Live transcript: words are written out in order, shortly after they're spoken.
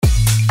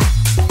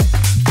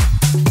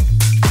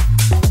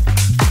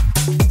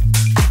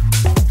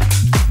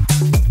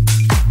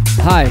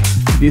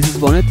This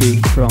is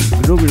Bonetti from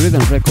Groovy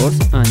Rhythm Records,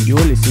 and you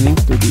are listening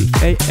to the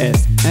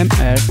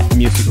ASMR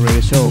Music Radio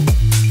Show.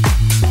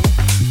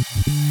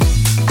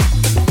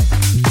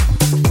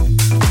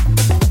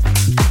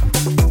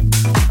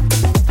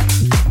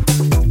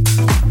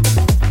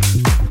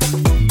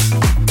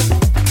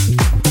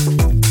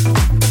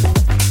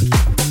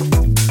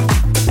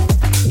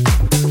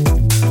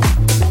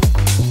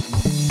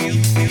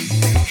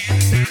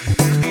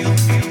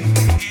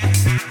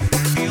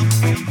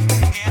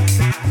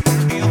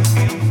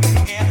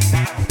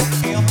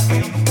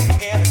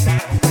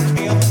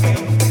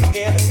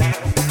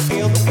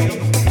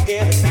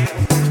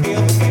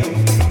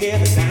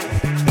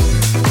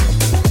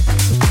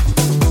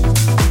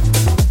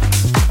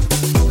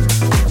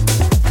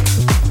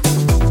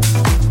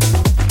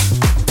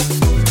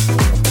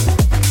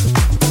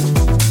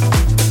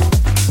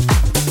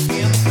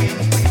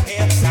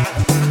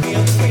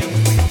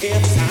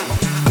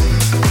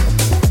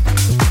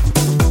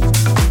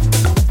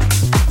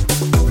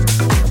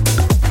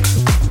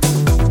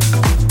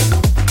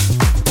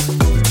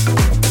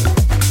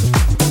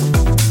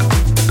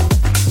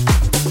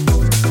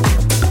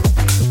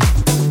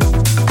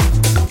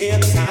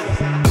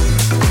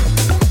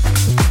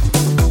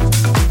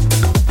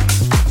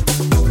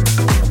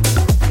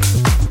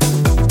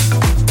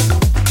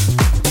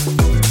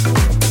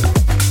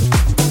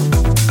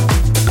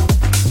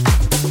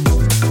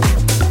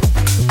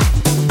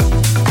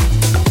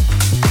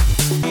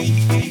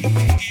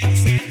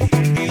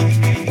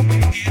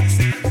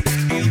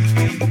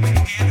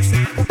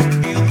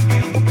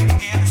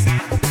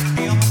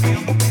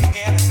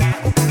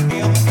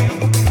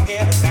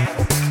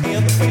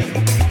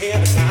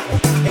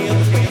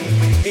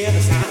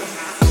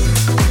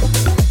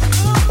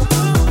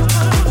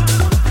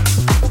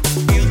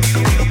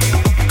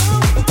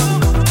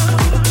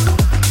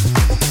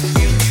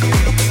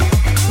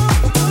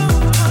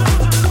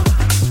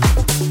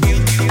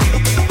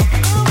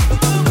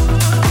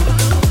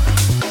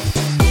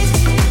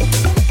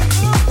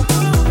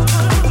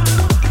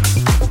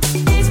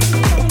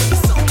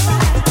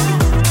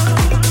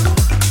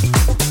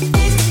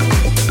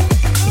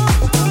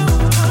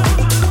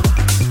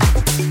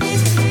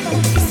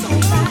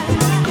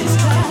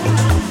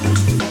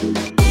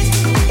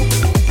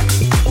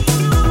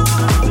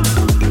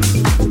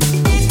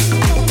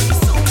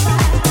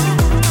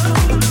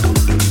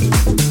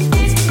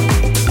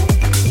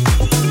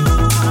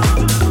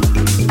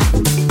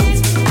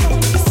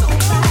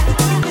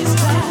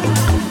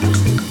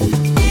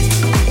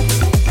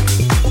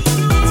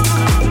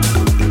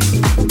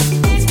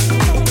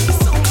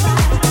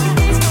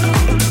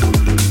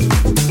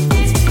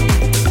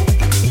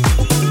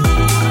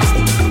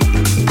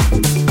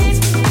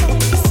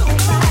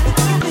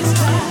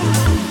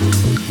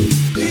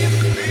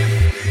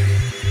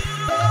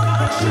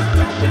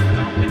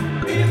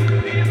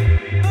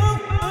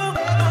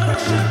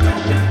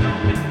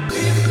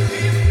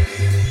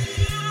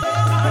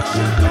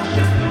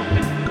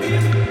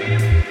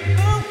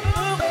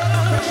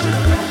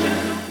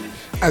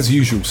 As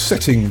usual,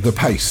 setting the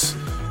pace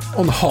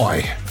on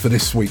high for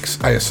this week's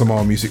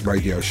ASMR Music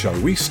Radio Show.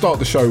 We start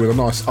the show with a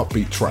nice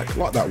upbeat track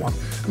like that one.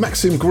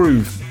 Maxim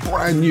Groove,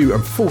 brand new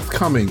and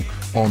forthcoming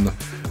on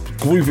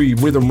Groovy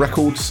Rhythm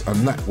Records,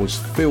 and that was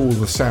Feel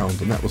the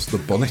Sound, and that was the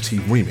Bonetti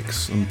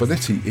remix. And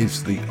Bonetti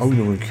is the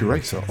owner and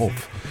curator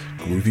of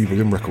Groovy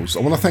Rhythm Records.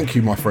 I want to thank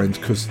you, my friend,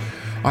 because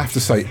I have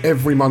to say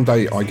every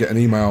Monday I get an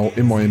email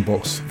in my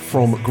inbox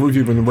from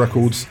Groovy Rhythm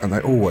Records, and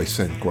they always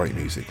send great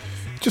music,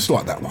 just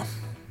like that one.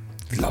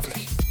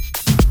 Lovely.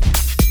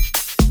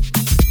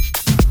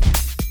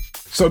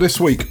 So this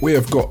week we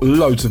have got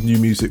loads of new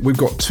music. We've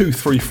got 2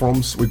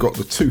 3-froms, we've got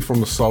the 2 from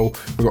the soul,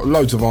 we've got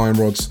loads of iron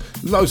rods,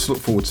 loads to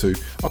look forward to.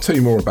 I'll tell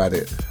you more about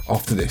it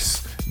after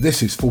this.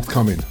 This is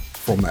forthcoming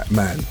from that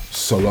man,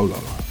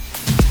 Sololo.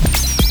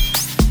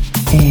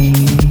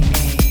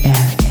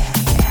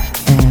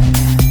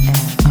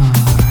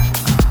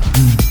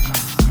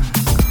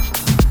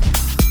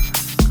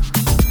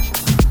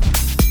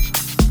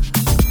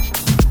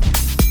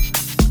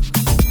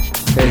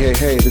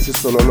 Hey, this is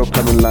Sololo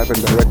coming live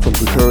and direct from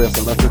Pretoria,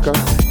 South Africa.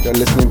 You're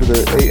listening to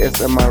the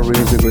ASMR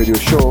Music Radio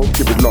Show.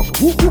 Keep it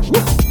locked. Whoop, whoop,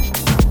 whoop.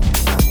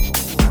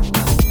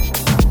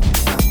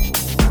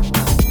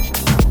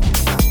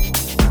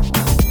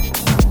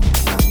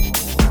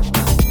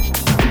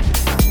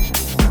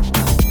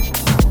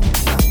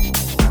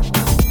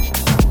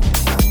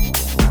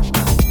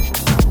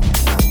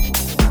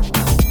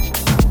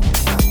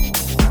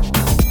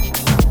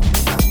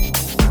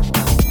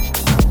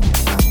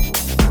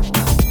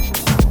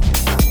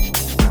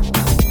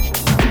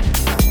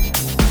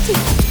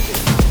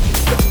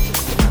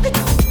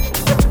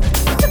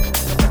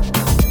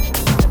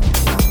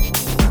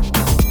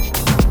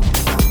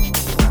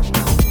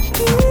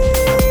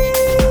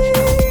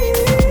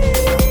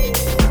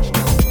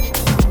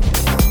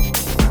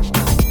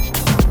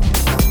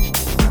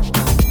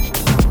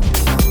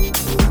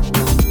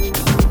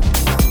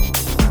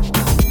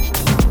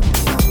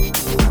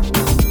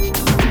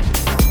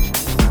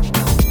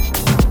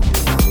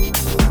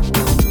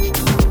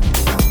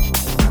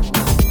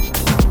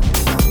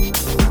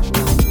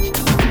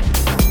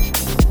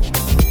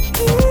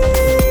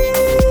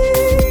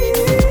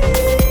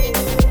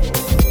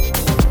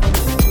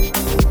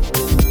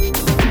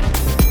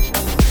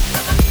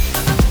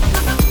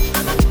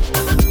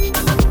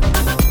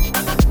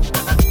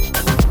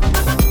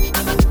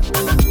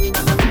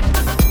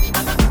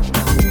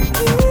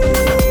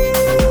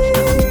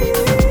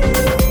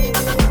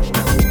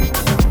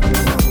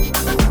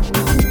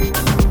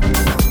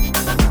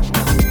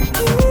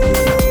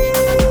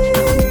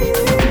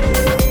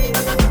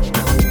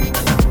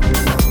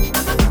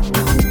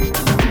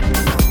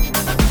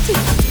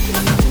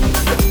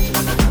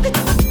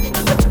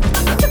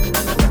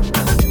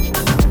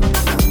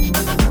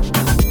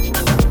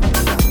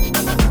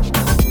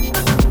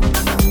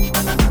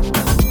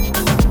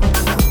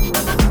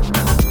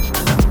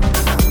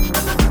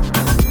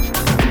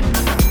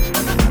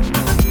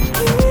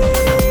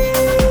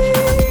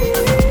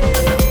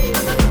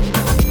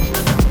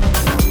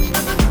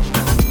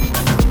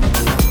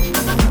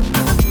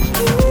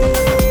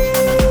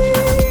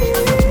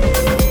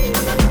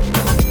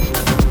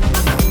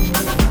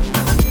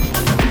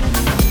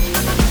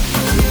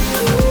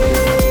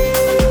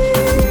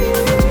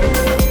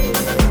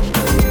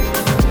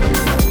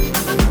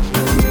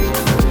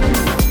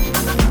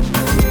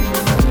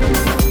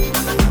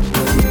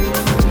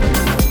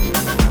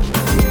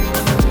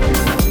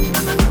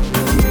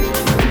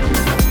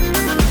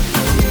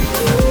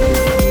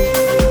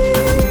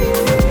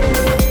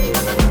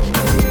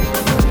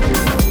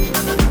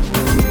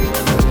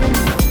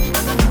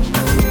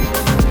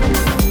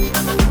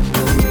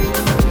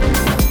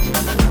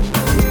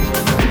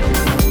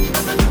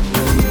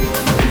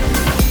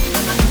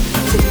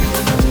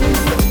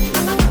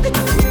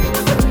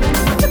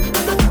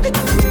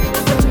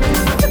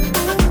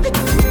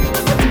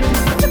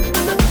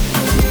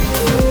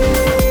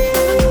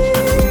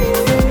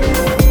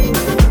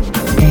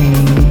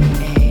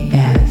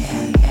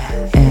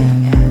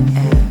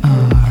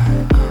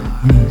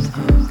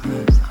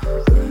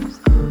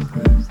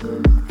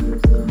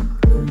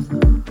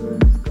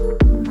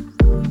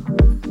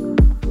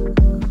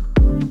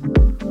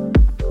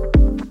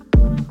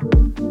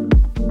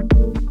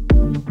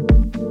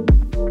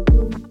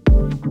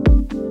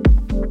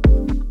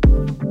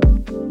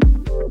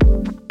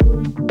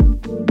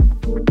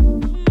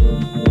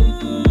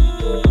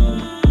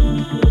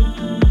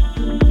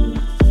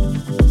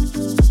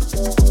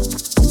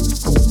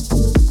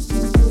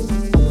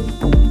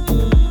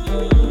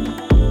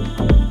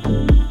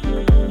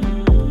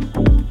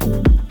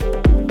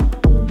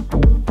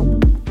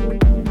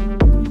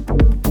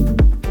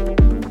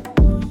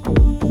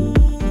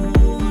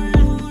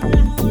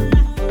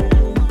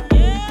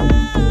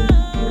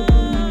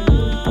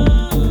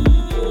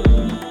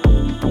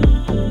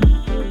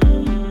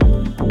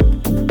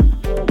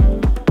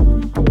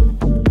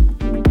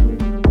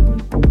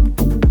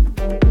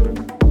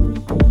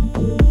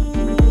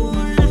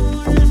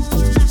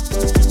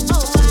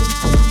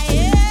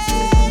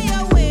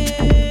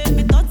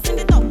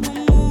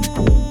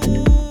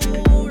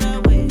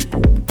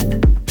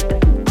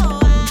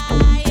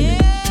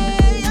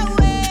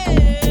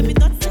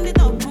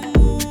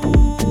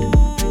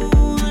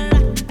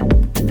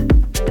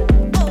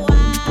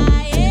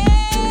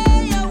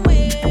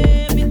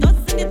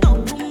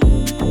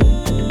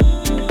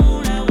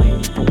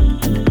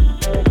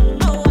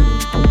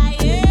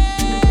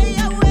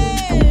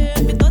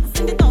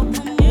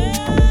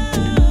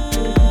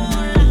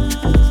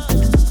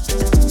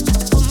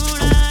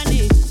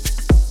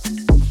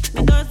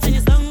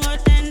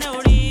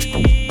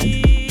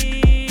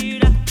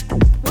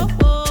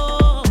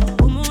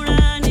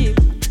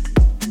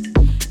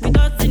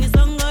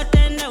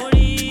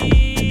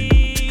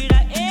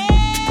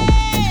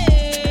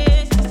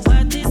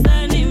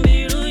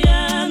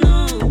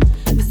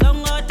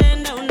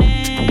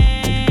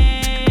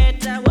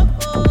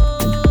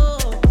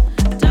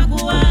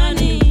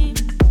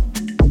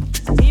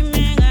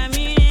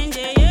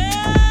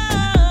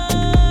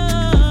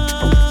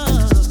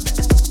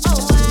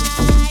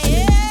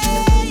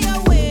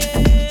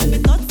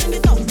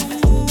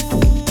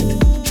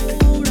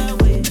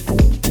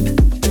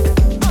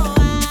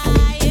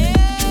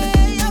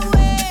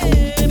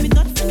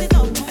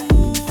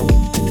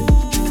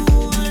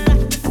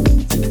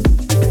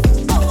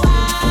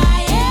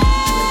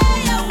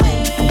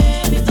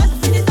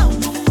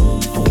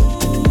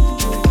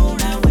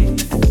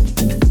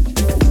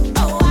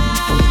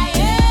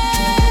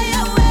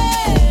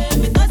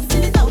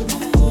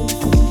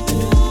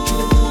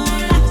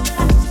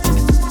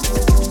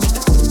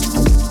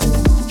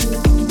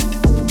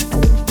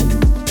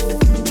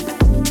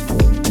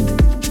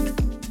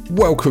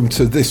 welcome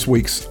to this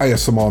week's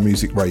ASMR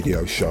Music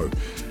Radio Show.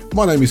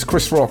 My name is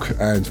Chris Rock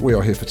and we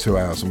are here for 2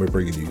 hours and we're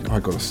bringing you, I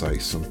gotta say,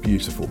 some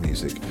beautiful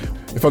music.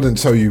 If I didn't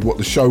tell you what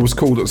the show was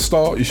called at the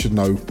start, you should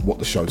know what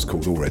the show's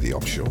called already,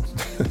 I'm sure.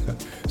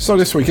 So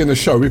this week in the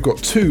show we've got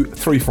 2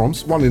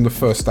 3-froms, one in the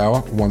first hour,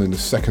 one in the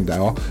second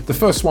hour. The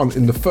first one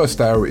in the first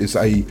hour is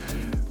a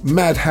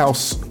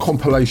Madhouse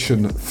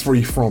compilation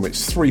 3-from.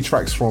 It's 3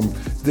 tracks from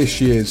this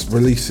year's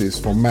releases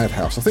from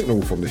Madhouse. I think they're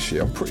all from this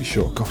year, I'm pretty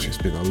sure. Gosh, it's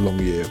been a long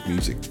year of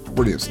music.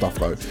 Brilliant stuff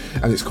though.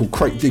 And it's called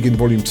Crate Digging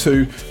Volume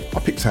 2. I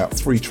picked out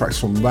 3 tracks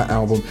from that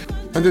album.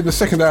 And in the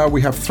second hour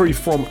we have 3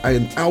 from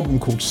an album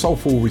called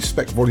Soulful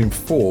Respect Volume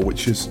 4,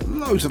 which is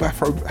loads of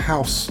Afro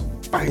House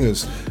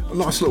bangers. A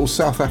nice little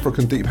South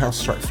African deep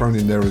house track thrown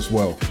in there as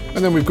well.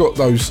 And then we've got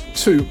those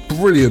 2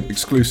 brilliant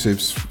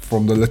exclusives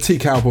from the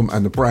Latique album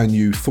and the brand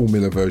new Thor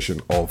Miller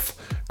version of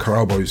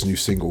Karalbo's new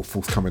single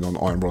forthcoming on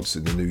Iron Rods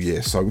in the new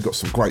year. So we've got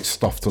some great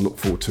stuff to look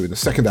forward to in the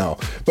second hour.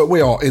 But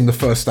we are in the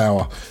first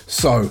hour,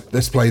 so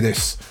let's play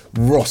this.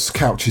 Ross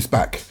Couch is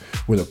back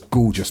with a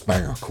gorgeous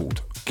banger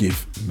called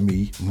Give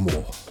Me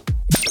More.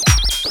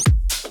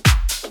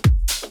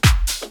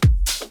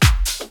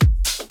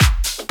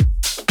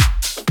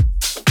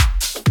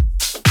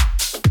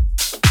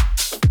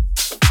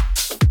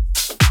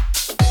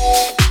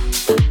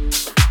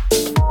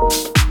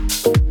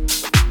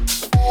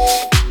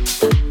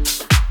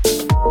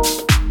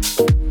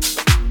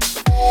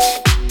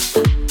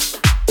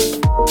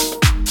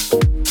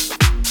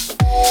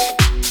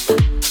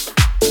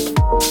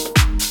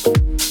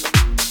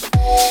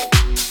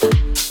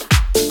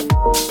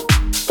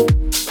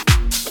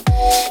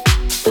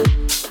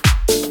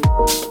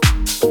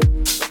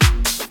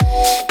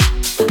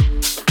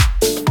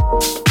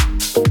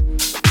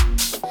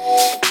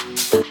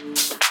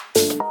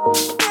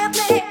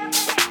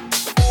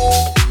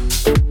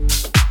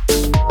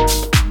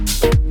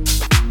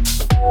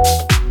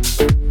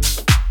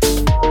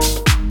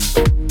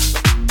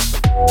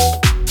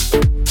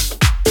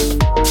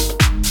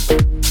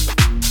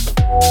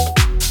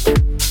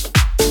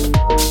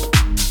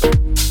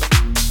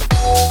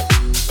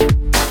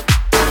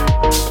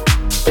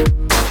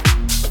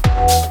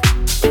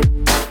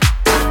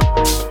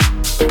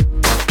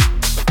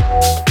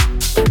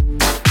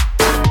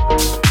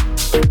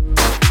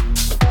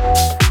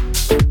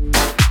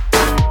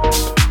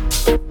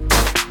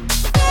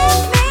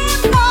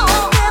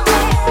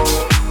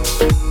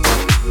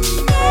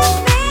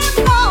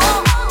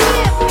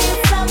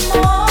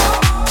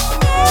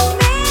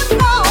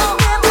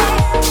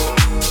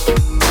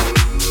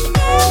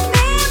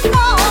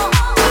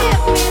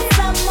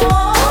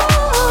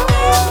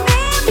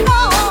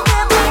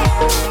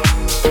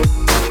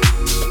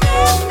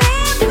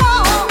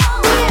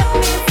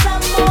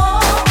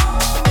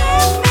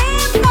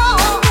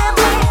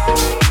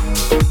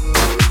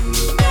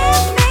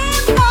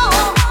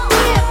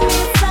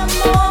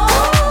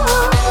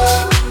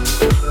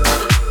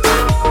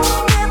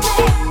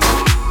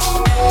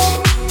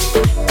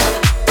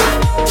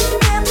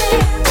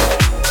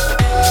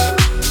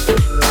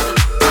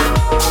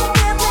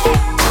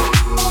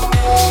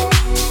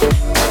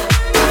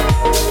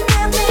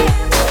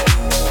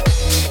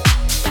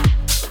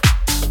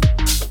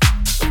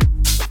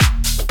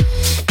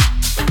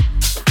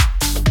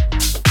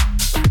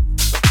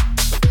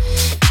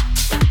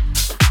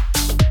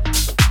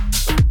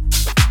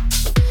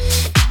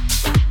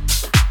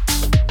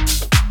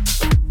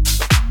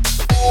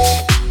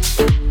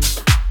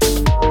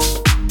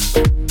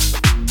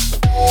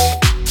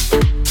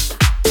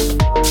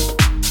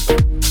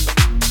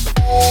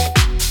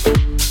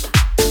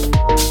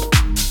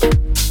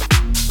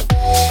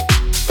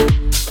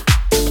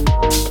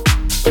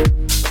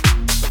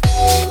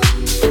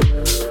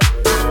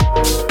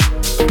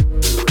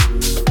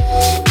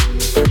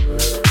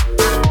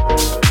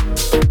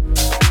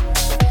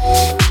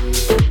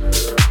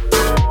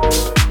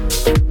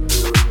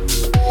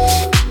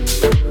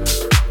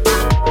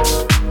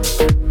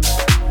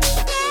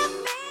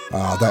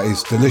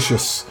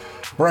 Delicious.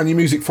 Brand new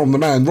music from the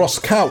man Ross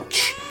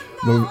Couch,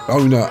 the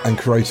owner and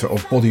creator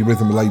of Body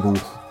Rhythm label,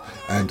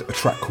 and a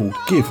track called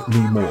Give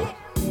Me More.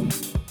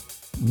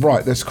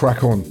 Right, let's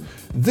crack on.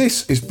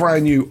 This is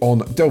brand new on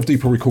Delve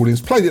Deeper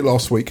Recordings. Played it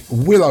last week.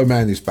 Willow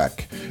Man is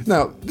back.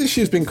 Now, this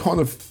year's been kind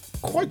of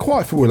quite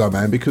quiet for Willow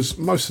Man because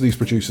most of these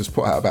producers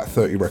put out about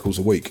 30 records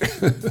a week.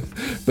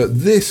 But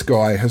this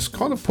guy has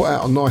kind of put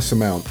out a nice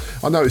amount.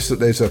 I noticed that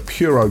there's a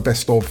Puro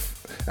best of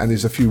and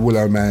there's a few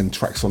Willow Man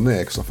tracks on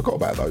there because I forgot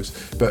about those.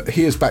 But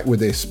here's back with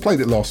this.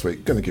 Played it last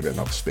week. Going to give it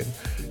another spin.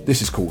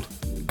 This is called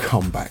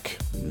Come Back.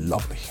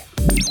 Lovely.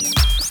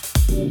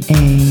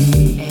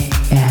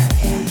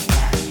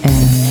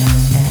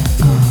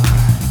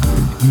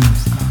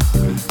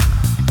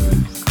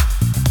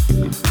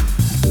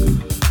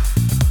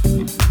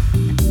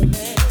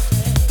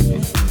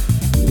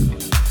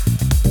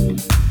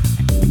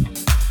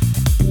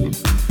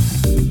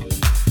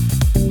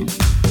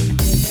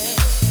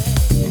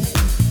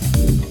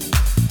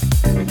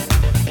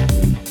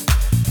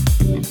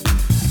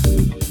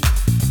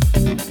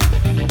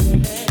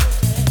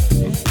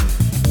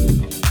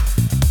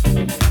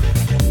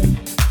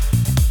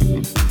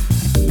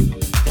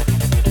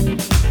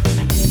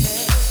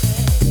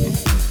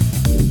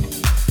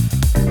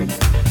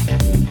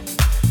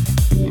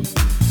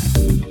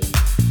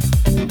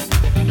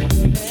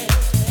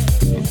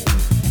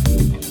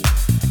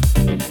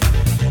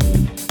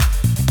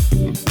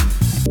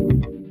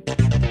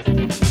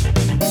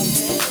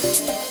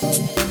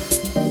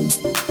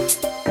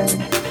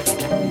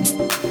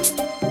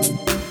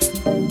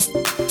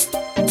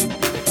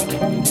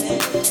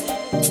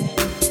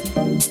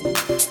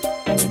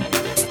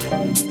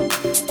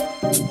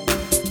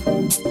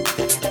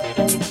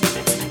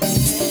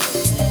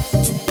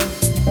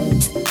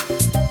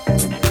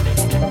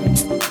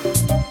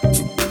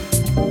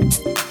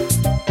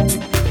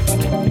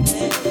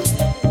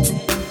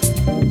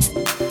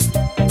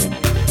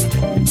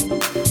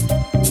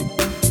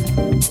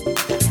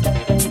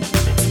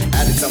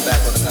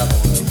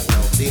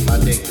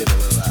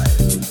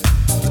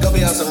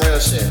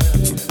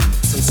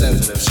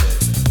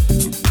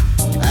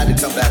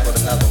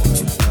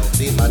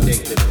 beat my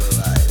dick to the real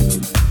life.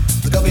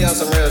 Let's go be on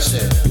some real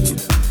shit,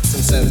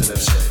 some sensitive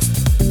shit.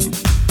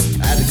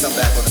 I had to come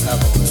back with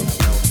another one,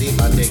 beat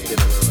my dick to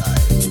the real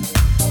life.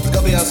 Let's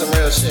go be on some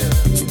real shit,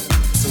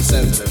 some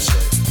sensitive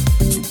shit.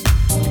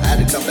 I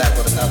had to come back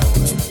with another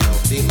one,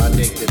 beat my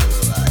dick to the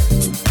real life.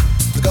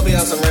 Let's go be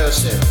on some real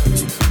shit,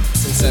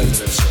 some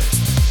sensitive shit.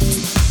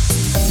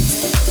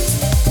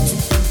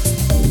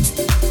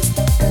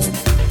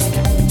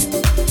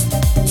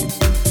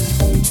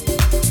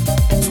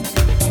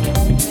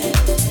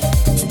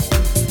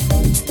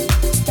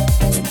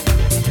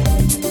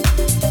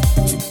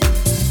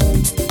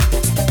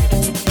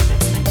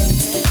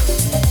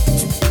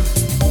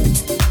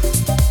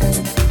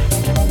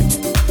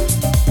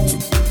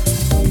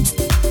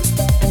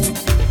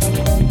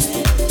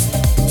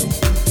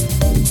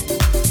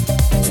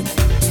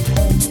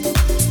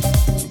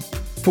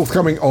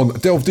 Forthcoming on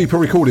Delve Deeper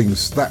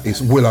Recordings, that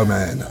is Willow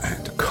Man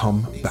and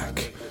Come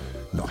Back.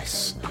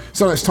 Nice.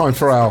 So it's time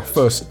for our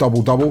first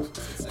double-double.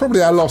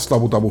 Probably our last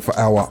double-double for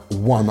hour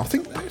one. I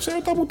think, is there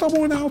a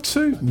double-double in hour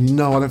two?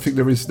 No, I don't think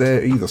there is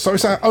there either. So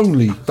it's our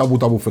only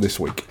double-double for this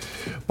week.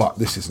 But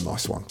this is a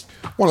nice one.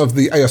 One of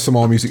the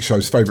ASMR Music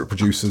Show's favourite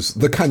producers,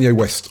 the Kanye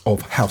West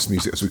of house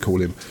music as we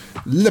call him,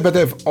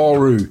 Lebedev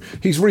Aru.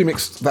 He's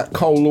remixed that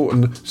Cole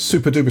Lawton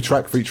Super Duper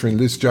track featuring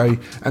Liz J,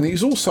 and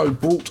he's also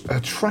brought a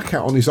track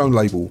out on his own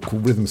label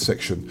called Rhythm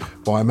Section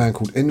by a man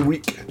called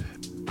Enrique,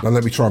 now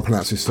let me try and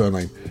pronounce his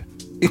surname,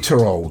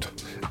 Iterold,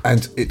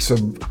 and it's a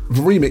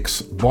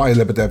remix by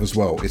Lebedev as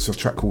well. It's a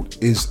track called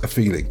Is a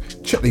Feeling.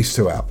 Check these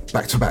two out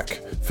back to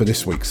back for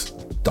this week's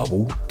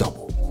Double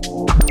Double.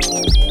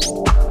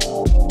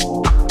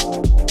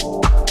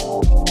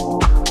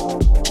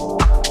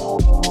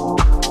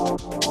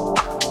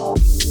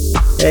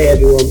 Hey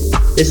everyone,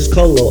 this is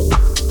Cole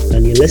Lawton,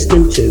 and you're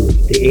listening to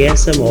the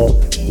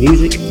ASMR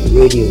Music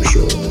Radio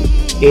Show.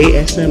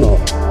 ASMR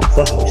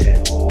for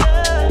Househeads.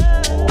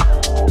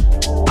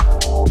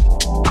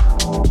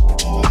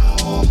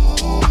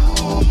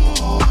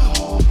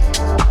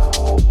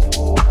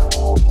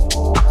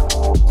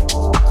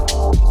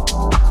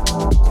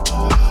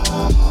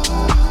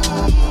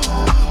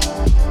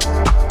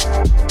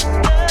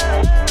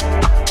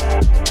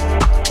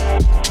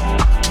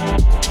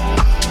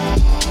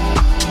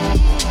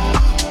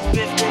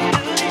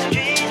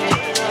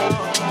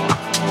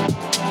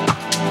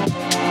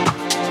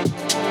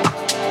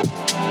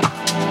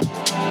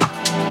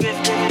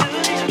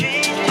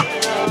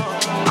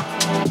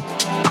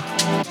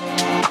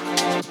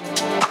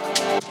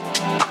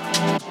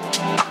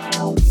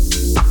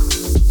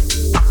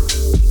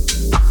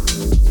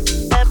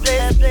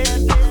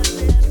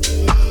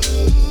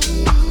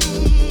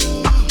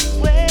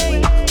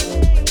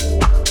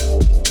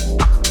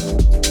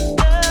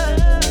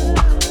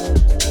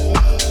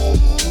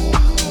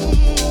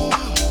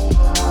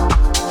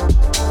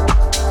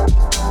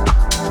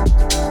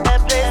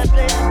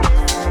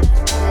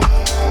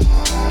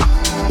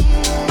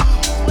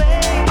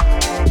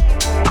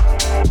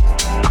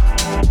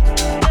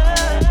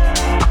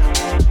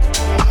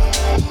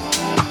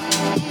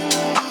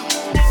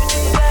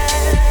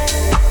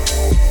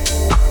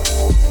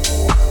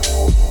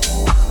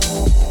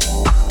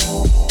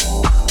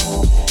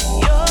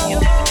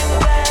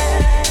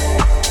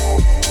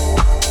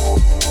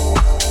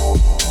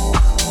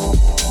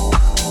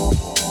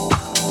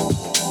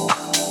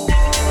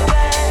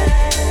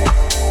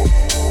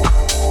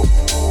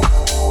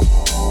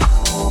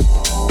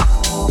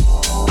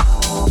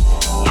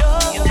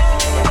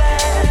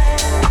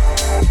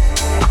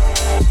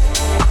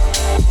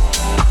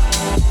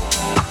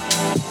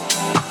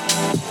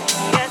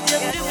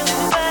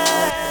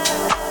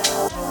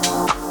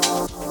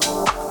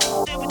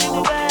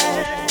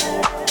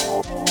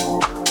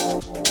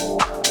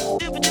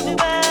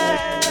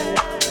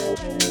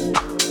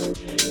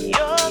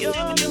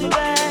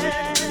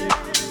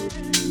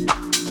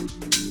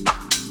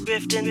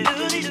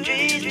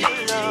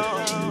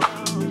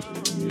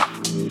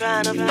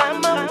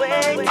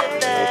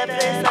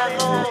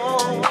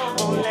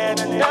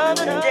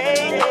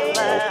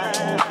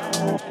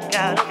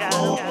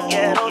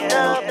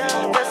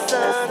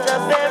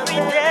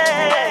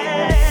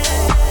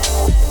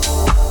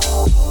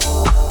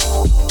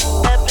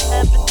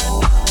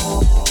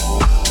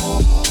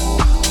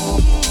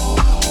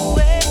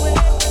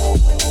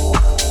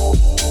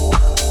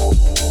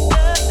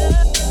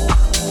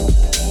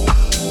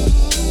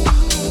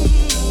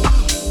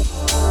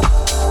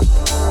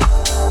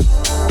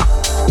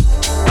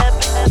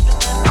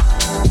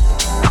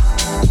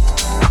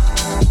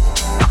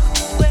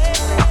 Way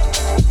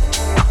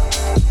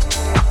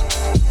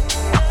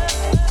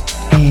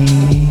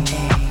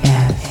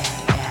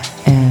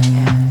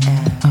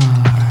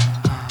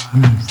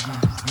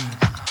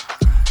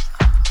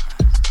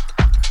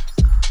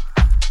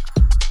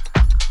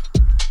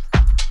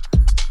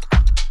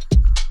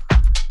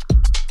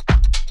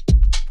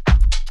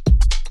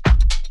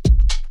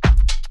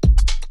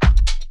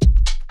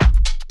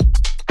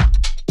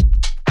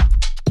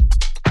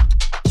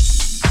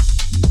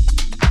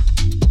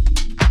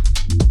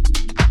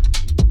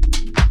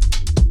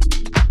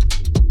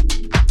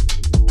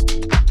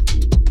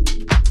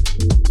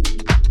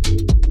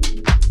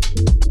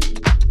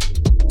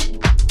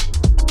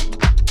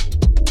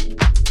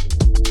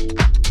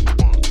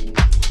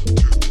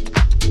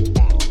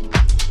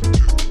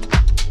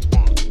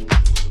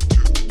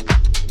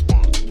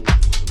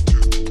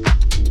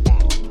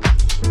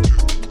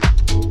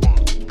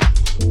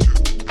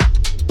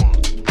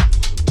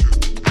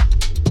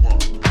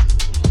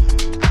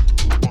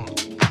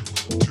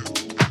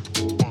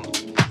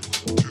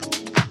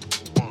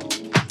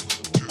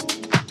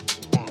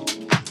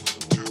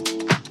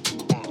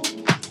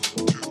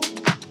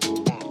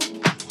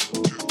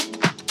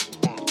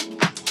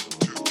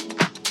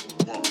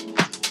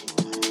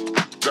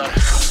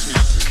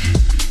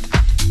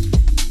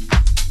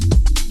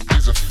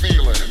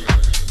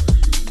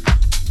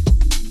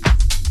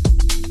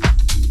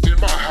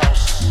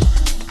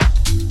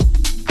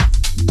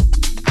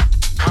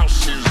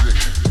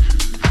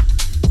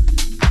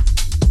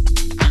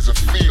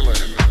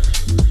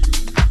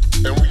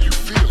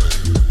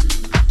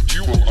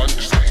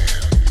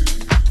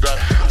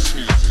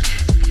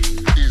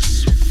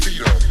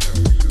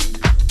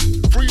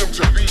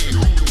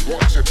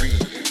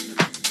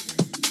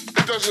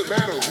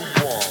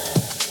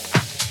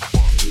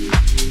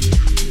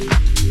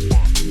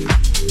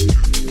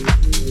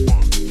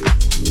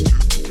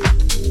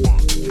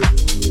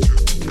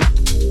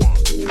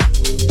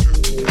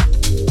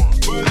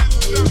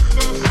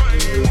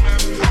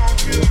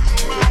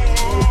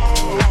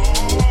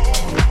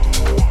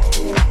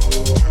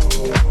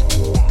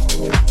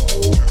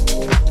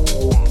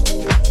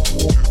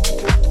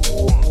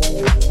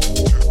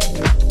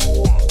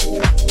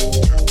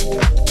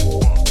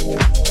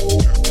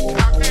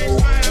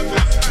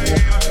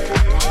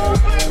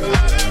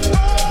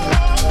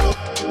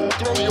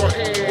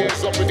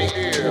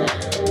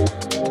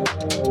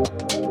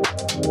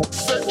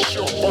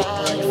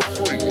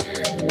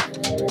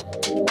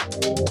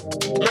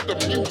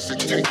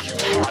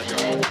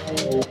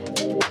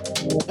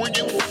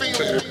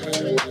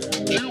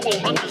you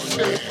will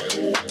understand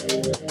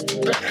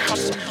that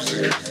house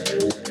music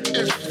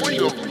is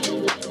freedom.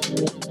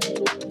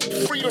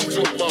 Freedom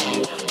to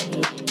love,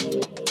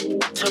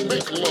 to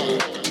make love,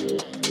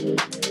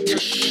 to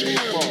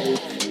share love.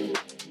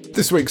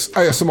 This week's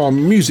ASMR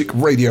Music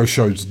Radio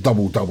Show's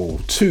Double Double.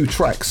 2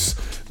 tracks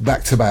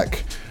back to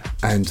back,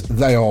 and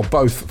they are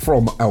both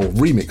from our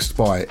remixed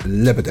by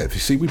Lebedev. You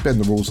see, we bend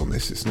the rules on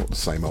this. It's not the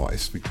same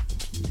artist.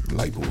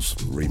 Labels,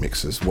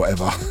 remixers,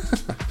 whatever.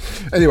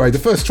 Anyway, the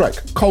first track,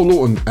 Cole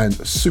Lawton and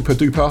Super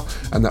Duper,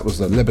 and that was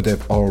the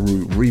Lebedev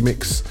Aru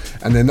remix.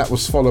 And then that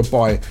was followed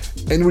by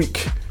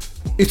Enrique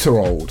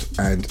Iterold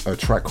and a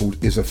track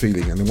called Is a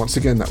Feeling. And then once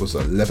again, that was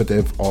a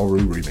Lebedev Aru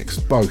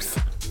remix. Both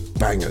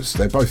bangers.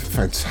 They're both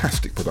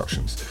fantastic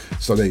productions.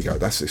 So there you go.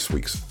 That's this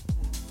week's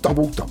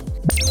Double Double.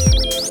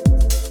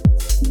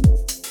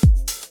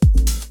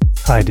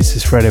 Hi, this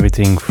is Fred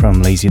Everything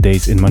from Lazy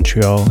Days in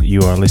Montreal.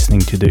 You are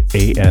listening to the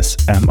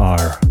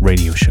ASMR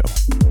radio show.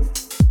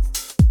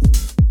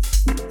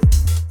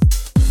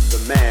 The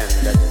man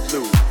that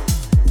flew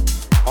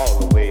all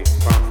the way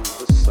from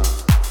the sun.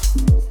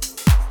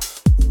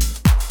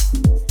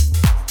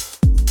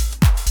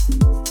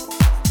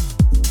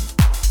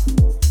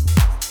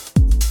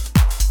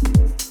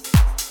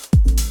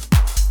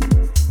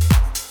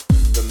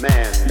 The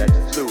man that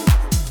flew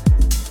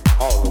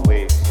all the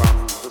way from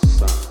the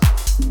sun.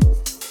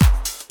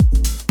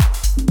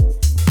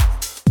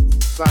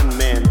 Sun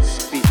man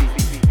speak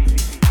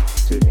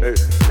to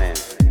earth man.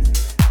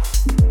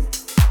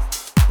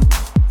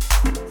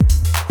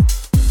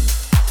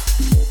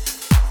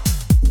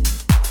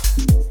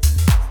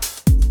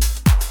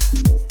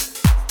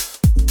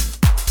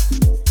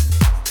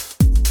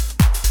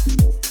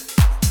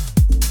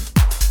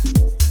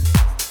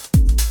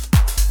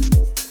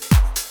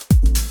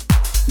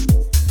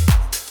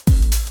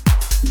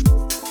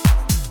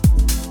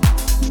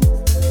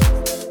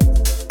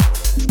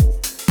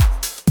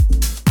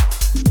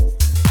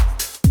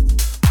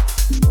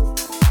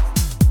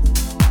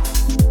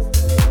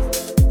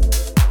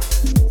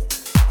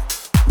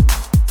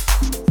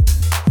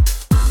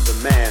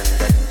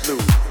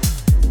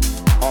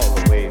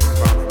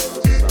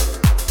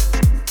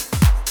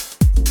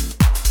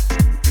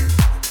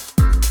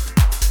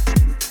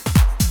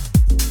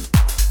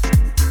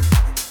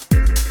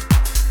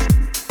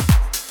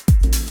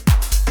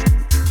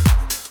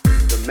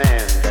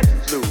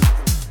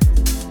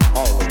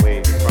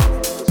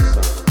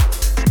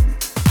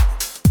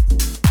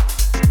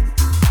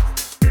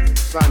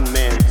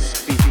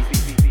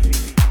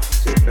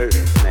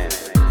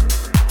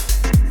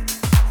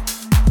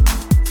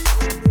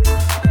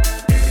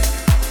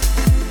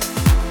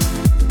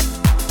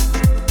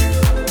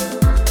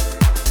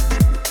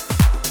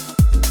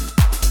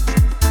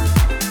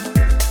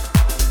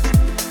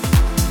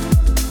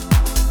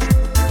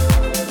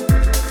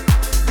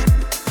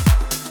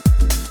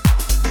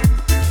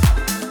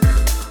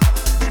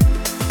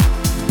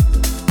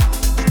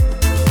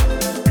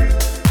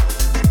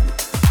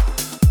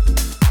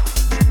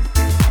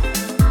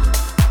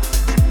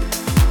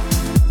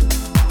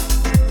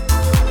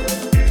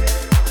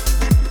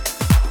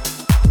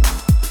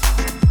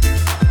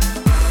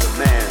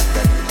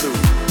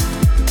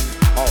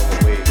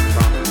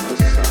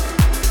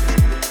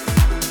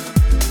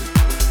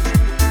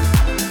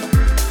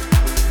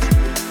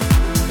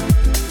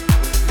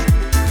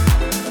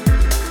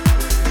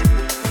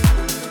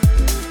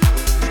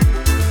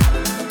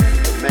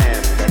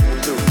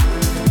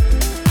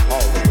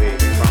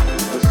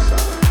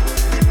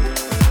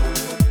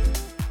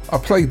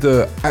 Played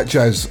the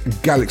Atjazz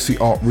Galaxy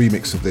Art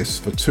remix of this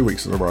for 2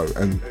 weeks in a row,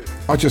 and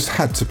I just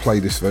had to play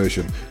this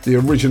version, the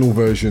original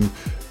version,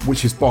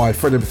 which is by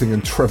Fred Everything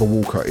and Trevor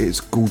Walker.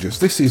 It's gorgeous.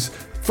 This is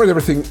Fred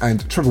Everything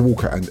and Trevor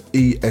Walker and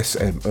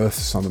ESM, Earth,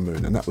 Sun and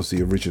Moon, and that was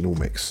the original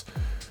mix.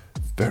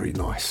 Very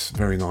nice,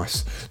 very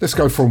nice. Let's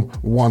go from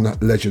one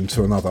legend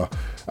to another.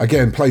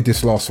 Again, played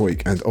this last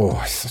week, and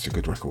oh, it's such a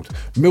good record.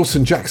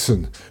 Milton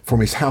Jackson from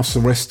his House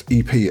Arrest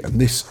EP,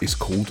 and this is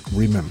called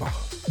Remember.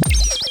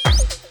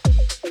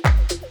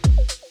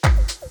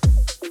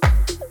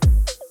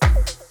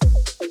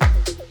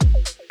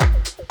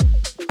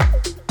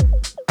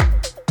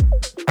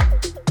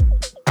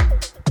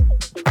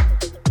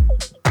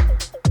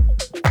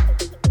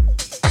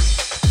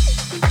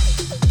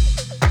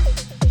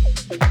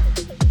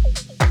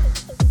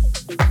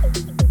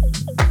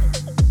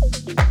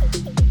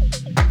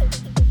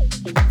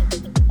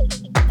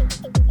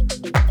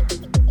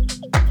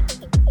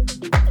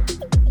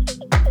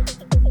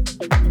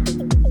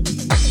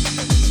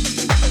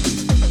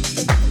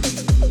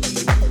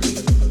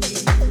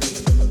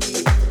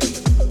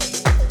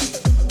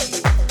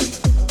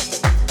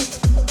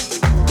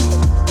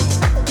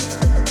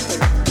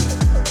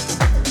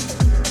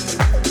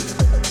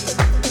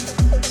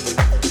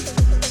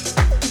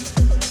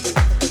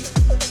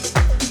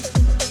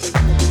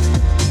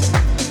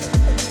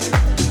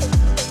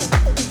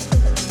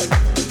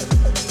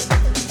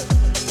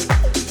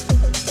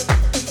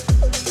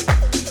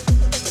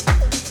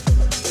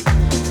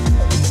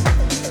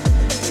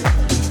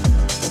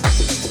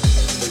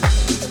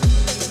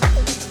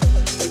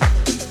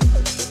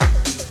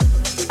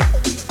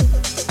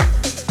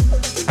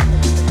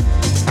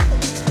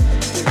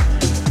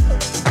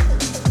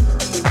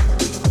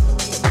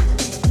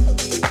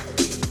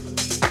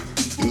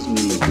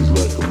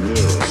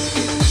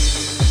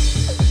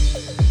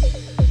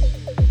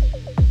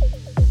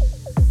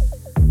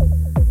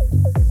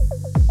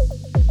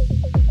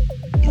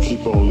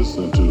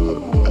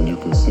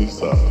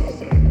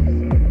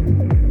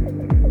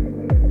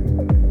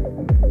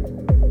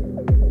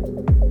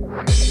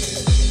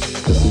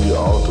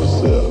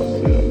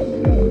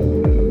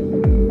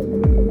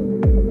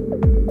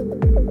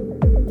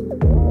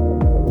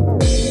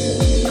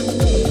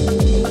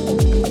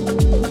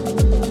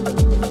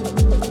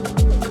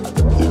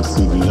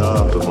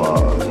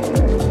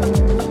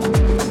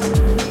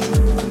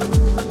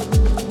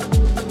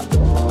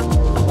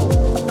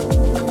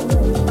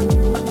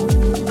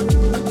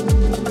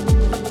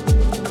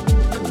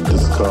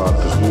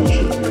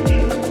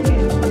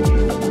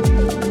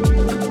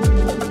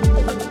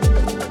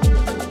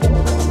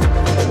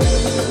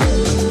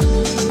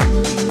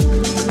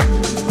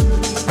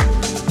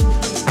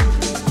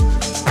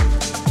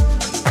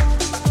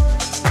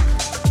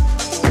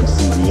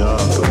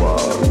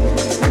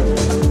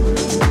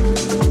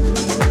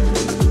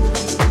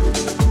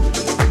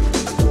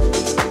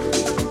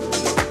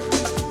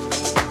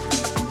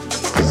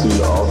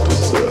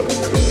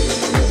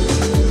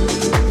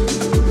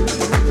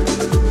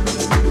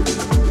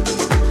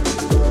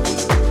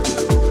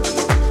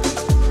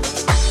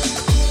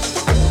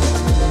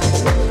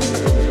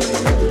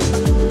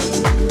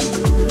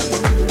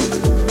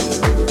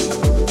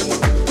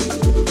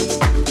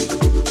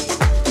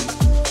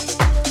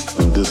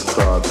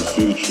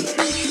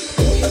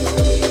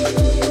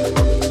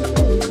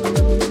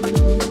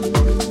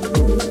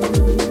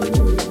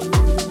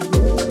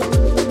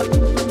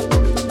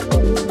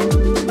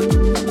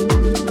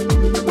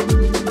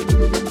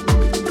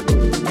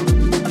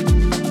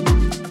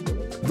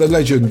 The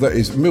legend that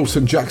is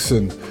Milton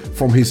Jackson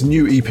from his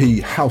new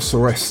EP House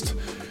Arrest.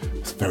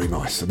 It's very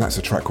nice, and that's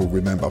a track called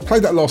Remember. I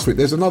played that last week.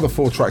 There's another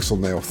 4 tracks on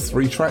there, or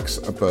 3 tracks,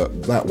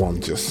 but that one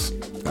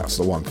that's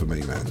the one for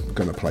me, man. I'm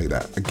going to play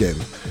that again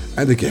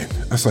and again.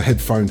 That's a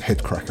headphone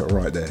headcracker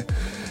right there.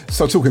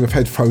 So talking of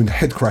headphone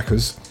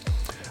headcrackers,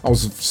 I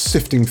was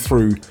sifting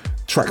through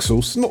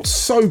Traxsource. Not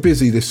so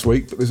busy this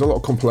week, but there's a lot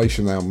of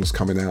compilation albums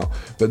coming out.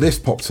 But this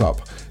popped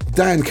up.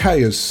 Dan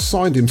K has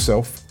signed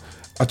himself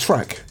a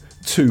track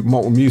to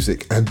Molten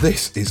Music, and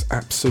this is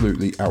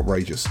absolutely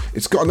outrageous.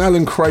 It's got an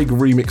Alan Craig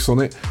remix on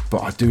it,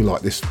 but I do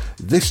like this.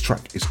 This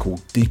track is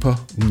called Deeper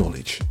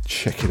Knowledge.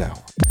 Check it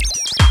out.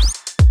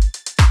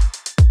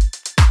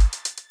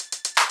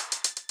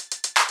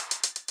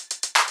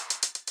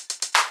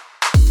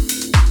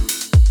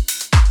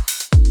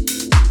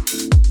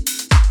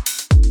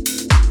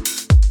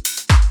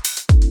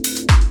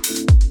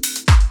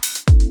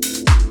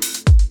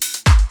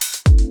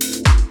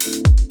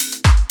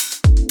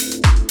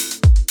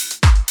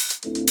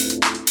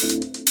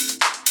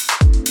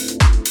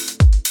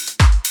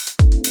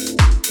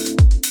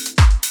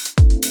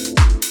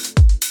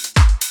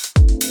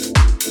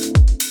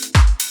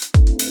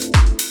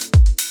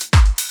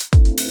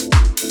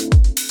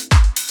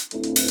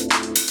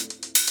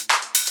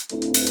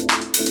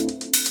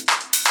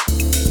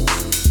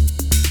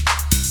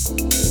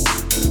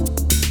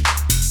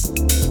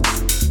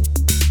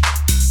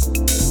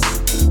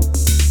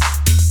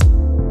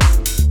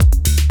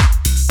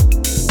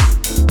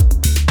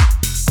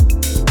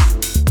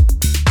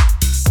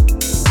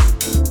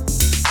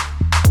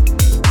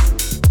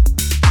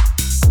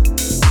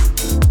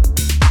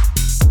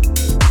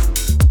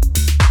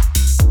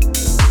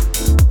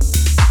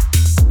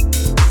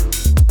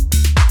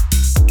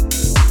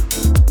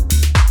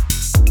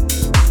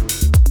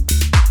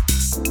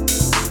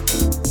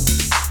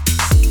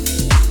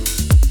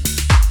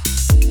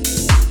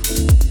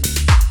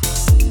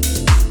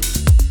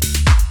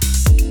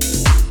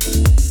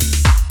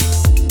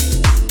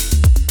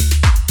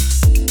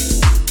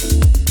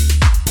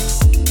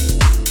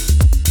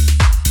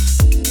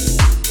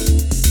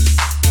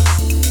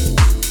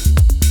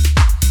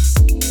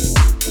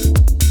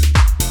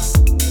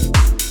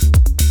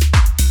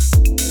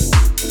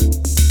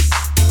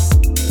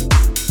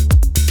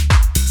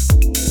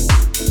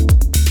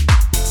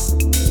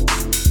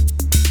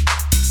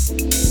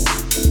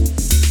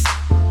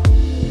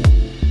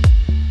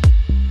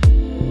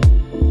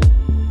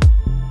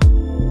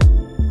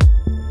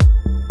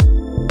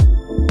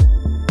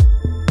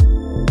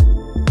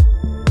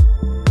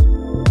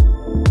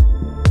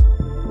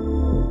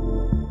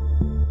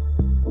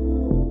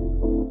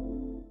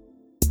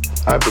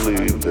 I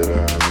believe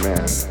that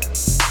men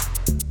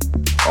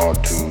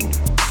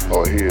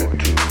are here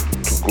to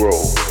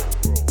grow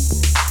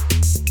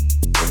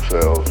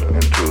themselves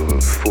into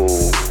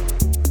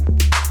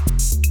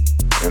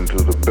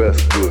the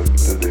best good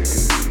that they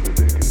can be.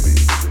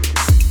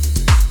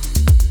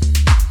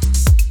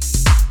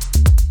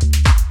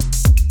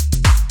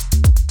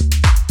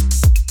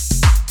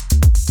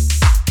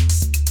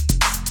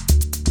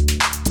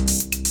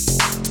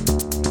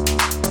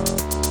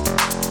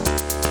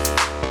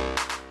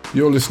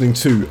 You're listening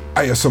to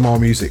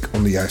ASMR Music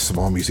on the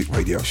ASMR Music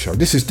Radio Show.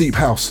 This is Deep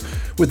House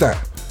with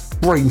that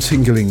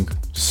brain-tingling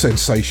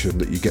sensation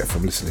that you get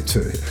from listening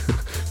to it.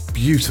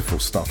 Beautiful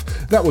stuff.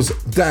 That was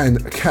Dan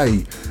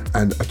K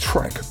and a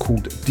track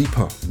called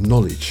Deeper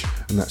Knowledge,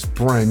 and that's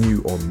brand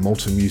new on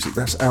Molten Music.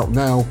 That's out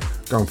now.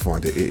 Go and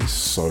find it. It is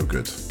so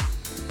good.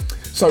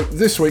 So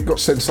this week got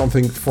sent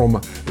something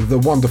from the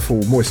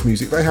wonderful Moist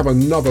Music. They have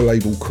another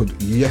label called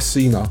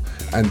Yesina,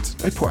 and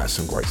they put out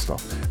some great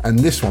stuff. And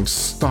this one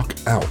stuck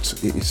out.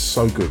 It is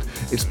so good.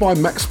 It's by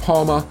Max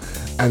Palmer,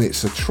 and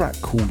it's a track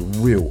called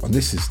Real, and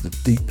this is the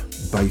deep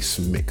bass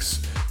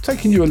mix,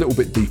 taking you a little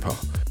bit deeper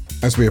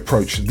as we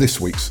approach this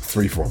week's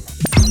 3 From.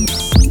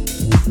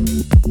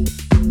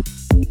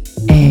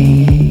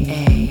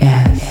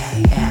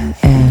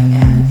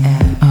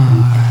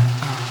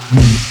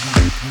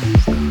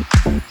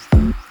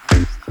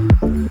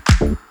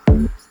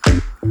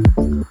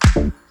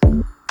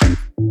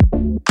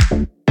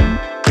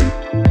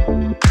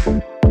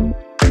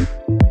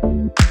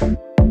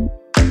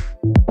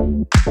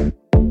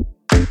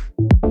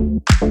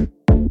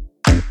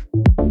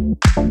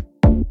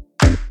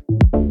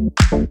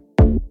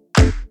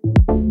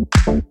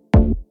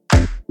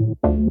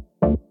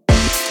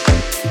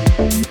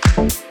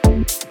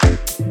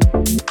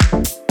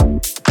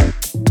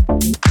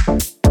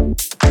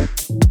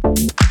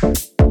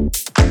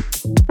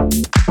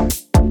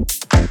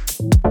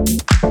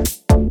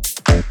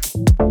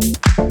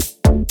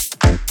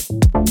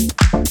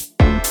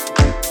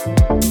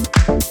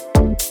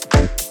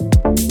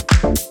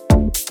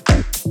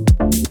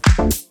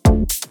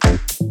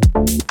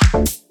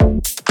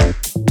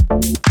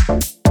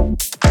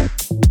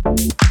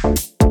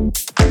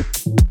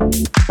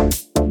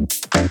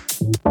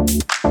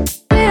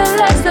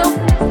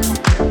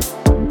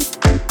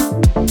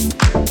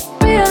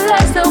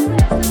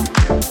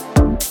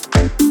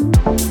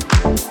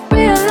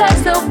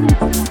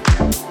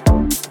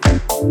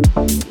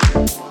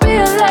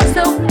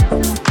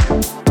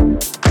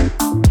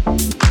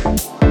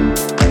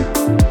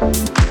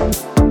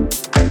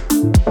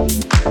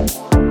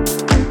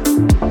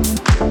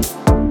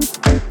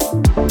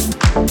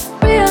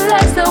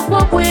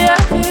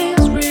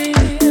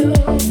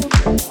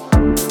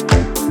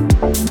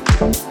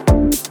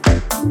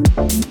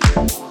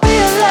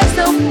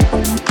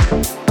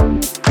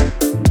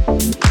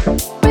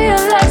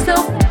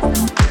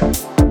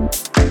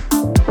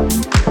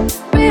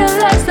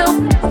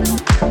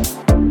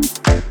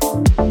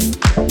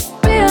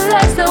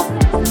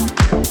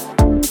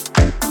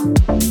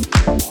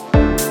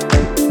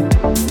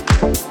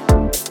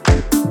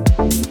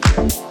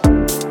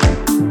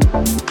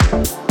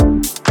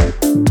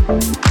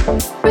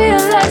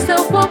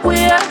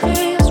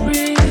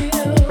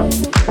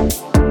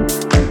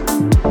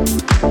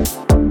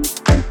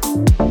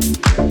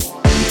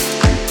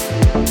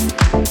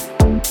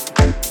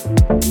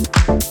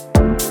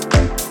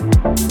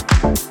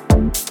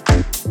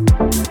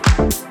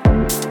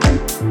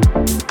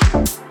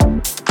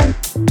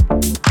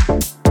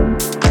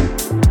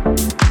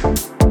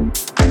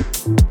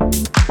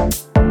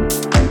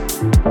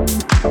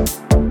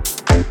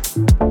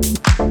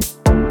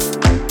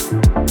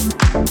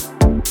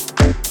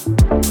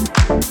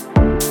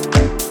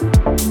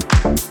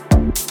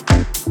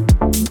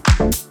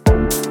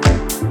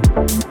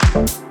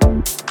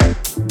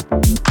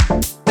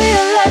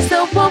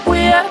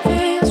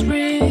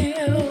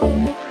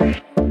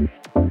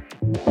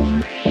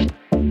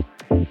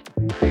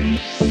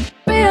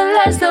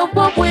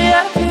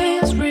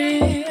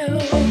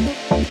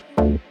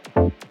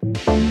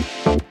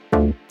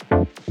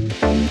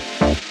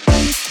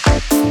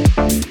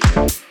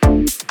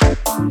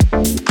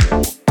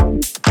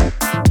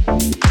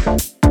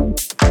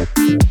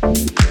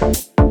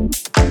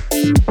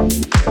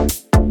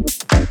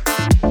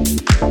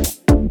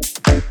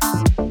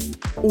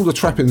 All the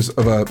trappings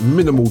of a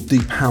minimal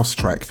deep house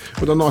track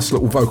with a nice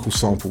little vocal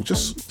sample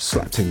just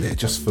slapped in there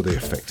just for the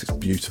effect. It's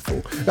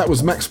beautiful. That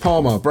was Max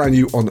Palmer, brand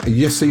new on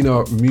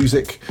Yesina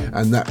Music,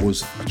 and that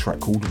was a track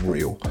called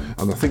Real.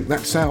 And I think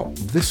that's out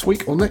this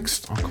week or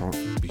next. I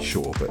can't be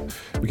sure, but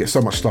we get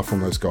so much stuff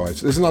from those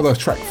guys. There's another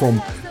track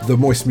from the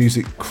Moist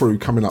Music crew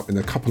coming up in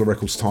a couple of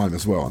records' time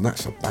as well, and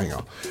that's a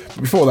banger.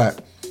 But before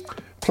that,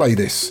 play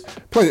this.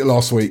 Played it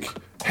last week.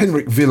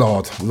 Henrik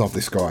Villard, love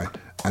this guy.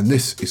 And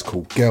this is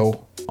called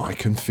Girl, I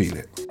Can Feel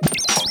It.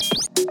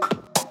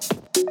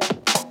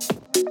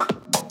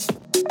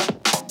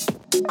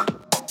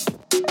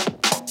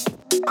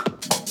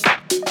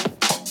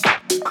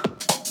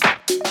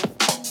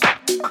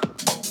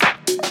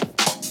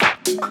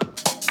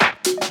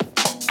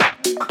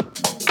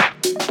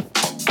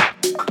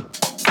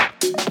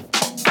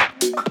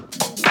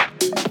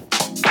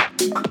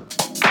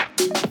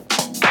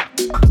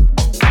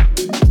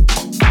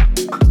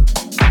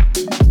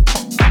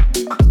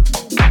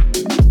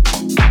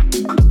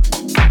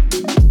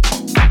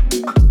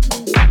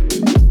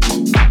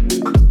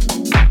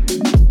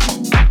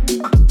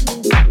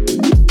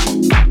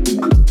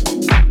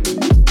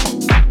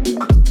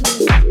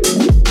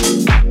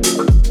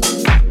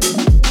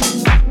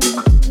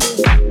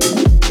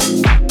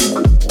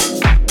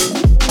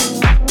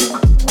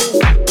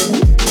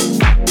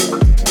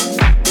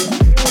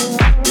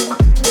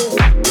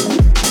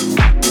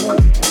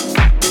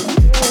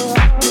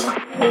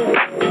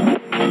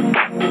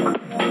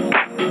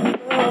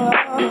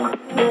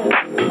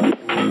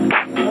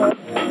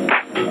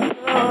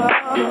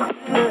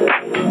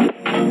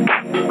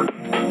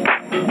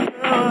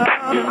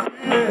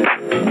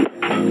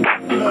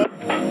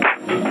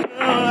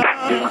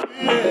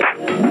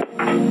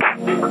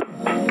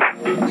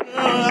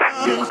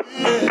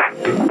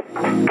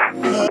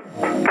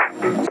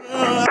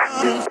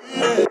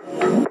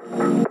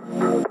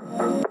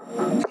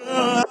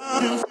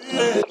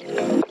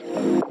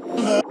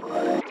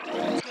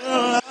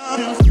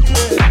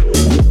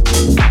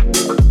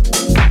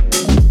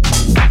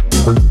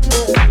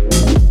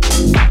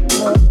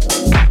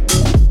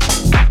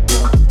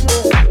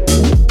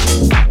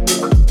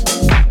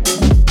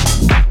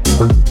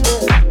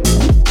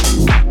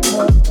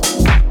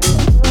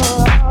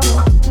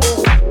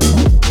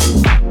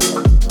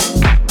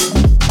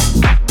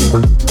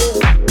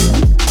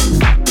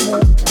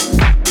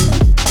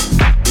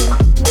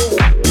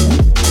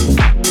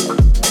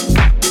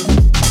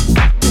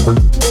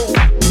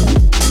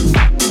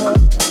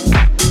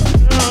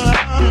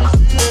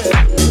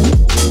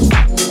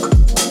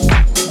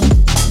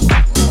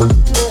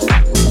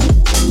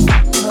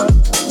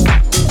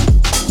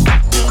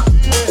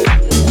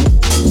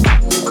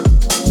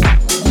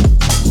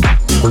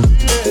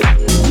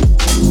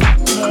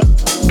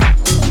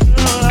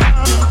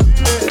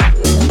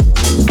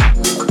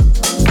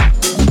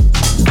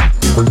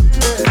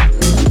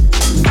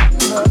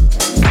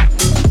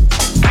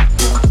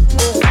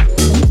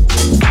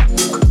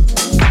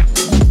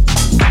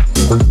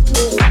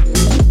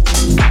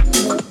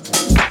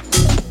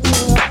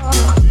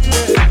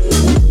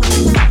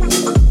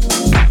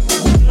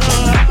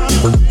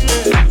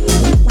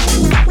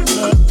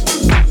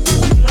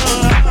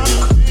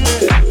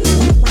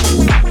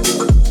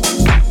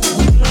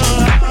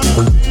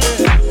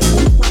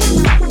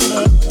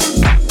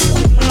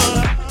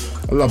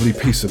 Lovely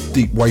piece of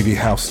deep wavy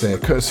house there,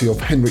 courtesy of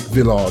Henrik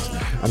Villard,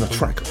 and a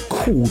track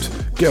called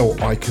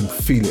Girl I Can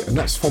Feel It, and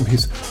that's from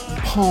his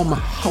Palm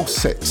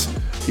Houset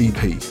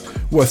EP.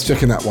 Worth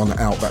checking that one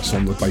out, that's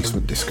on the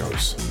Basement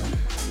Discos.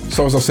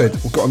 So as I said,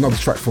 we've got another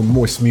track from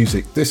Moist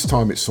Music. This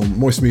time it's from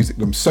Moist Music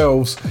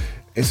themselves.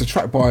 It's a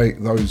track by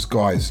those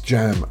guys,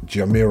 Jam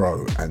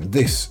Jamiro, and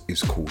this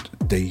is called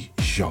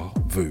Deja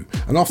Vu.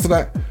 And after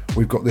that,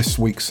 we've got this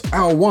week's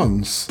Our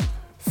Ones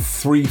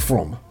 3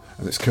 From,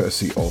 and it's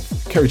courtesy of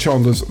Kerry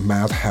Chandler's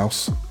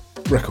Madhouse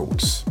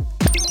Records.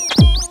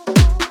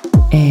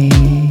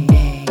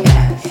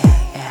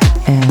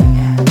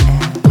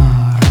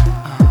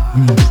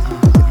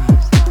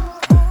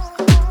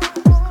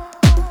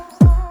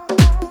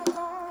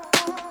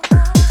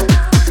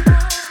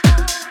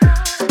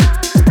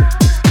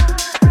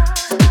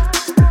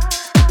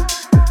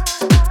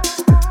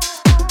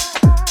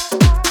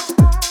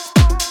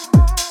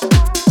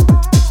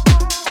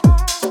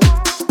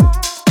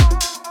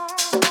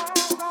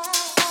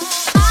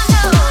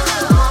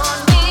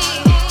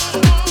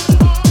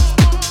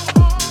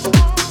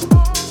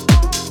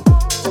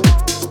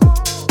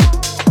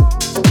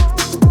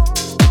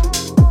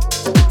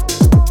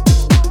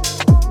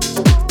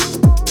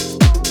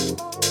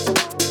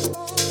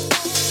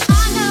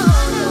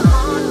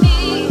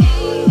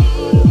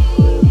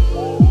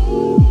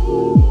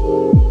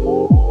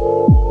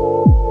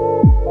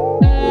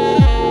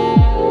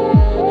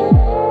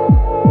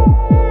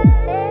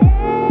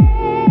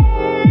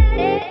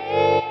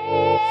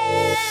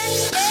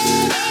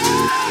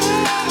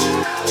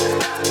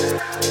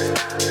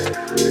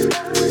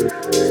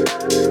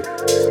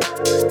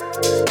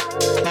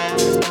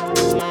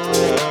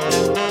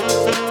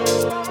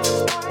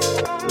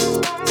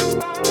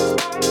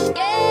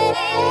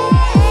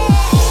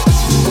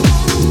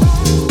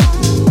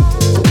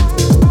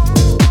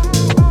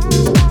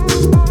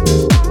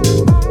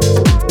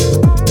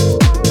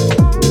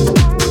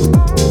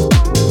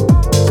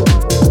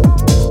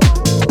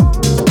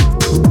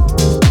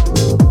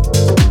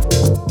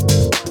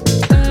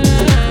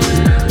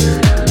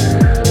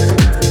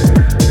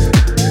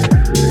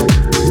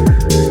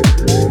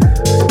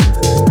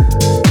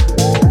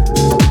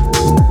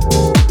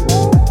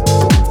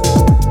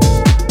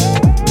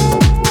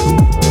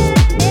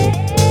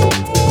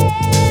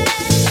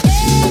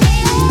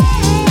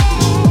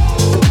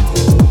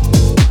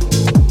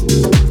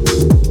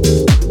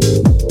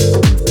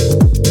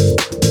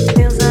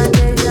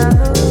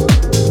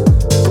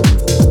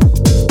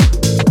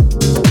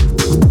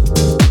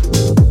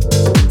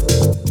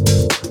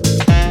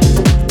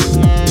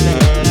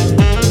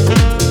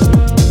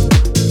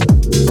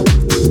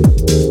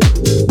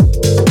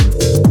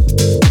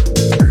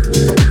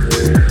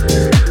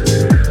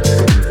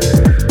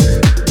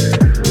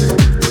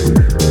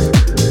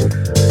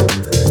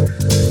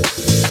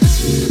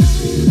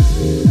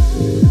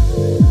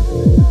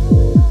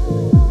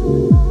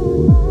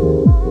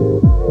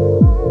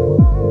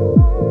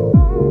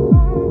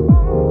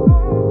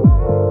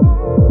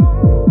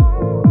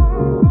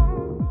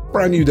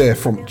 Brand new there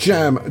from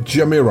Jam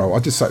Jamiro. I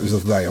did say it was a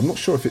they. I'm not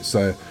sure if it's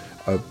a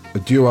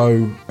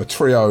duo, a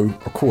trio,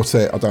 a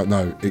quartet, I don't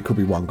know. It could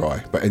be one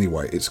guy. But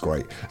anyway, it's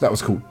great. That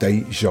was called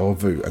Deja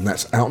Vu, and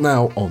that's out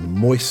now on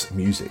Moist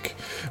Music.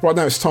 Right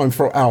now it's time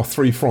for our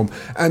 3 From.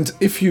 And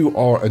if you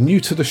are new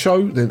to the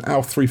show, then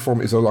our 3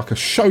 From is like a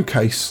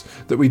showcase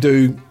that we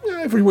do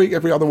every week,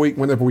 every other week,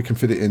 whenever we can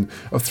fit it in,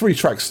 of 3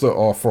 tracks that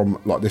are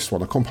from, like this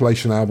one, a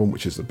compilation album,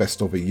 which is the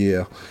best of a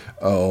year,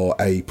 or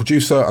a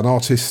producer, an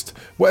artist,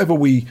 whatever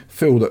we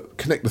feel that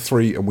connect the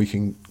 3 and we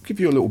can give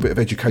you a little bit of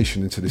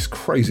education into this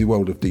crazy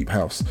world of deep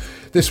house.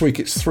 This week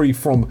it's 3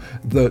 from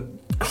the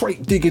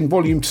Crate Digging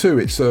Volume 2.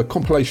 It's a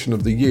compilation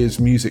of the year's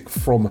music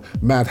from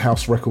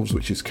Madhouse Records,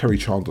 which is Kerry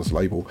Chandler's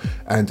label,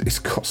 and it's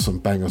got some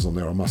bangers on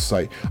there, I must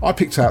say. I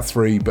picked out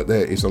 3, but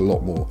there is a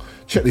lot more.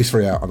 Check these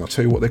 3 out and I'll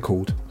tell you what they're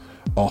called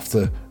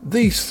after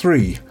these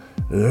 3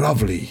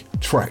 lovely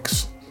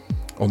tracks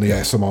on the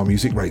ASMR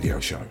Music Radio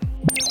Show.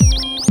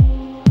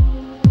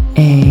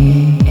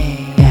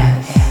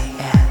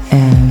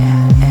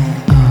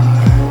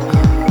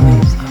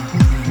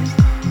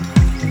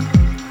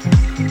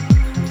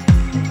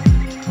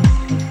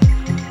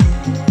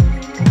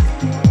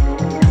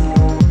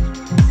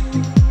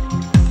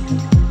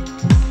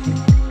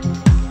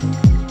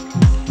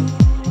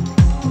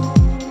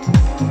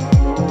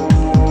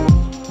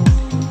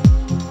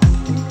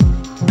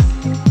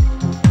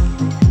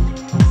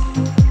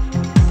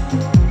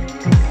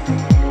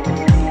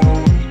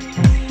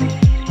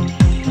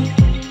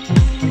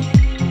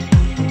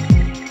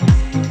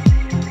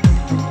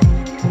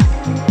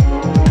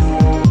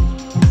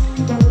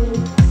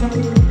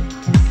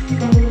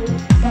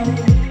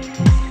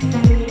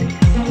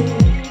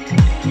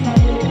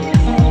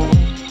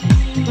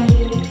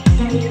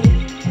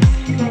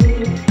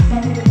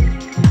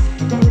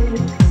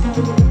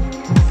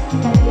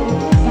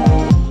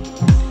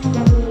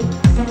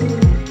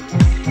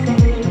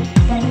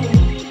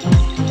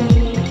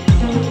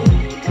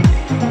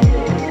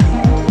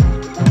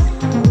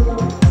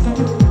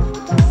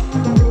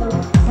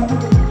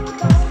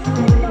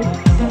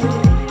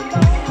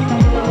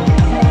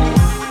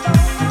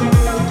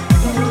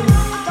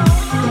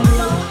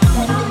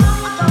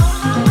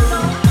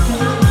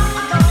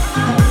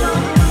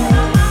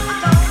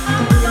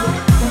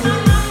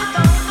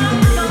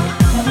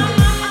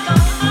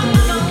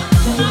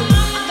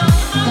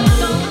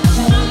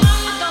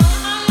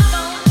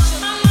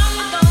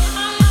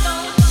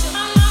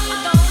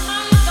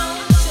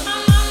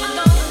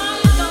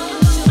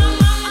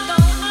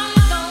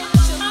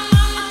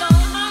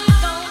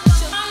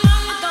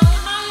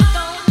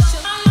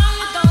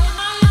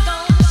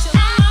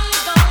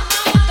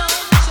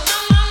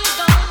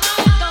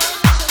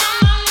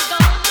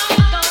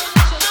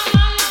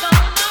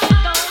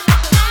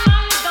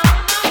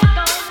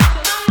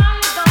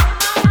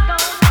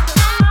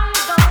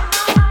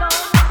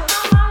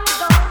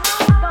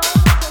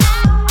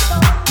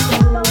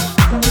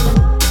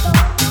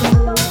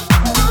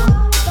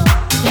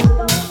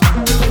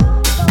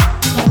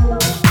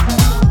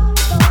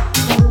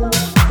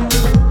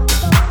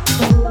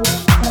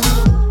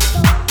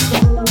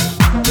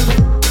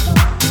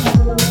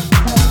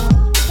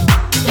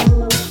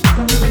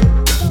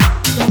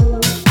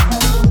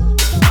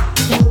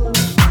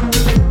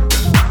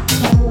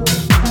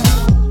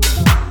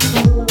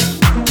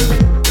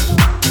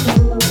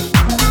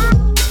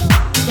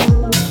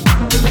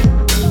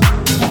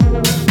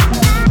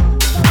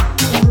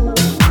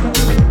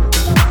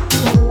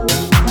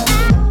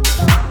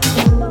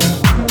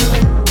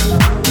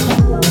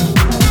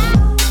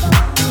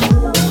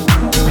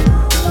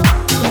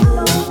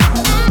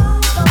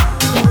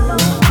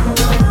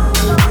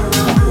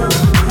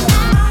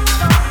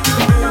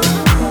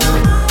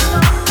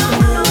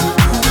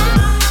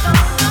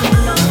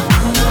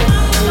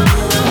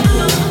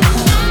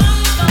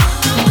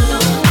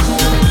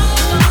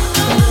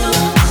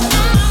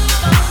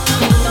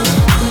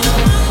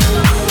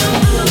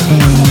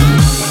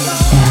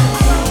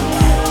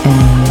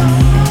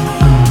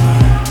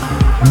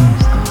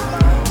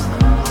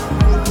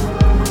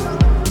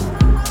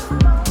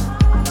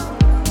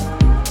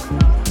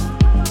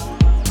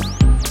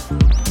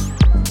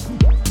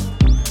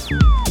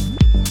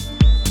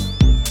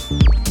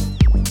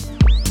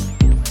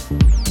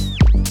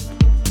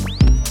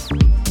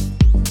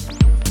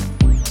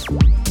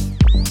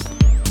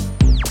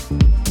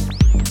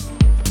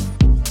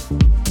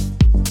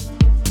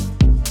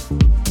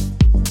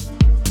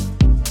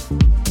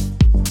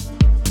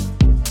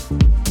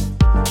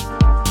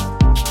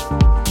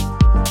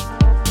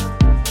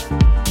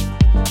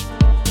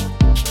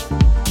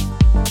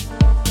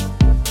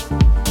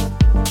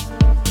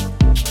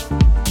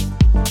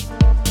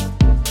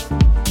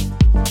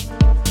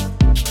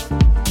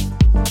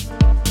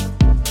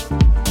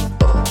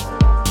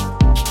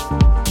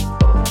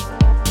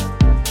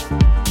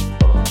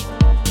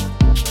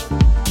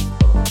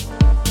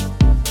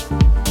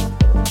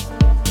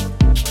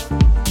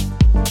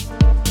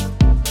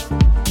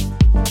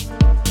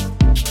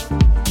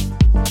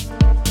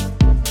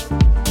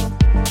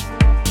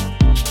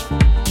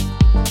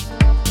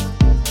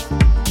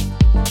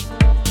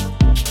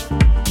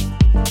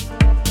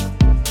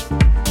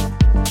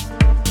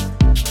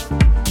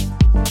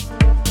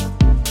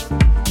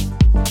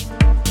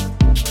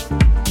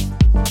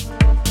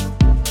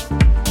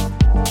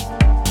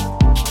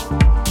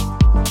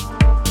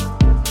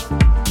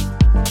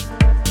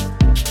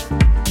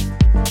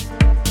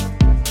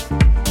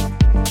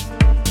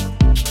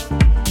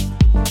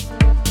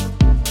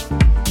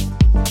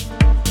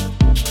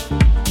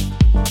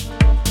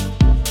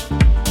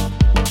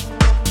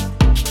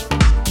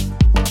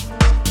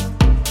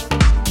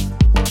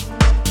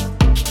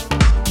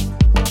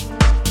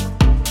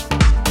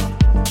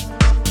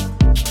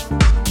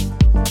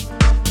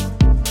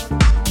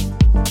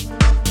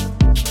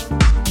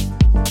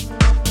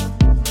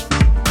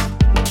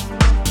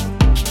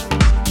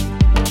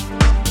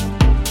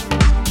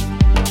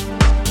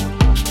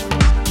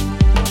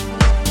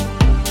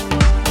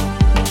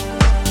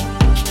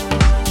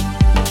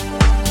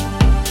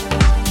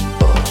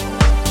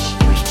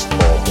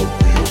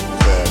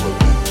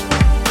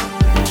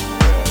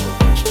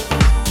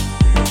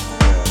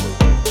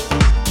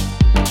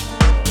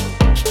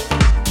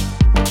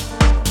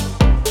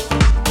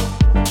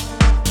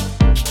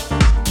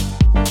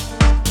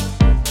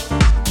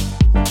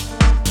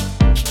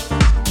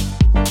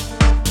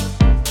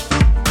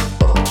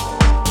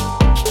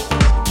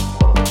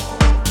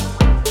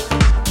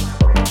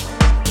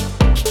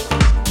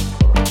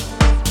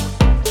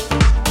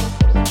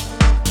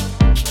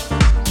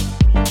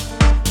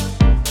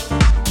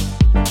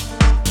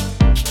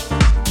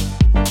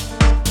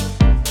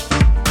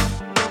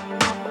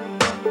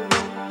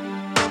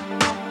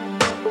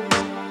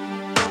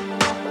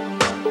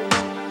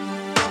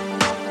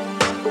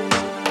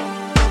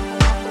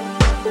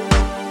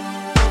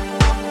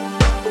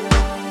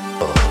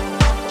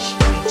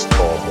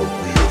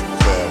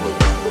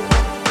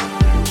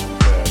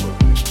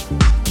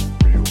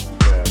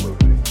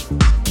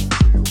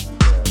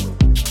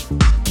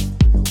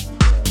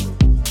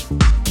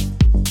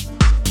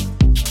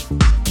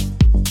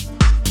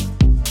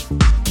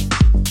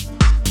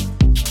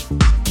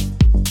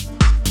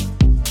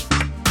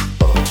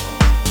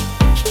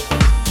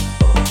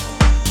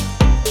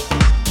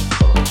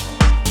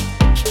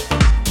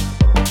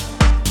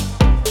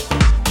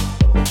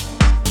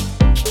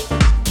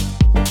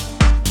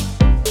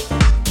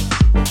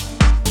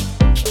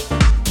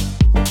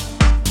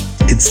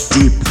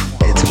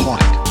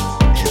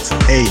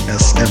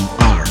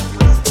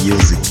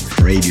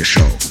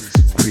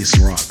 Chris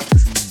Rock,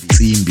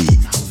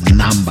 Simbi,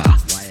 Number,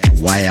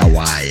 Wire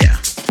Wire.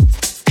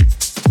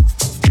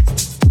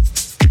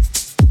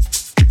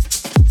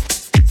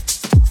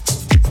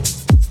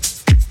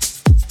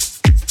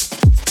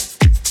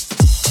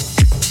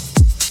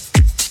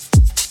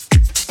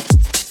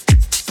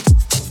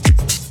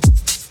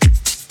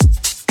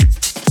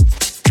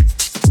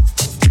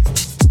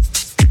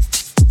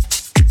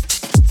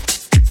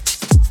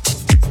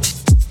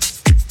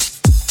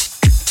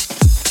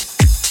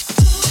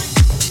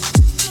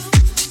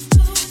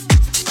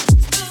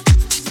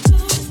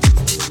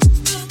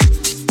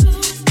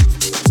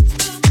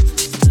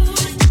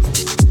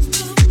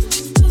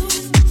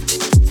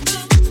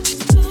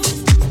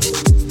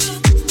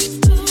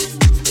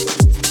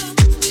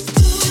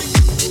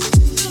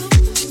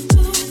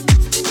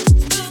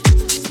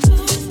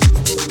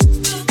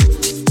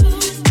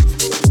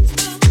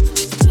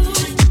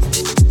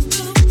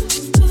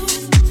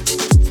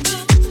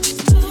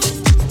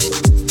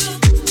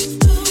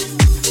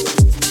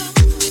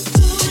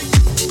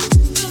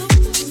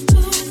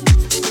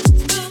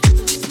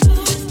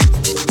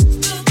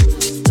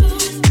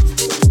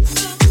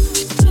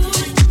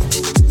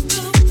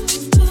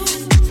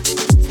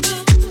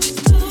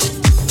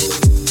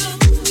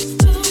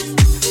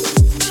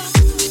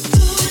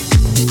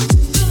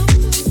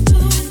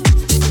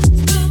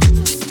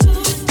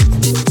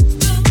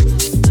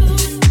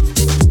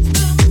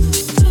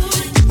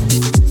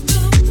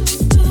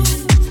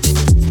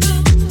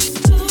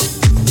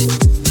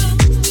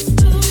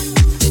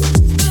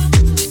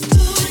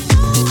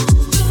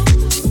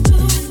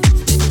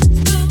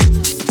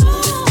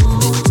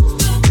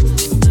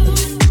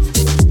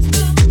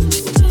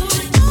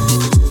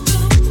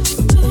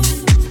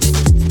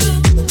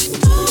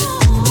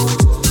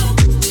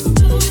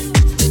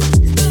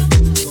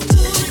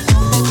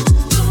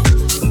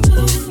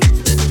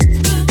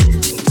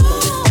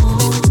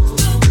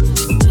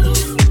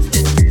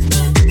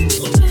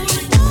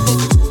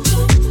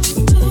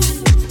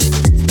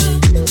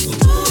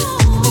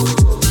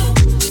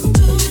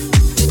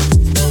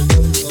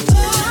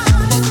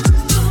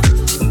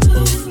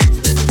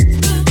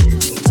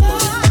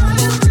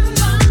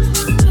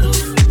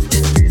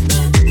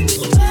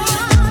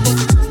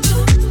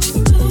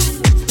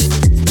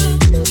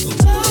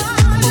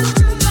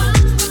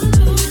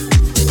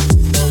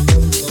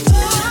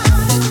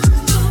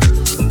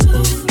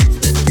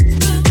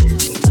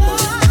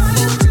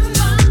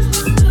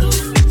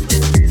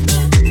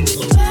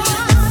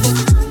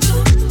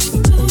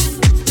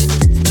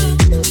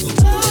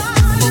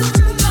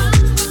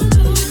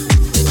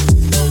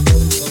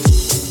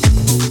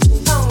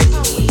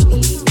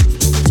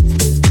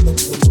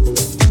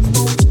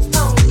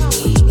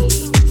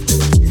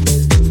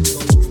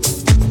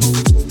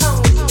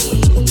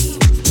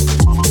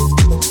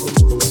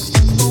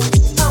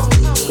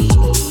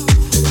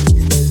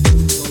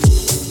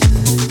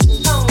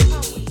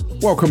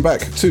 Welcome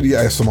back to the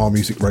ASMR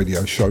Music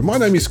Radio Show. My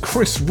name is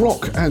Chris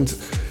Rock and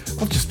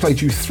I've just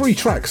played you 3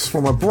 tracks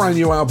from a brand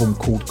new album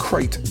called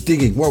Crate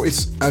Digging. Well,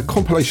 it's a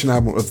compilation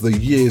album of the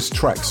year's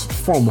tracks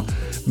from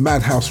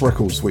Madhouse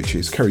Records, which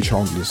is Kerry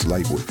Chandler's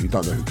label. If you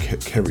don't know who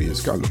Kerry is,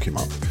 go look him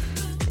up.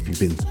 Have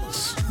you been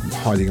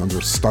hiding under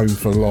a stone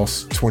for the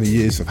last 20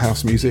 years of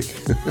house music?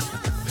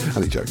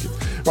 Only joking.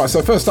 Right,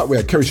 so first up we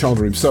had Kerry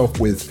Chandler himself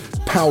with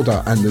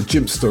Powder and the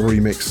Jimpster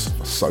remix.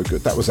 So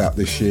good. That was out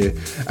this year.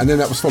 And then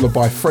that was followed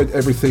by Fred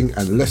Everything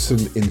and Lesson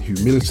in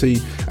Humility.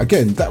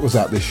 Again, that was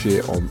out this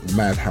year on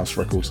Madhouse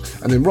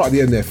Records. And then right at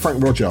the end there,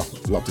 Frank Roger,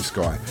 love this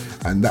guy.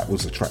 And that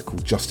was a track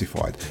called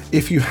Justified.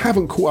 If you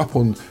haven't caught up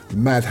on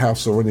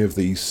Madhouse or any of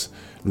these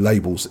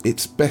labels,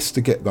 it's best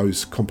to get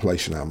those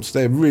compilation albums.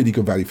 They're really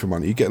good value for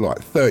money. You get like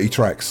 30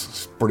 tracks.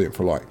 It's brilliant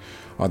for like,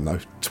 I don't know,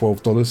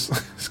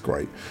 $12. It's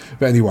great.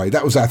 But anyway,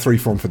 that was our 3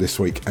 from for this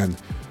week. And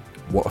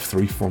what a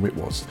 3 from it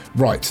was.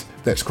 Right,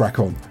 let's crack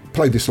on.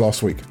 Played this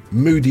last week,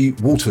 Moody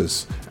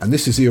Waters, and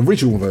this is the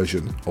original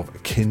version of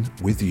Kin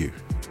With You.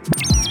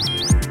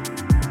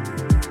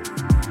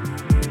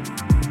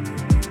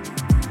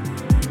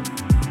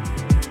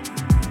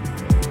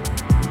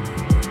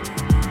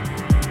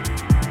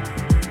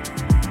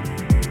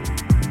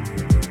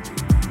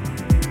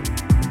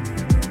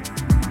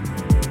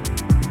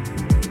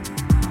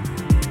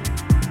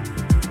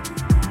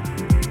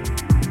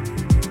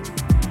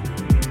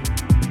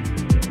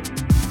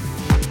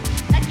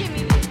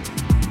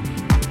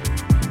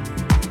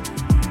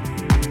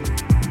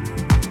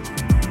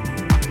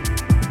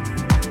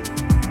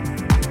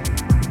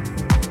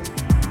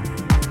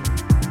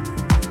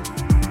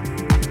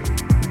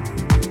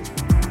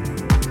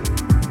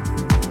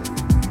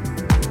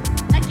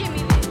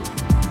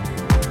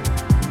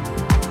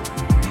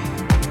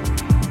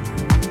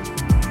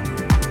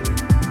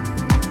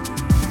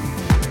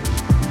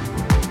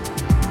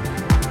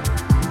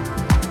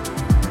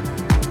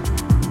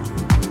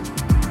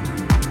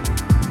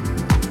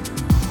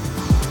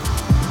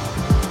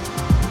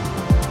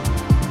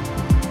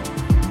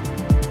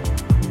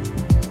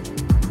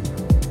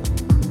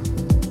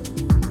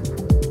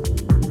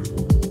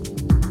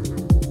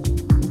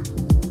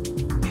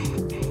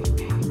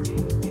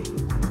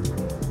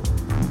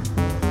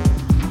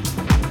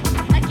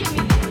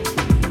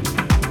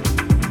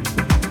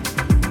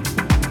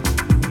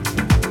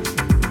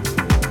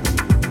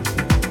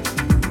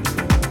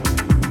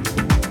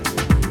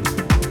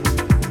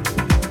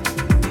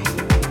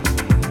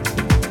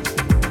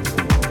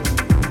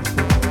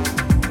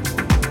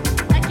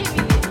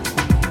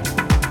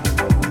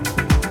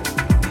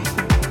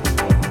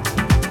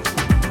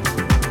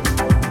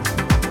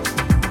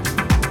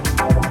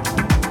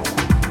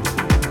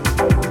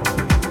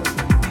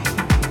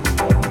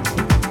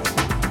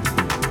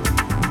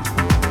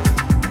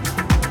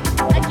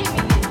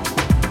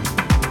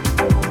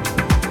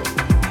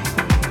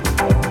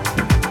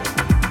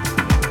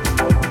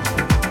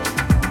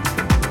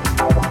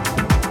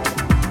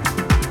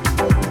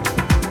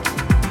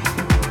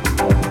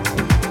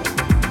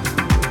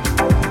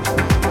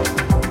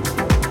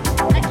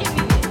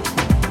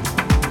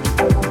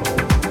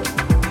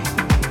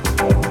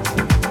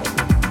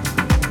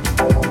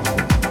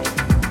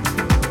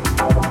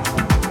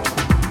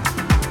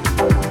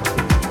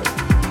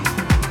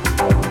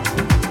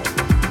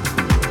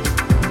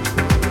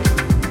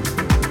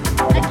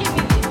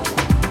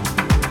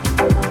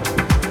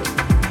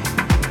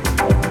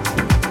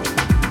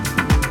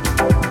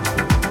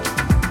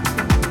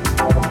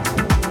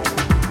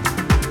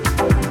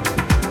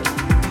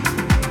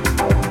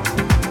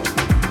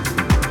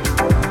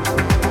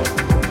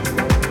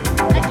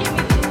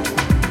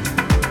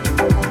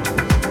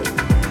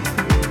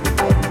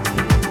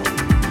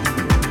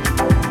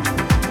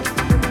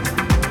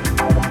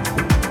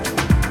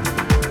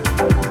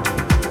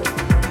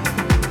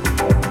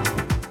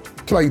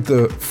 Played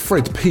the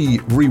Fred P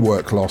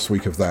rework last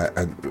week of that,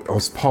 and I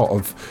was part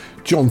of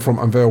John from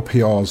Unveil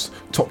PR's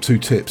top 2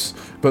 tips,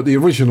 but the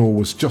original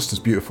was just as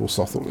beautiful,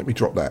 so I thought, let me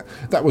drop that.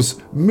 That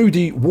was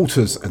Moody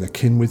Waters and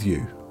Akin With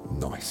You.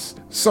 Nice.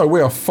 So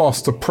we are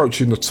fast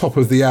approaching the top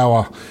of the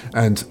hour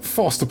and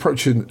fast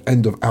approaching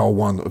end of hour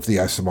 1 of the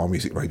ASMR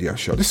Music Radio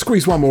Show. Let's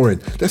squeeze one more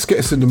in. Let's get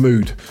us in the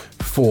mood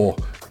for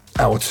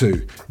hour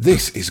 2.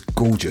 This is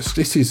gorgeous.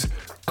 This is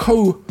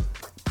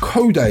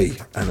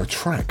Kode and a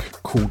track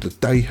called The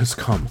Day Has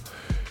Come.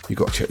 You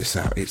got to check this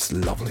out. It's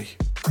lovely.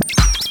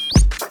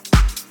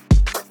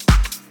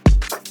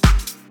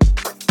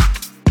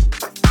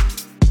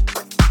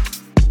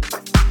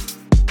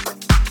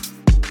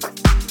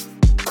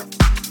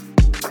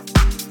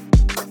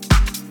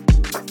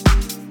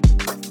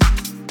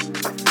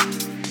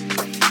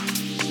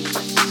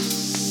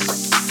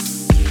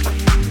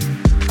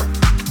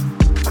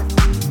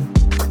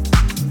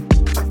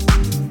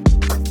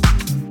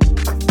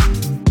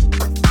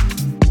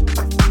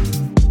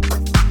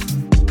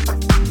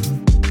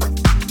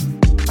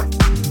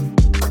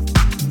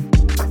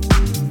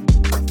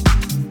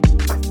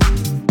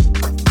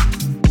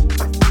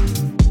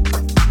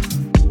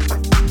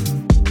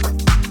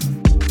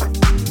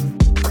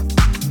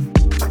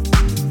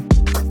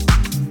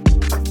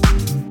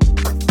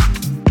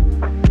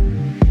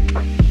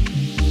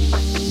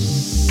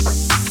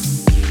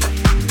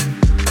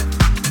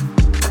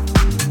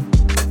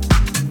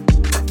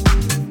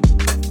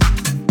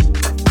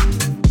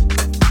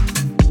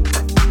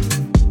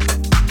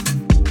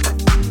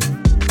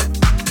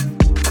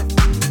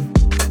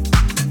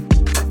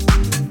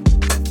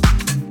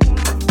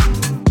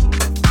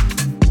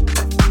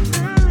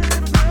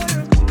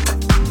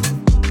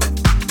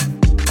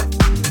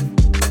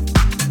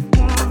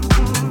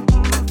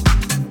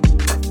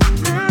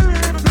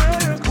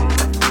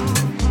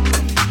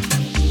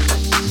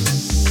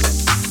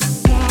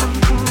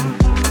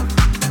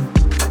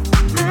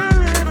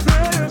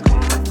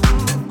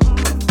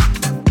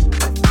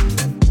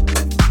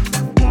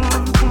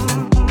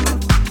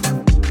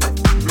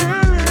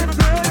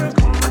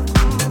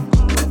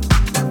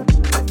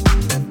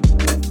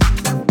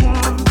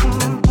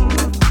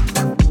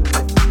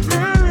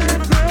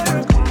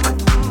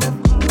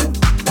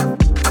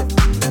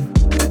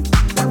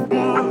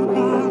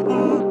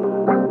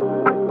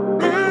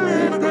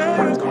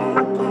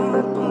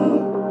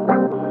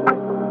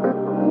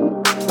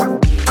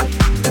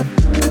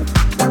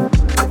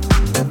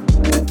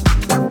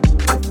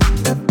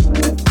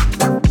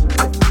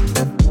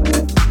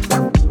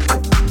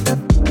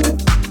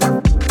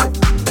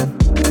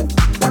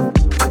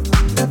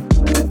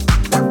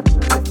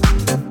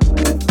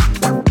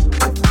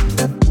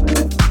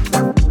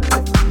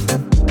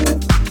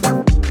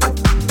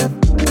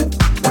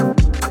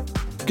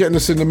 Getting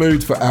us in the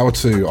mood for hour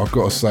 2, I've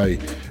got to say,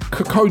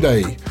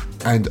 Kode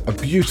and a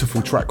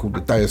beautiful track called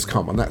The Day Has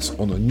Come, and that's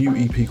on a new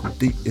EP called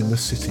Deep in the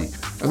City,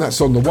 and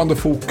that's on the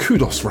wonderful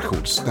Kudos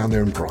Records down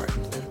there in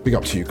Brighton. Big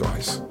up to you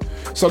guys.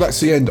 So that's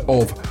the end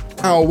of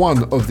hour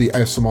 1 of the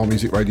ASMR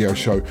Music Radio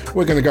Show.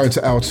 We're going to go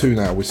into hour 2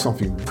 now with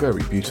something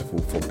very beautiful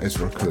from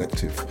Ezra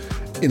Collective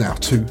in hour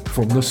 2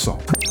 from the Soul.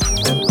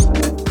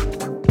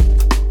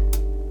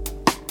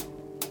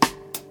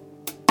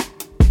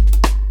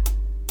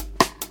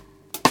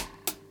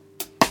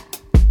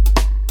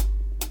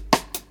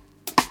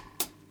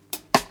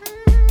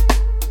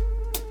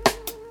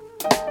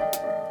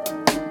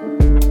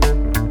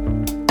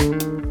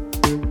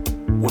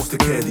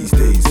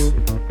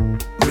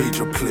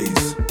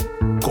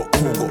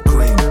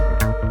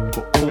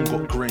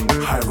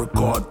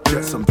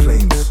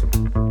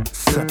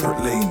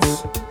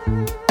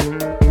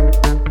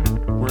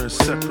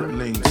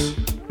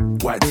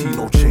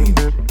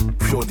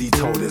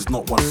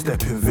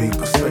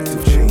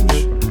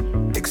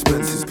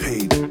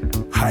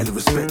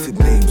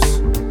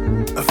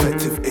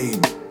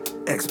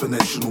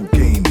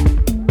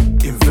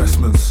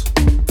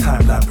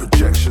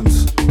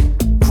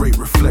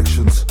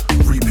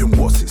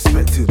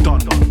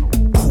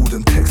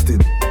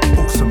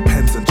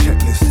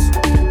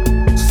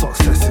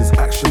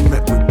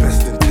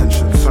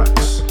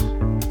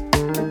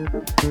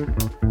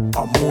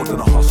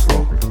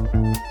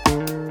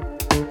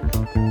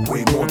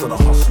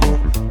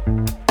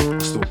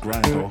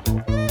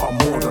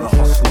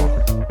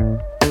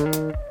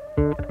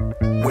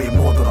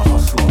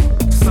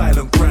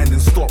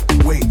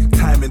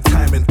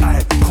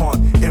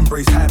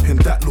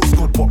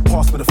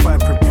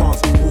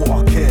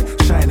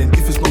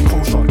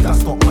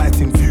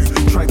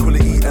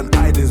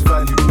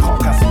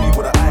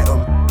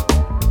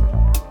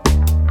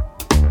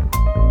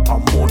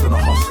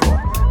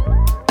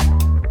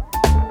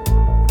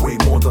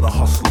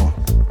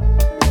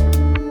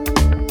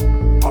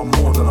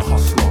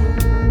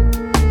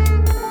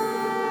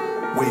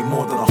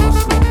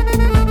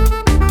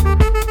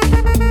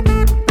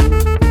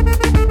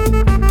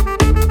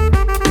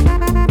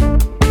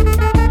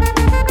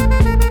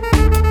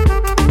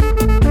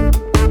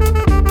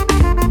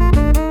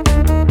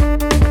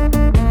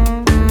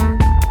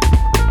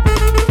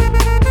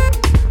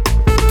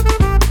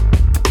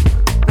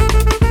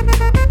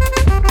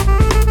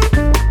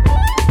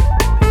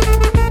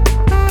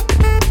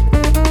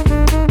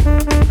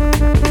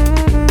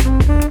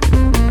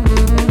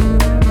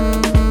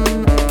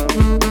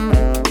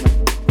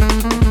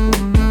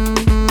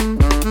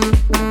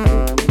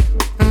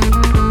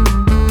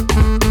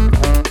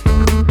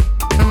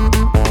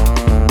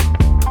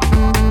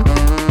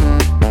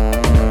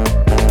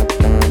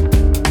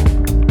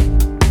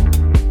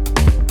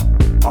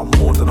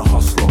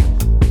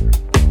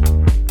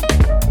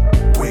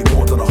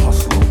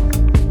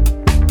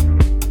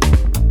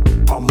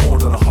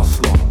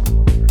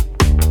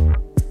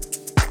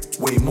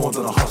 way more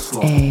than a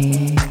hustler.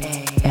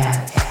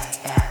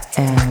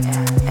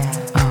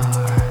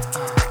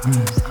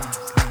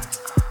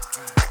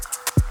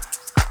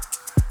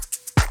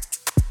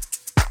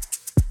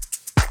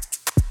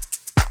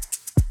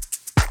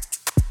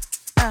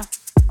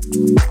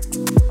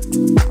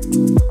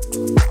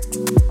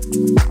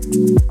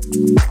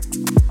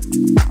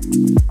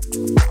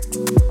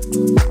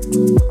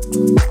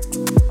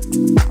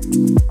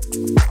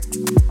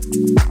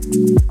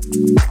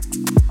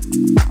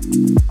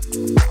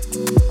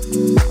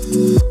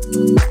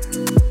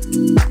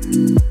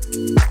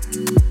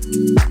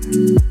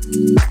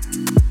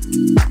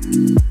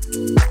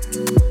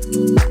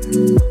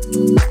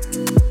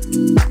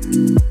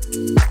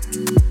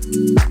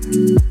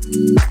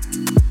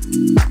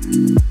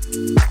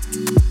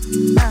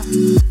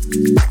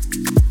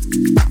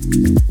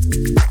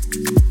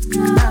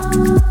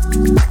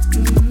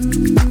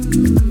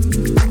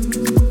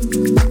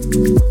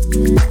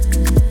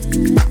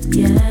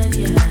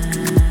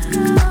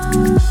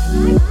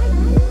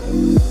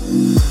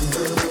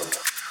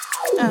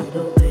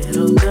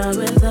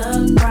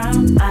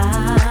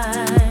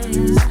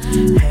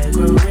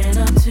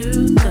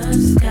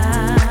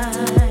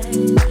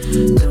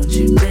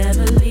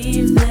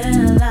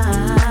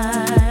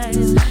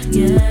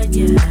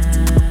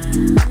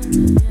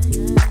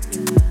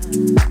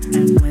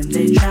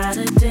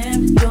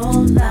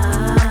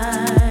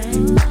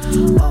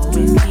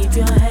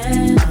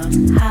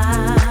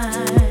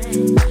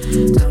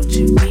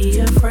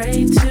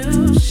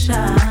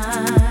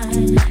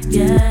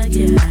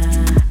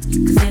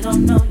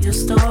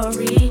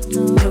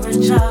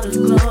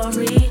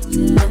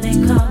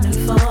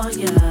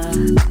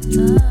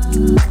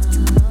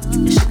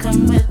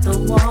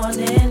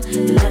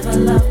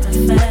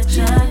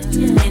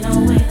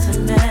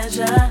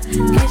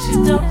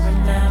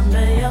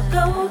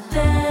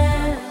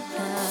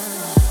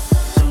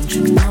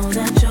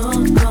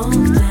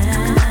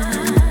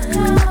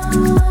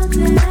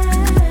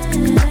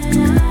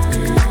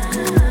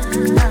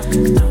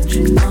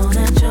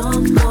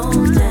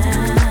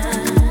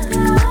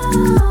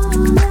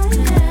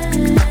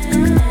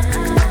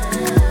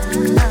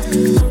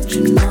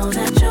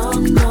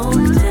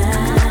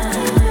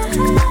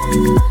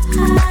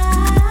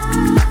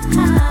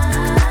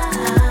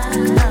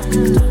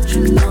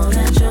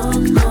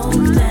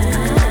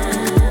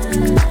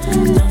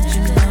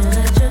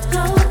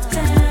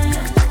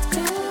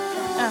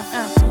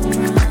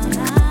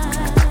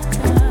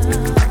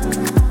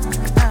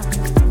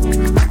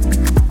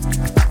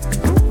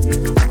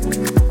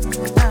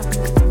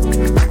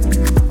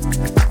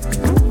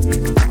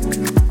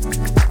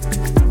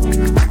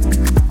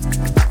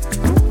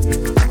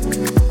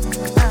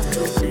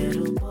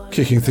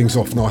 Kicking things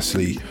off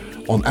nicely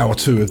on hour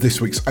 2 of this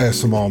week's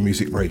ASMR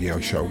Music Radio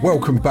Show.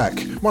 Welcome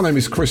back. My name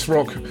is Chris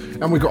Rock,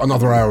 and we've got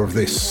another hour of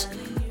this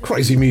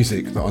crazy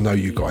music that I know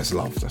you guys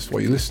love. That's why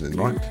you're listening,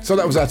 right? So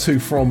that was our 2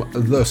 from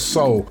The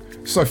Soul.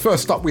 So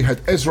first up, we had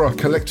Ezra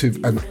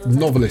Collective and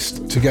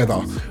Novelist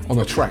together on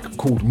a track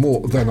called More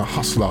Than a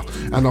Hustler.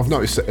 And I've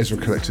noticed that Ezra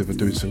Collective are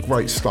doing some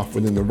great stuff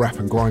within the rap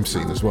and grime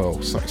scene as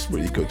well. So it's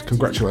really good.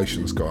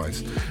 Congratulations,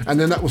 guys. And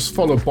then that was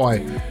followed by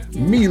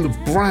Neil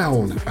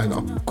Brown and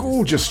a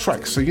gorgeous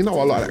track. So you know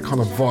I like that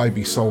kind of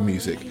vibey soul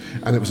music.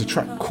 And it was a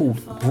track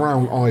called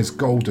Brown Eyes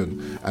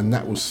Golden. And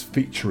that was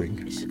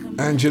featuring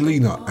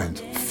Angelina and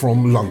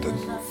From London.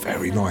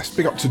 Very nice.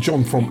 Big up to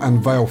John from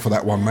Unveil for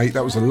that one, mate.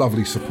 That was a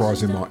lovely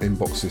surprise in my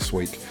inbox this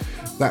week.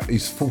 That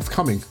is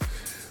forthcoming.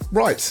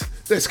 Right,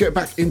 let's get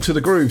back into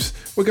the grooves.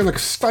 We're going to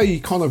stay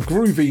kind of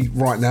groovy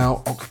right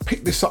now. I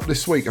picked this up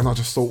this week and I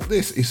just thought,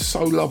 this is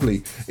so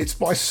lovely. It's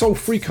by Soul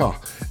Freaka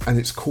and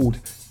it's called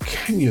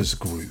Kenya's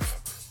Groove.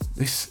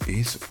 This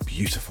is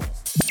beautiful.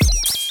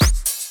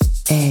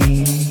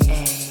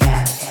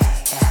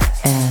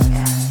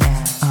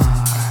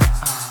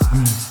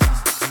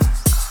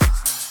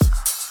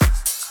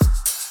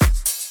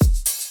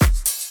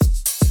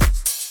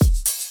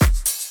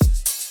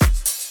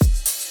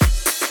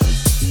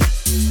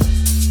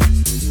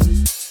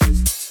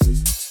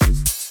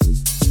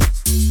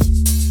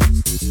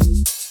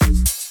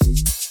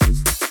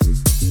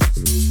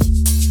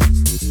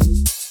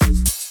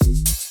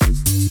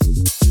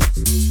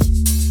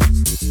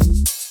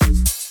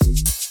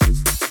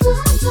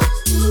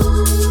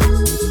 Ooh.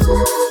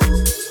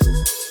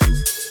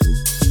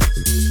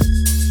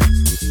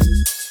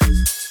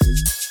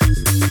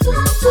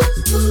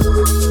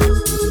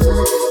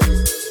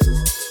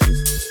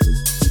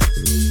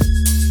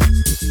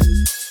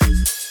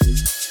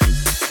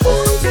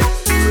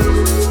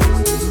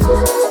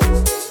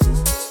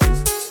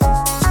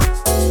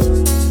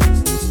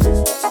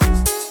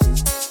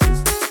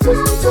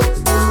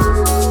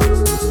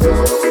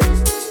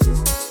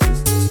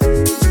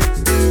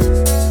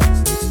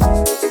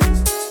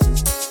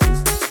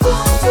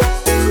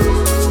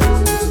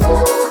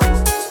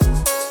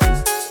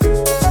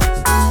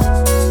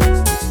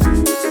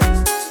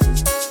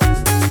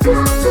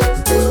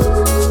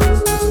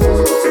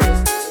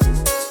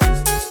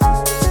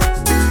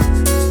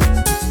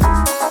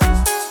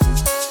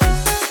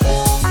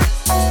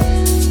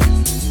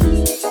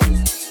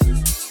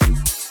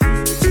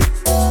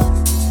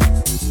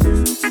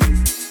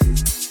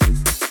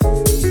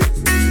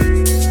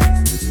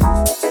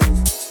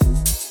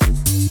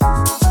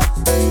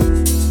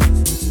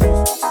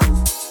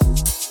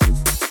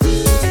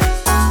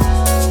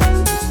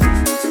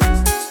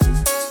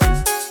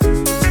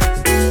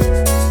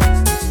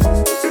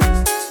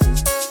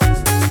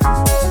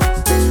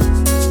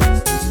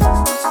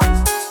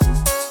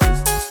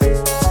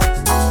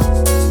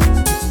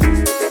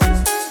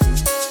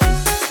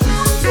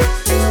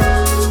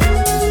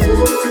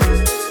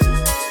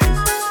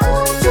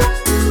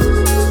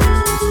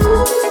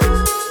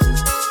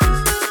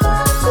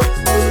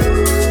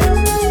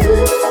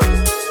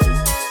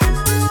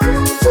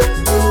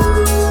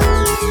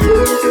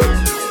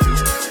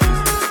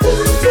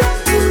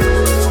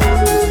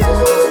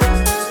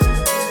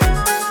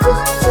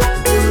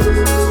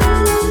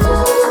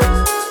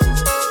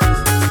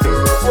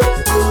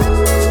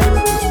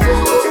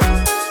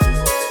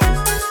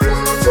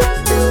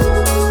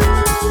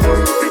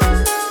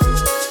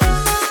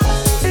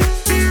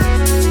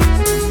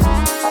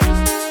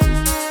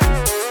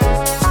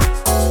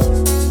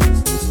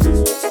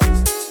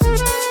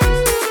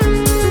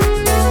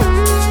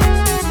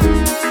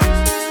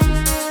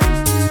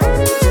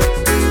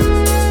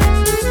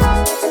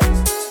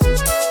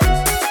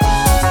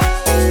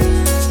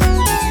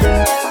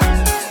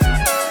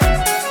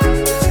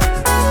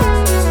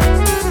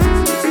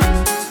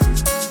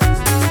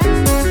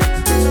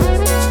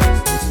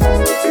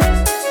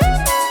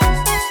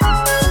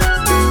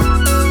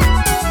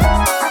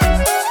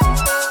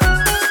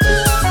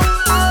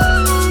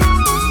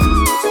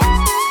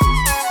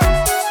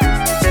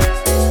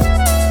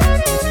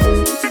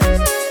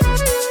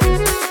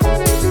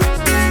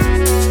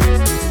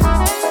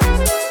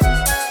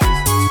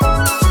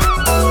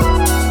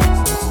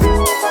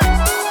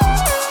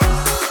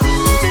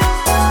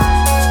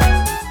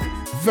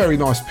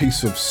 very nice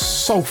piece of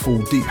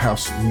soulful deep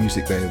house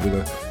music there with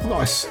a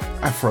nice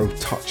afro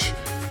touch.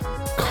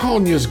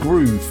 Kanye's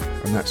Groove,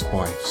 and that's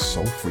by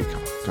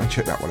Soulfreaker. Go and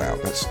check that one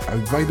out. That's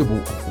available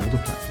on all the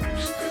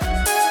platforms.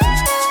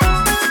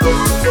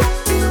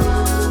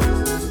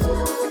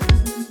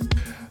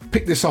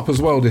 Picked this up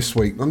as well this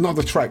week.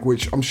 Another track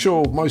which I'm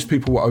sure most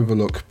people will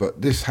overlook,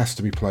 but this has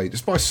to be played.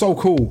 It's by Soul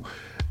Cool,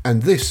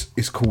 and this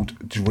is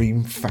called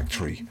Dream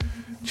Factory.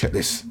 Check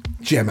this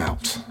gem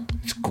out.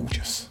 It's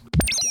gorgeous.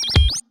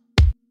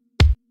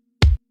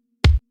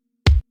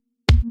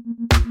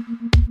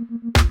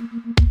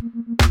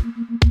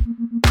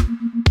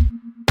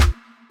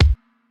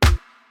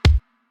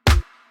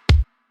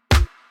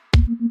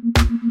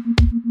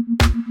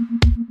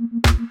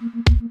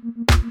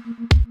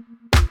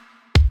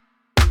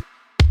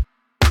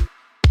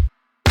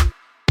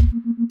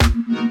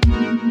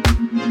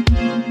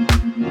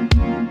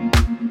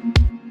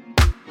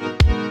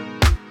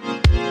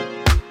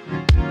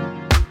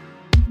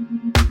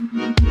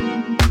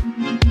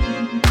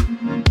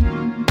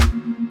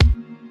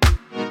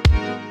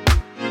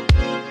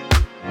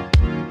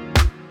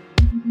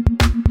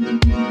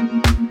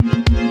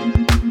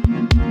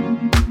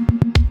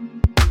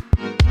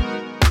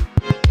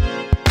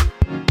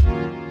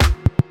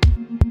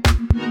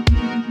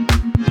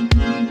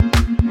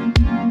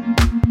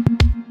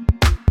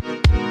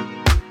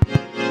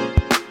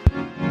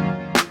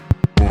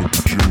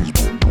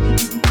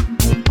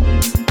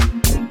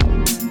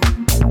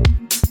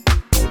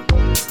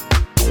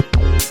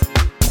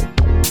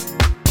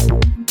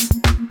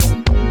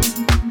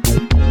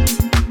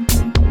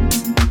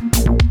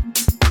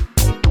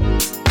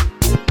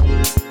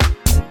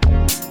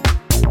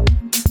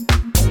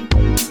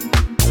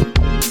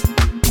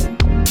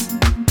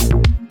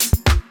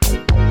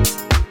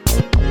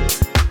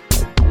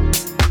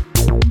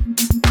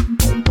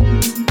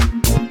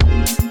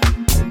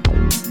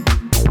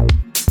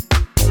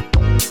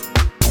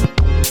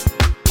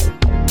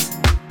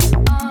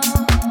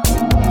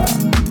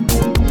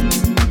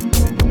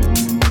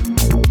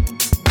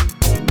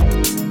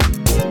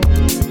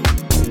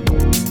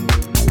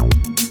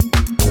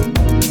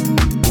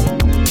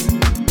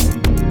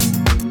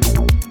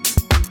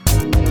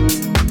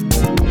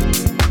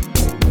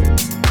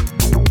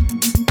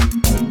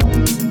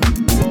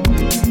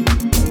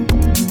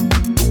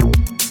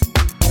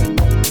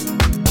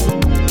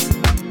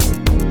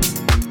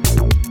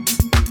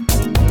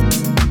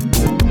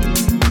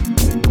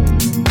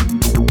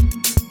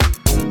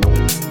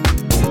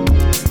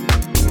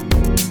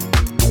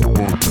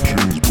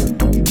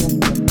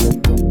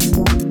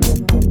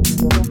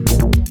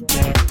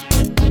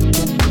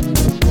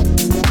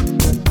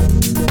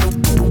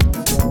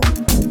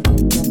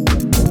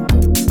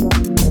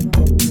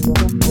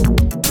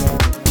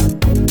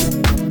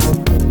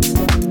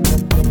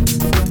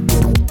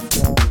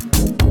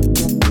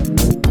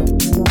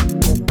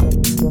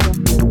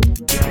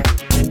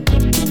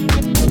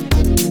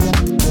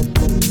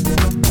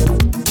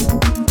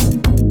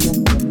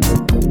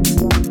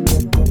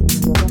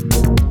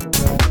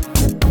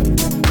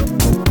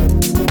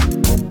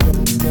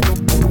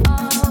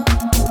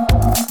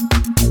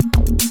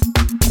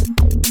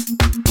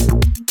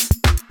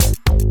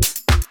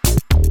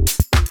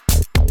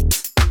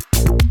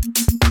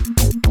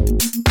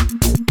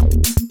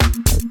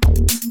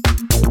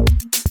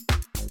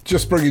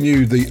 Just bringing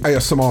you the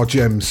ASMR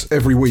gems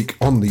every week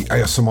on the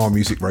ASMR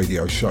Music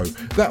Radio Show.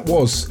 That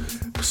was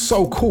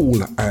So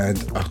Cool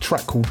and a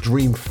track called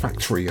Dream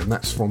Factory, and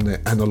that's from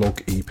their Analog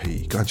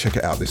EP. Go and check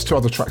it out. There's 2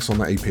 other tracks on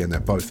that EP and they're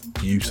both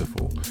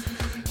beautiful.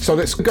 So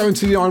let's go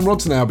into the Iron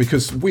Rods now,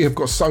 because we have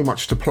got so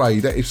much to play.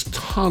 There is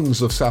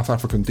tons of South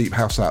African deep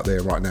house out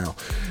there right now.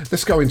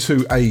 Let's go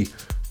into a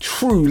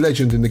true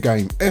legend in the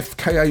game.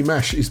 FKA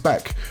Mash is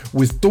back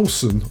with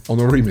Dawson on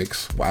a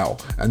remix. Wow.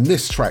 And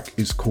this track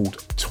is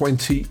called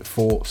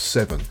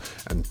 24/7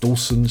 and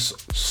Dawson's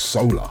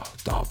Solar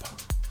Dub.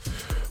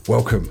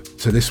 Welcome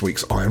to this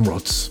week's Iron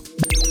Rods.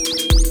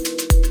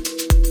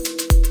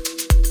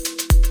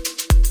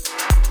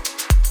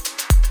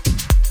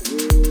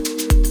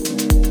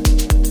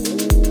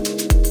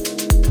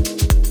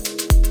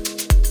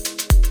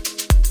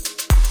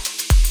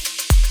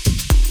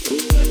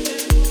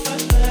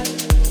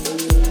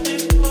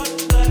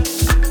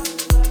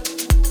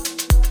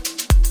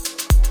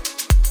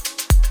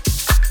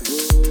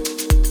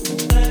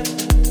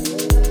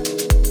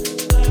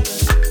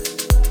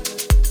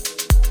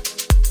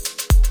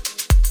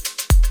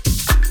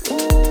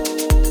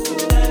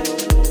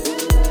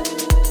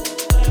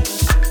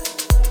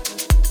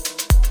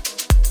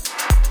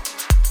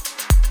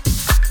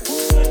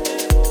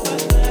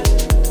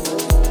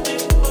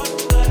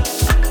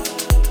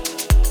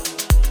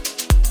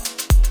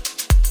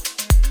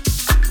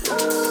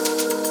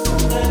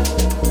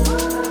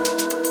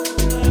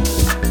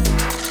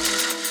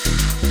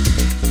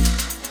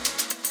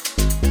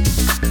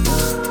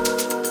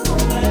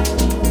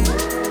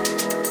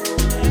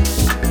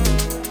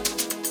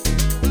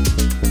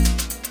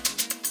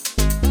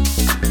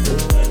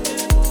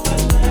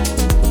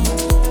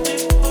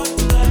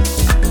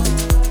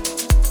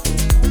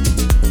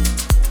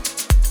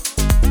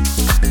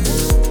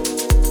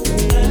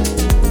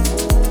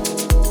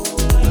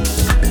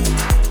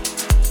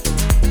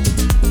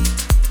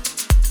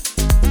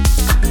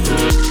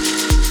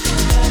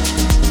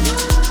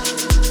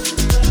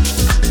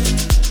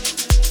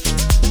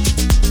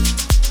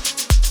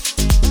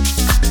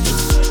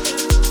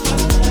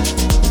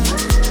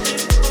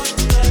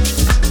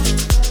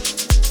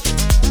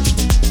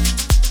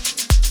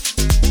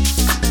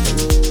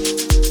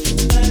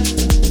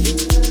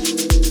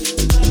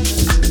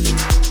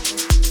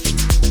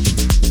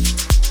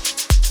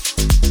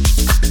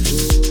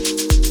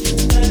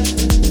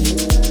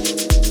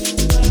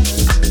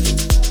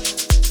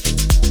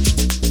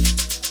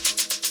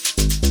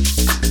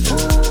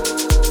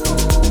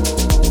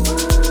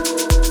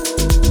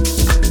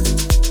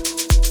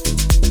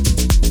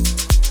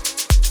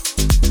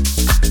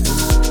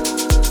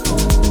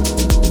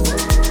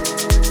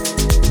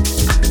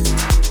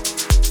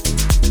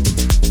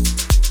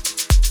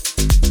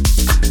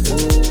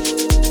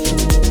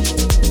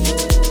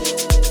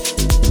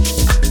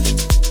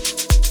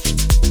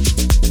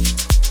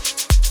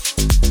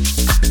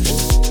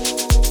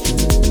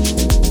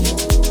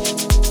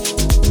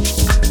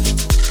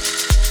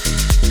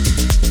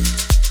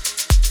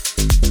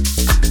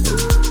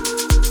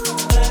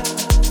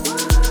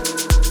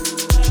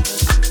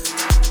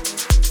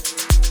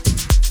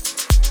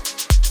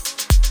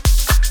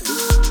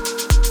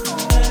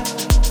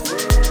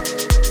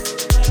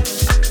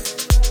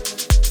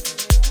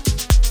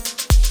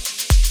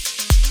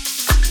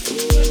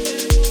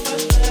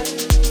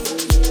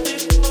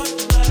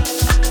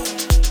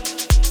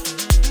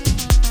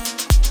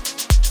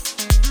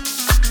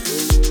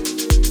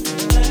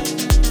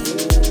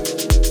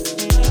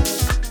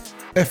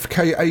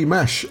 FKA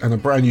Mash and a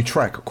brand new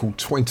track called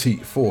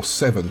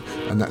 24/7,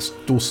 and that's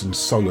Dawson's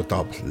solo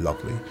dub.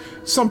 Lovely.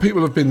 Some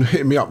people have been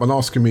hitting me up and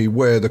asking me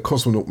where the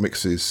Cosmonaut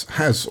mixes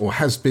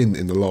has been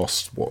in the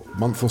last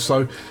month or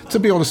so. To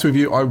be honest with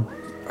you, I'm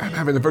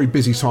having a very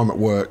busy time at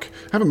work,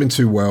 haven't been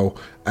too well,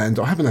 and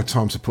I haven't had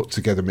time to put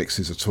together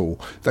mixes at all.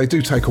 They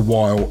do take a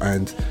while,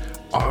 and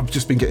I've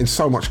just been getting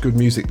so much good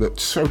music that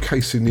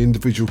showcasing the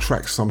individual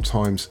tracks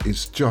sometimes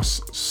is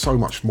just so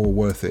much more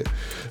worth it.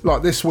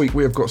 Like this week,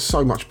 we have got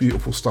so much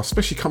beautiful stuff,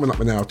 especially coming up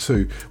in hour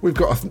 2. We've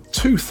got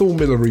 2 Thor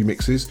Miller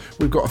remixes,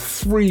 we've got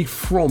 3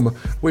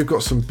 we've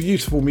got some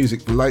beautiful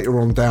music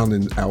later on down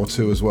in hour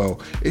 2 as well.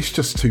 It's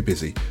just too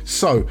busy.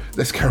 So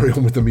let's carry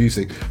on with the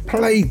music.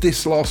 Played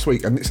this last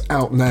week and it's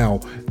out now.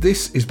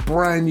 This is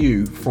brand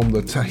new from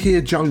the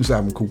Tahir Jones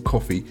album called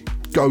Coffee.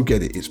 Go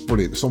get it, it's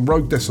brilliant. It's on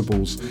Rogue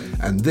Decibels,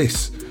 and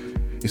this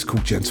is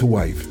called Gentle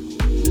Wave.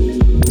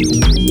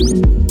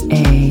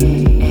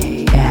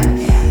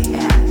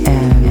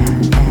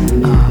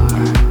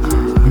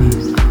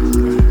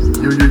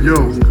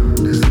 Yo,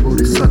 this is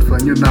Bodhisattva,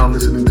 and you're now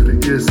listening to the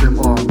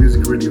ASMR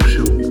Music Radio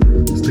Show.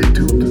 Stay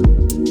tuned.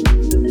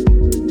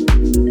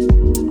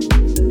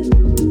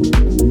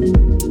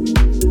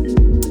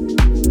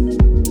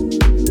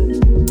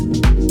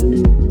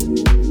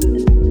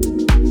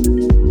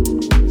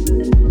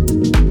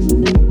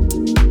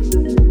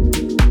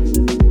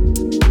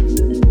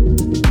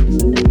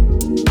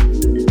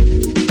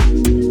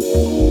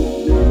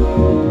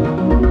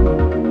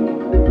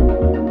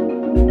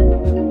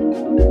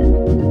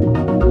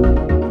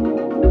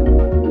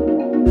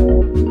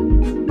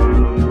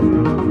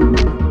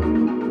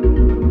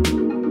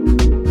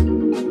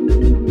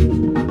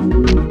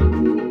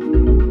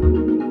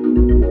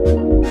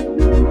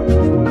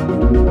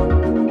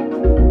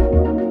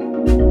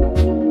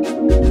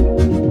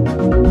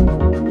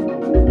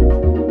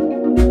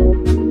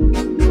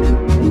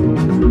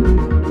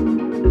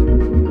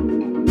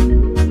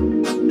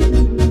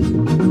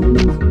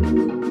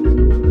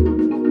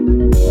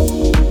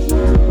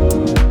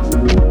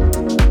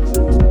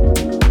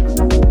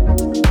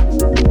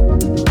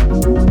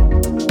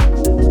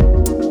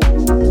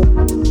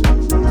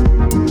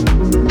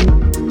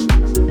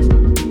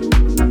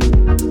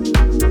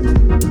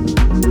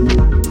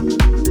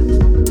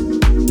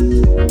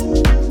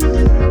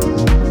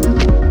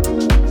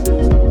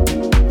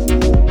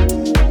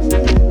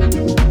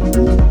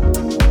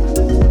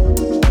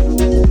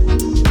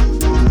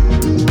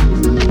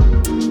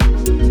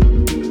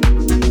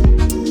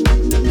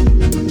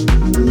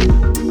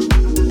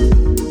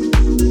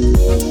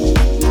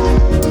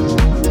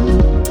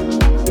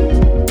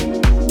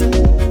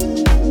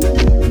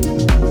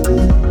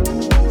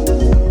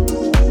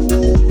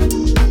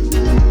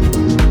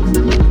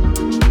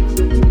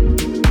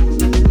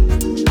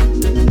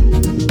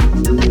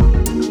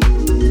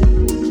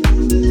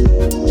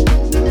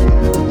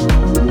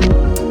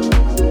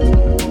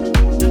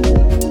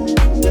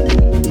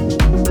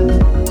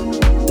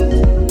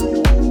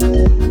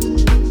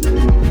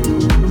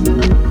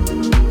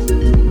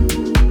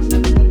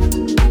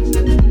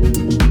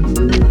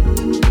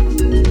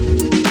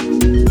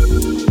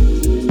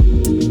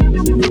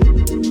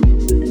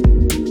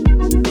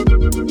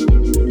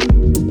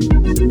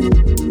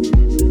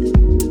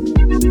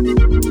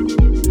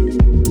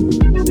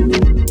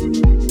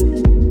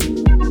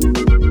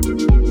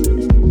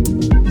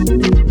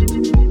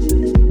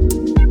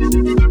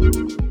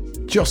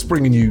 Just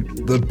bringing you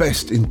the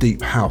best in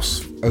deep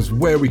house as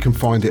where we can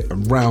find it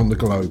around the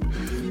globe.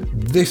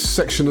 This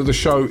section of the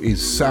show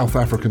is South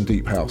African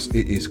deep house.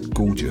 It is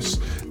gorgeous.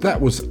 That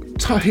was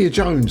Tahir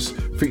Jones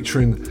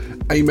featuring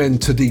Amen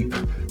to Deep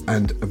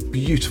and a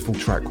beautiful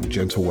track called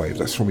Gentle Wave.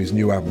 That's from his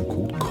new album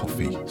called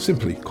Coffee.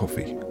 Simply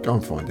Coffee. Go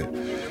and find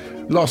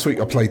it. Last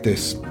week I played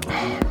this.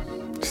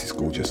 This is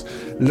gorgeous.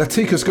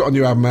 Latika's got a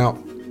new album out.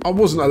 I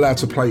wasn't allowed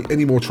to play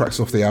any more tracks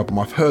off the album.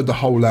 I've heard the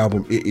whole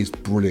album. It is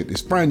brilliant.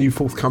 It's brand new,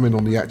 forthcoming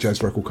on the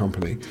Atjazz Record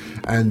Company.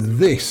 And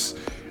this,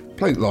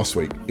 played it last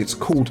week, it's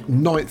called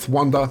Ninth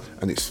Wonder,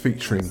 and it's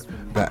featuring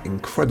that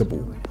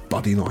incredible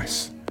Buddy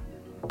Nice.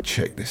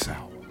 Check this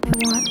out. I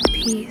want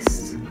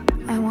peace.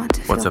 I want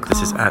to feel What's up,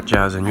 this is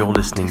Atjazz, and you're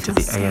listening to the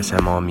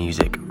ASMR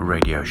Music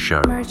Radio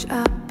Show. Merge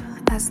up,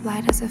 as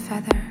light as a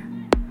feather.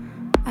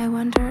 I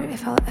wonder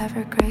if I'll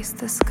ever grace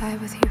the sky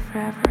with you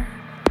forever.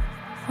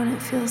 When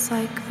it feels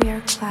like we are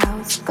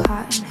clouds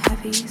caught in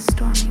heavy,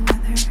 stormy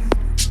weather.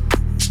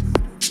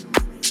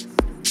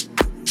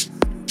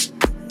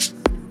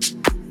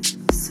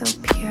 So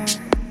pure,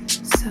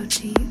 so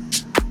deep,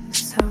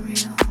 so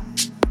real.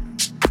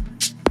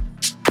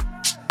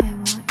 I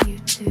want you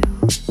to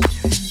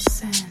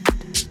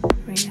transcend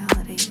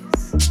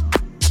realities.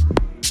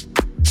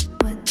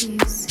 What do you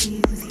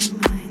see with your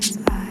mind's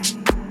eye?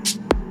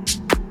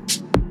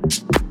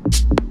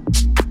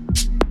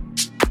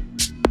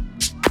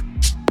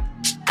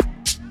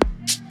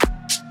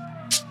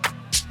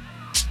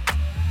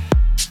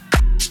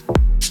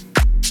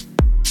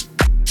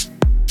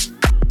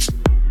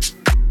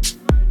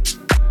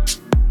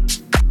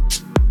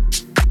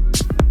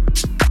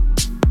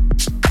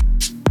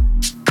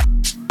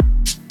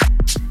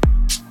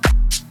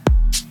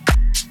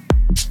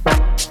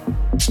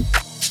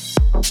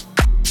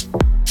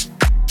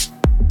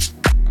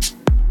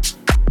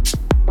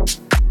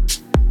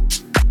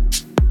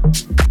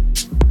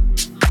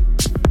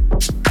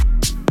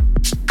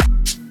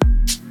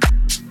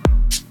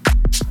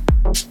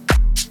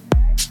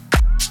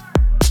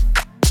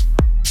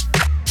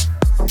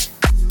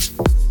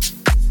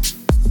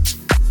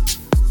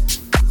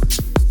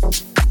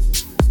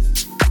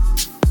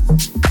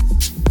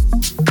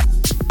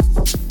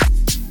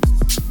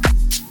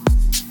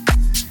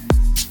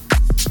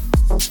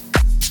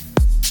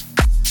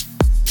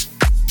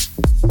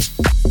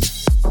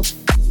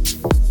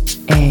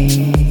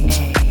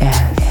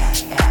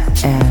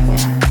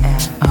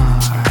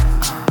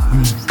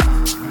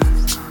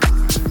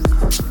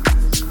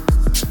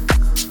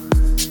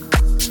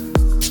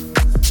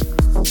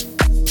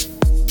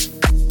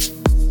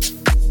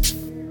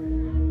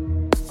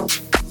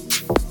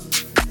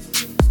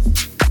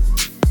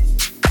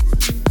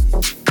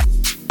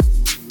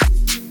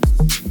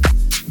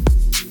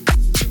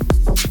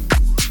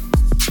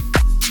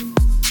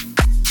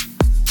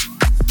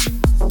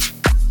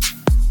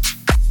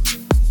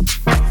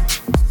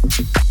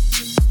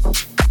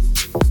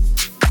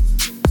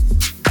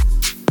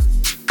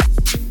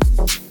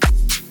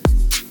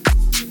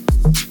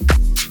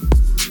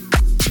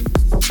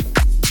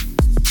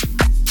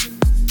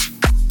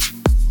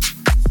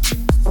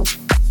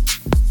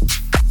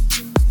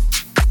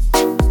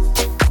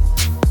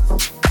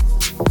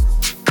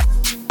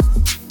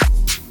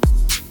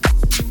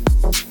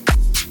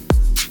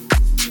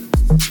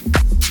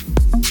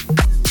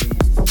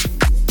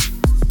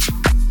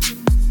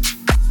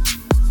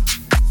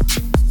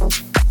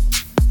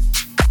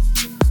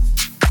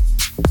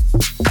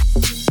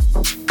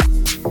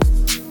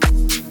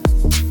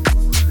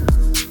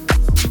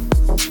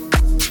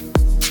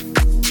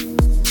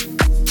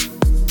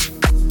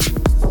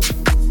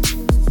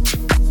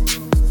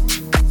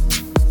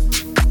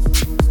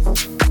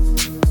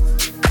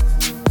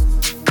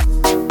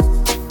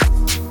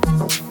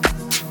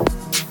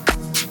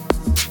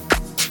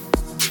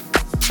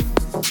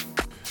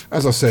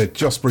 As I said,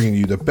 just bringing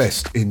you the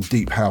best in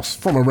deep house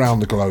from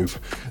around the globe.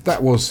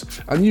 That was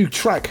a new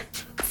track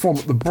from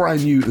the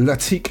brand new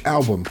Latique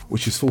album,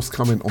 which is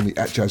forthcoming on the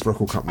Atjazz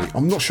Record Company.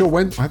 I'm not sure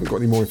when, I haven't got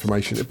any more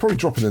information. It'll probably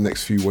drop in the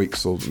next few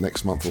weeks or the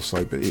next month or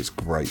so, but it's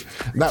great.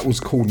 And that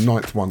was called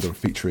Ninth Wonder,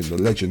 featuring the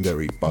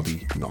legendary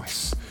Buddy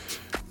Nice.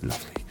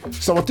 Lovely.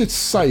 So I did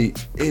say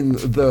in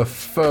the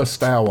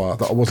first hour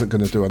that I wasn't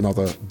going to do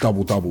another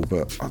double-double,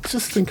 but I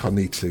just think I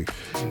need to.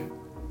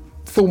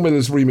 Phil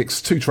Miller's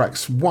remix, 2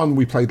 tracks. One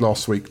we played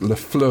last week, Le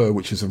Fleur,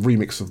 which is a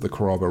remix of the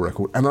Corabo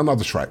record, and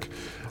another track.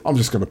 I'm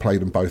just going to play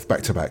them both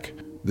back to back.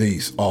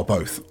 These are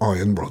both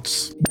Iron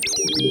Rods.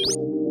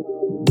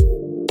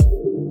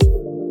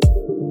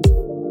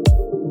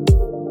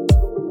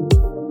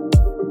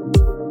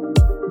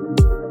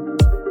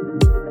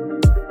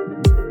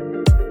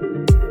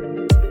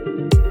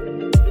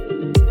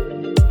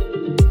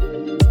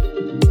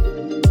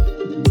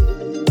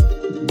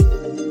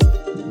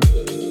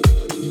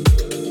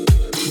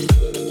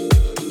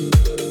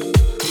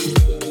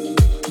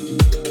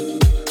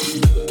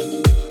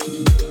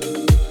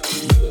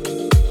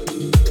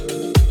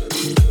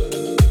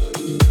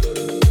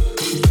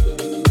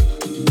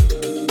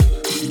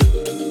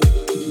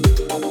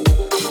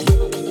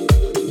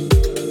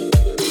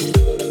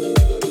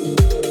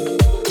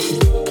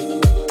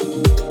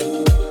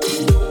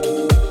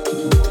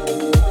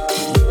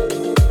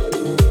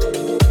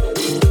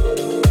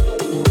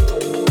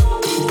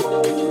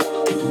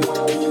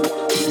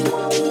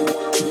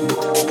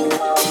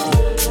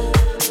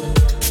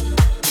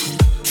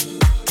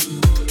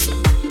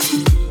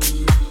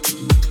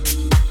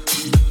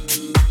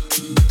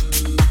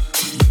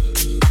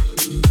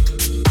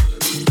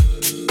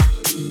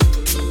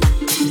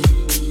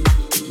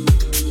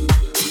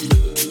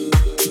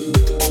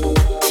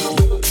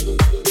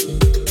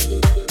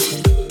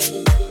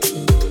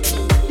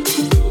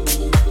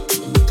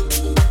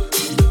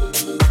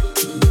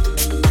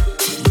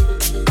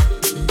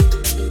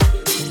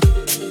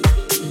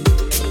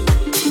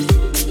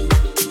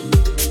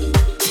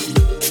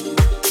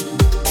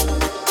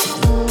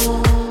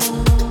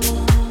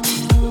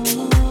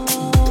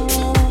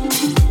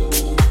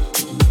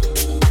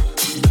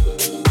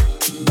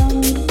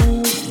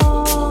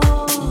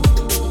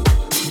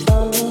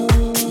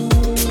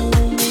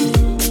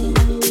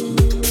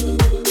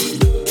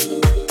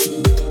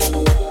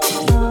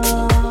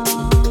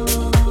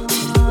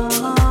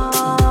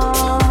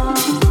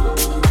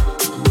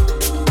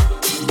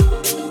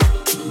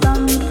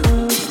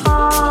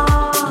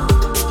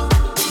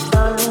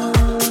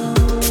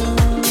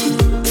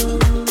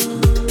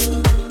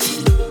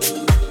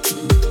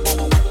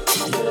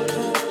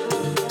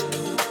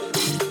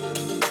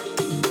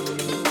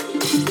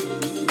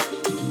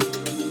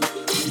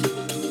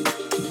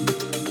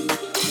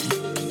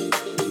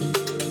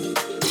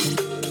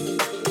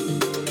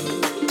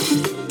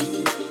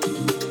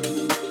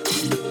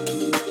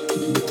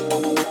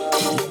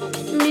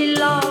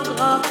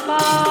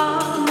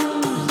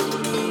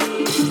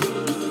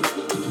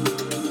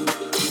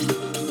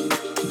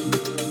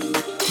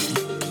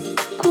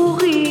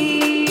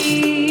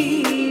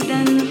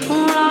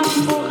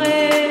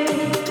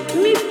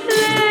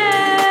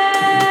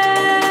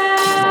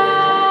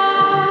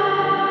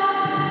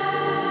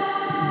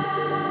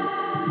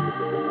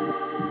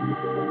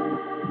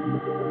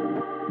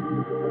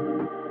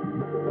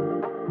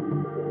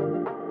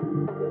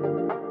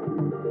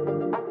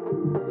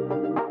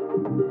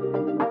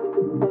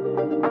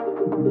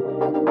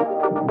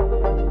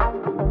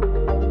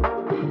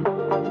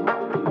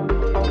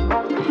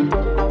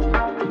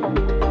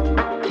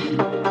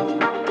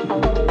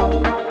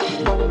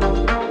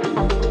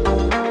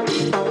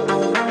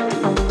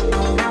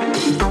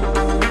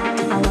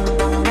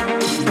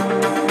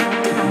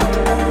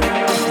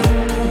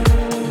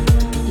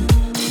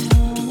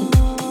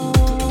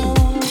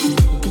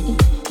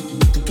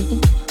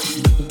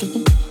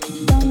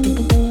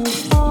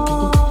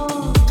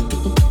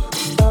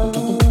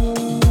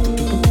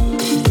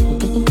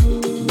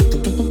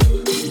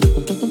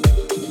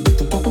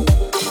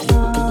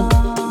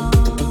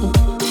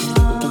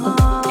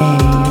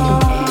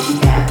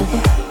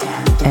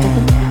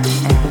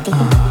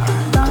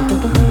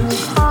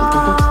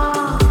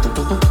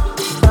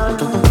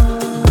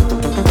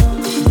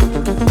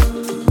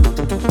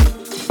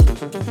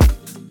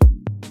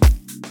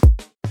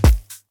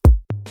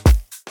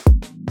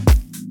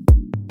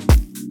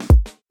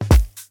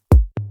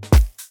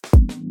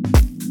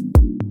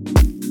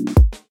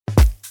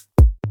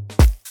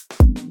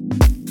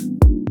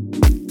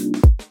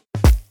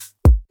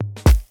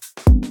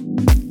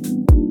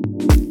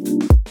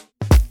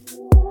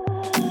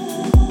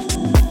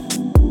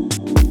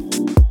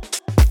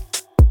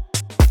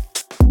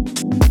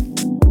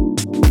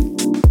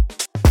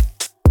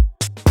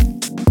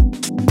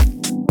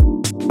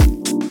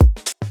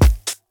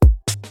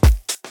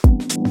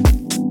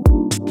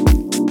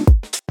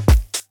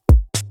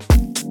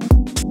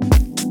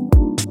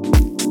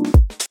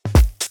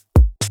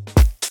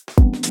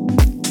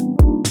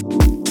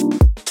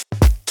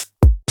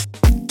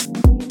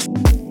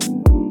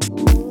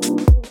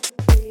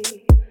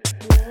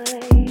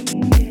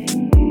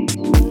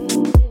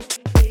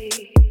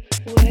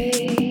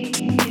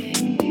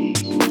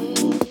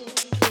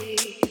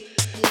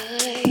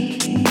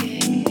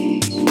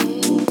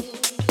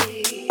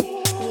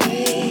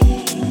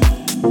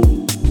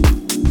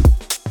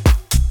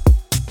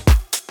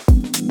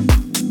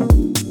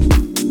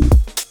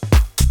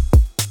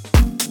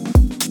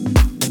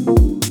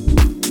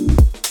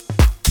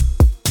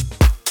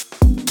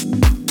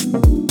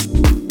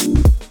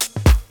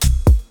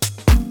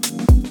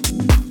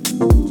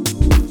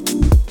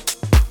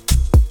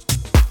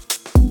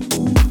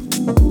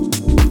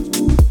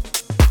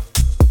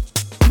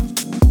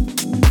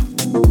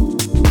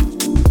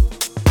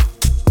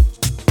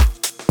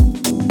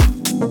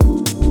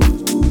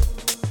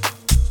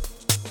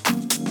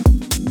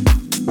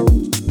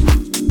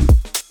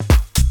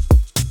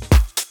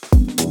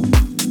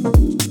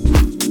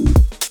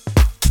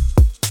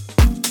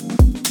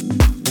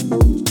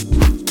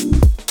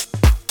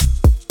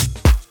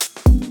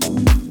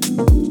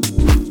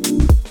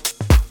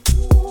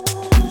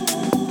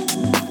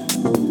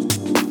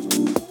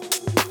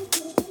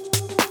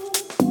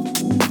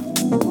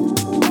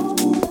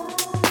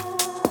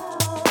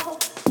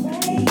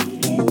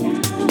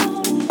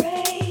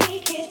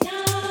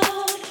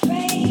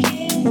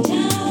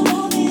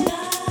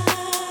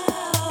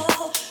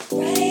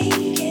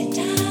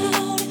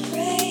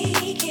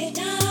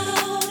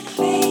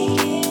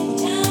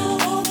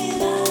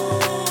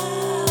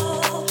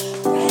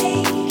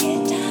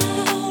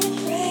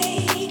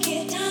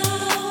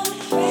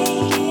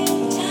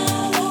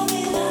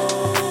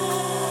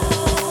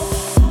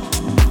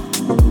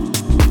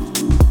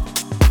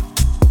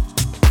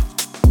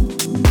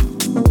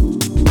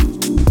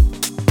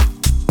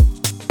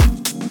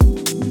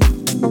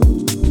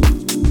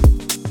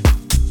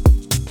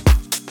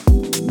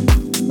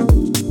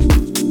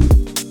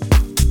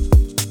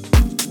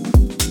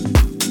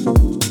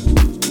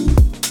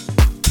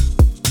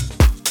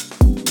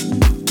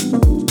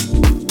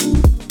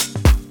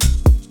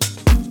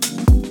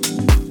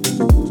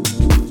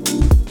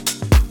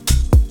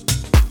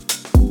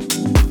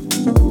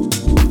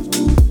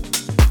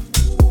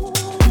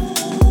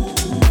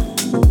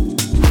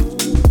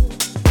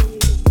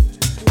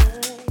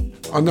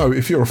 I know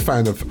if you're a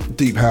fan of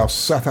deep house,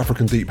 South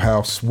African deep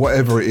house,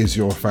 whatever it is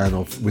you're a fan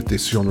of with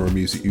this genre of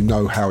music, you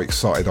know how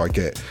excited I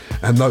get.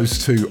 And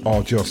those two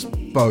are just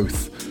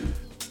both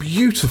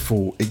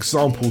beautiful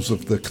examples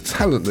of the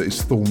talent that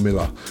is Thorn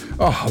Miller.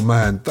 Oh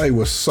man, they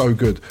were so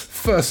good.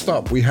 First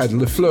up, we had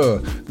Le Fleur,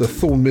 the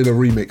Thorn Miller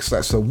remix.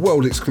 That's a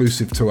world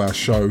exclusive to our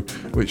show,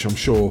 which I'm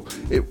sure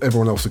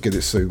everyone else will get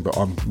it soon, but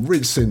I'm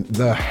rinsing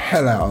the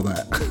hell out of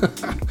that.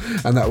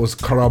 And that was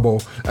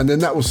Karabo. And then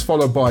that was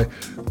followed by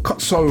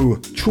Kotso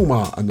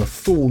Chuma and the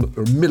Thorn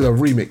Miller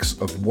remix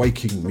of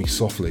Waking Me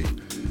Softly.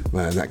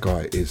 Man, that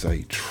guy is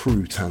a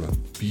true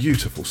talent.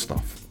 Beautiful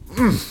stuff.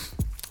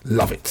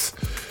 Love it.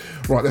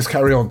 Right, let's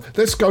carry on.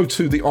 Let's go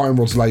to the Iron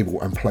Rods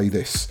label and play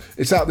this.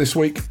 It's out this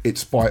week.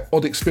 It's by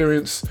Odd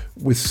Experience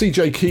with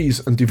CJ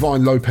Keys and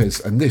Divine Lopez,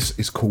 and this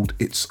is called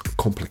It's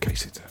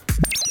Complicated.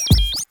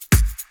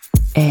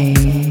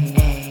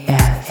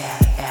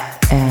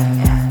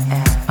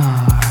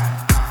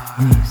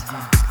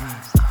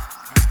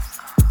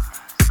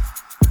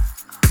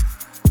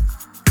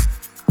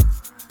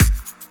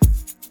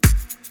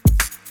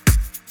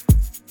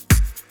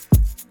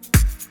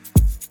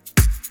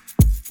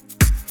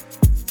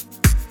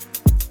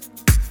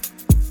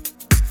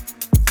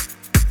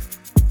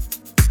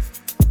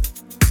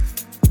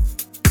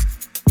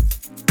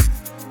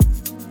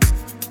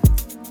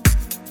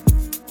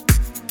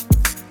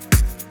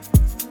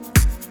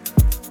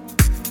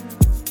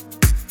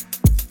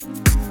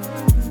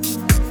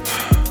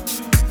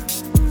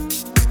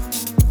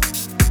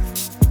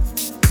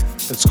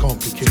 It's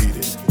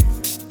complicated.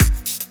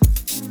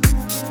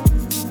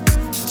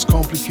 It's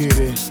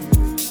complicated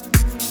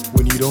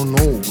when you don't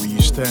know where you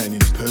stand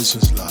in a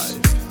person's life.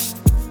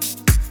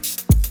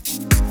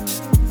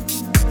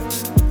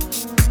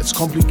 It's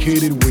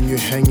complicated when you're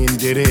hanging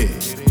dead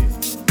end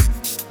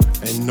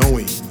and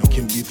knowing you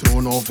can be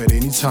thrown off at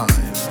any time.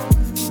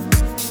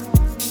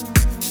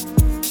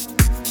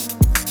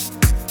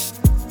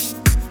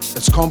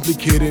 It's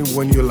complicated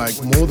when you're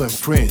like more than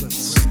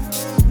friends,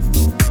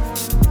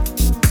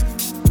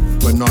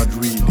 but not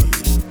really.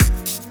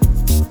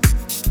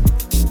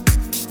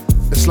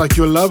 It's like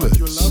you're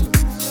lovers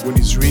when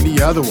it's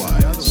really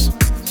otherwise.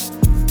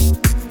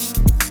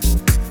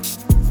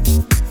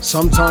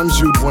 Sometimes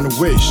you'd want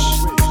to wish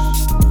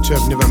to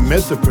have never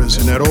met the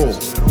person at all,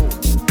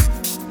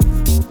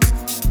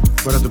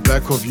 but at the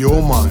back of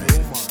your mind,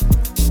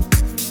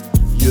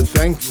 you're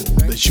thankful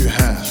that you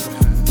have.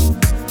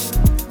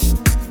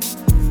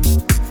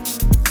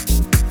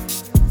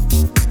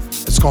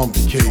 It's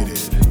complicated.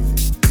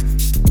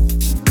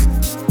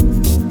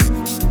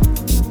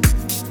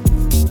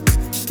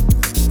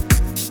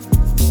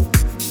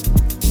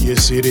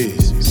 Yes, it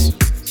is.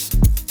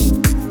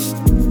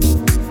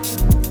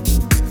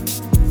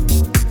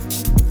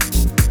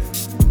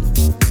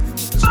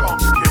 It's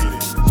complicated.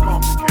 It's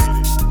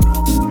complicated.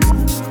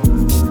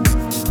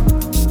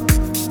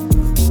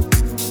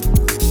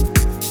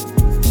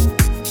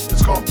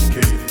 It's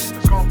complicated.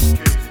 It's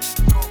complicated.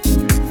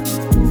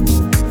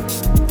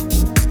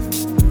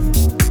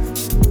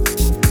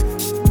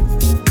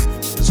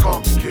 It's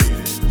complicated.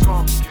 It's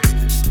complicated.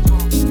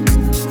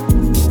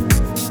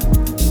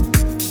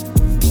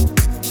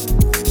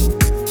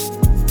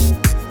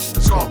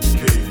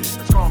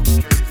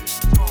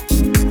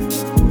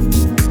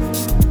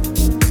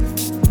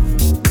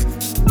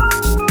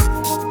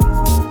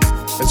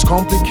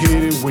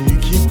 Complicated when you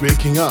keep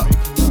breaking up,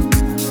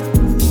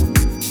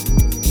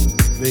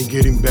 then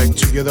getting back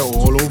together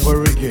all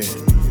over again.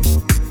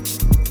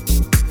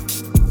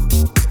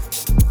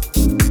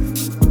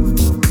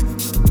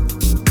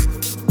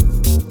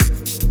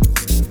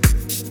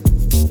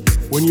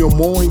 When you're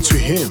more into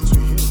him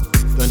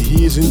than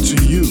he is into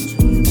you,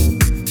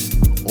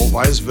 or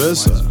vice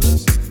versa.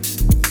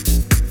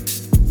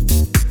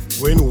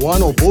 When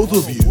one or both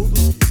of you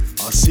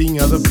are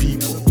seeing other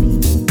people.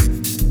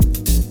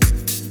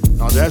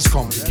 Now that's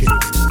complicated.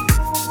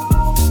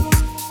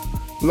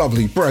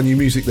 Lovely brand new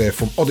music there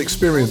from Odd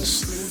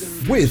Experience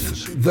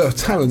with the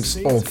talents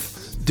of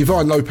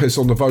Divine Lopez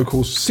on the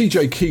vocals,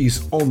 CJ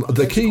Keys on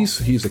the keys,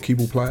 he's a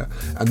keyboard player,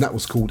 and that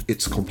was called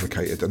It's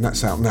Complicated, and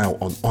that's out now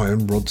on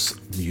Iron Rods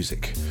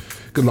Music.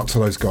 Good luck to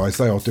those guys,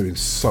 they are doing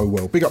so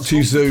well. Big up to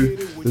you, Zoo,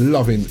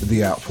 loving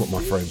the output,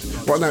 my friend.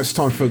 Right now it's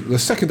time for the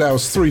second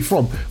hour's 3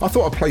 From. I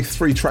thought I'd play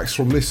 3 tracks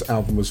from this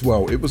album as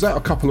well. It was out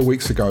a couple of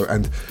weeks ago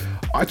and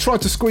I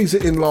tried to squeeze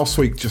it in last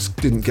week, just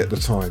didn't get the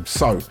time.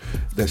 So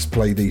let's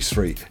play these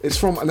 3. It's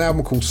from an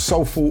album called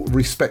Soulful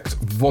Respect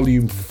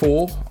Volume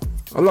 4.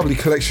 A lovely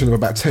collection of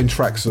about 10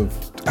 tracks of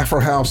Afro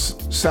House,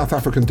 South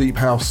African Deep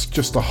House,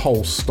 just the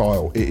whole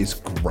style. It is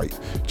great.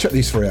 Check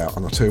these 3 out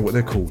and I'll tell you what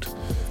they're called.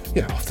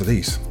 Yeah, after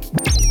these.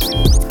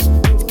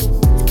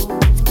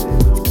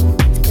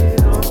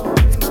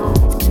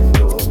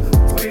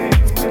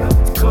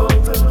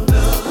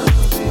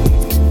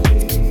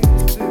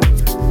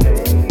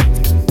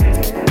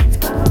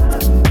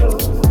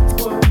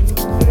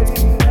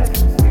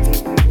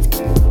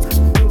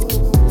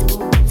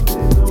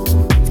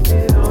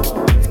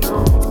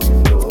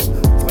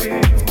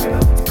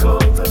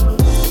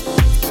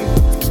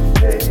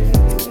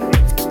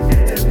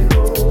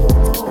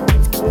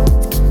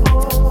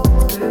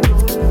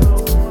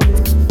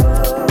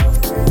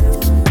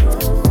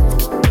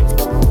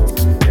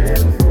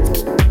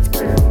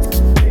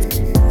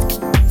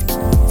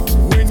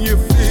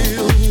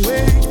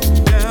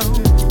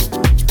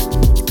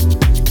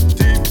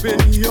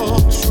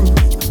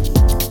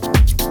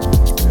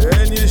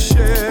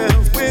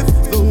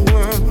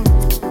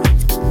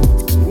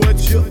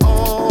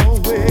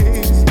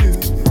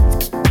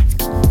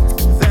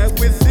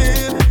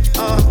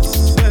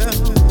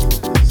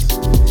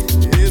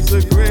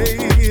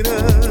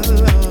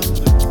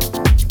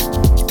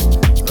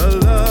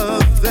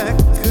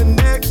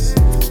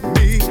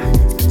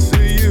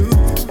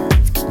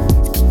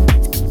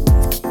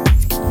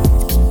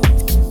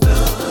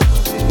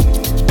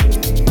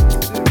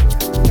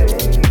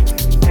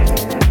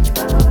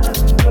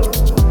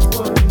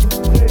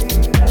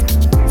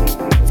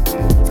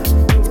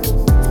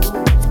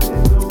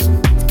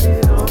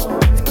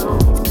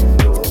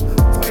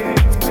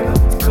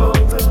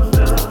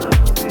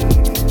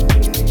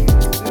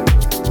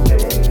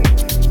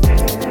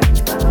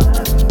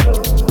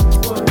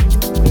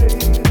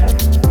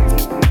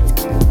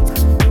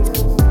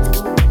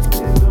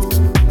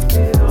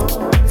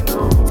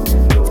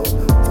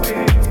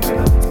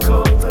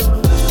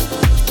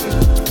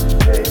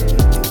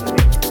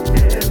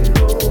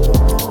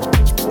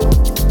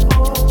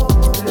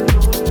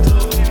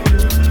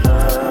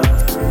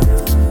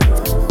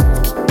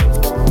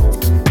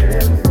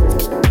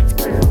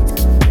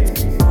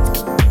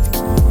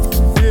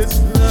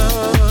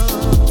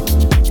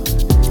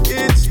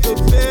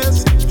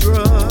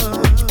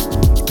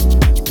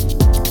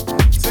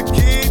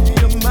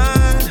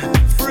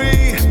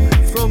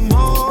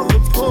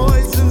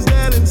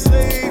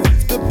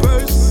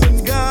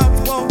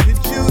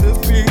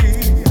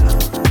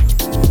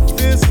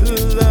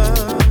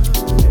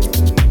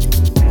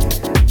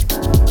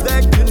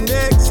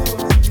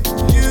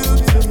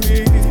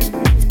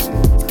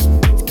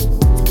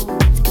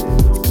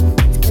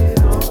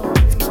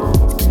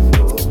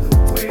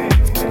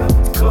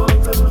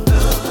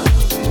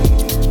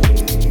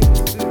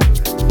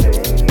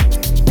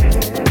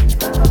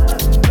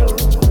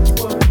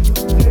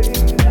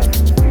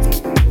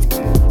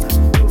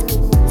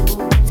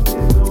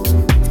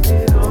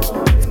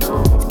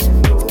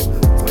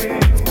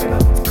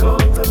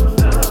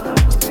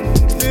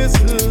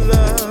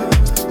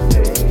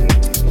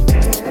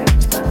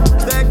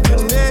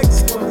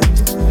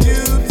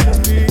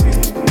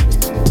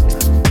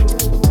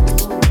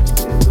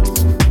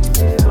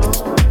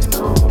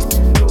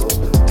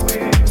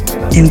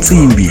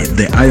 Insimbi,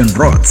 the Iron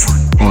Rods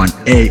on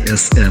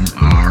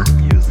ASMR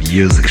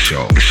Music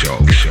Show.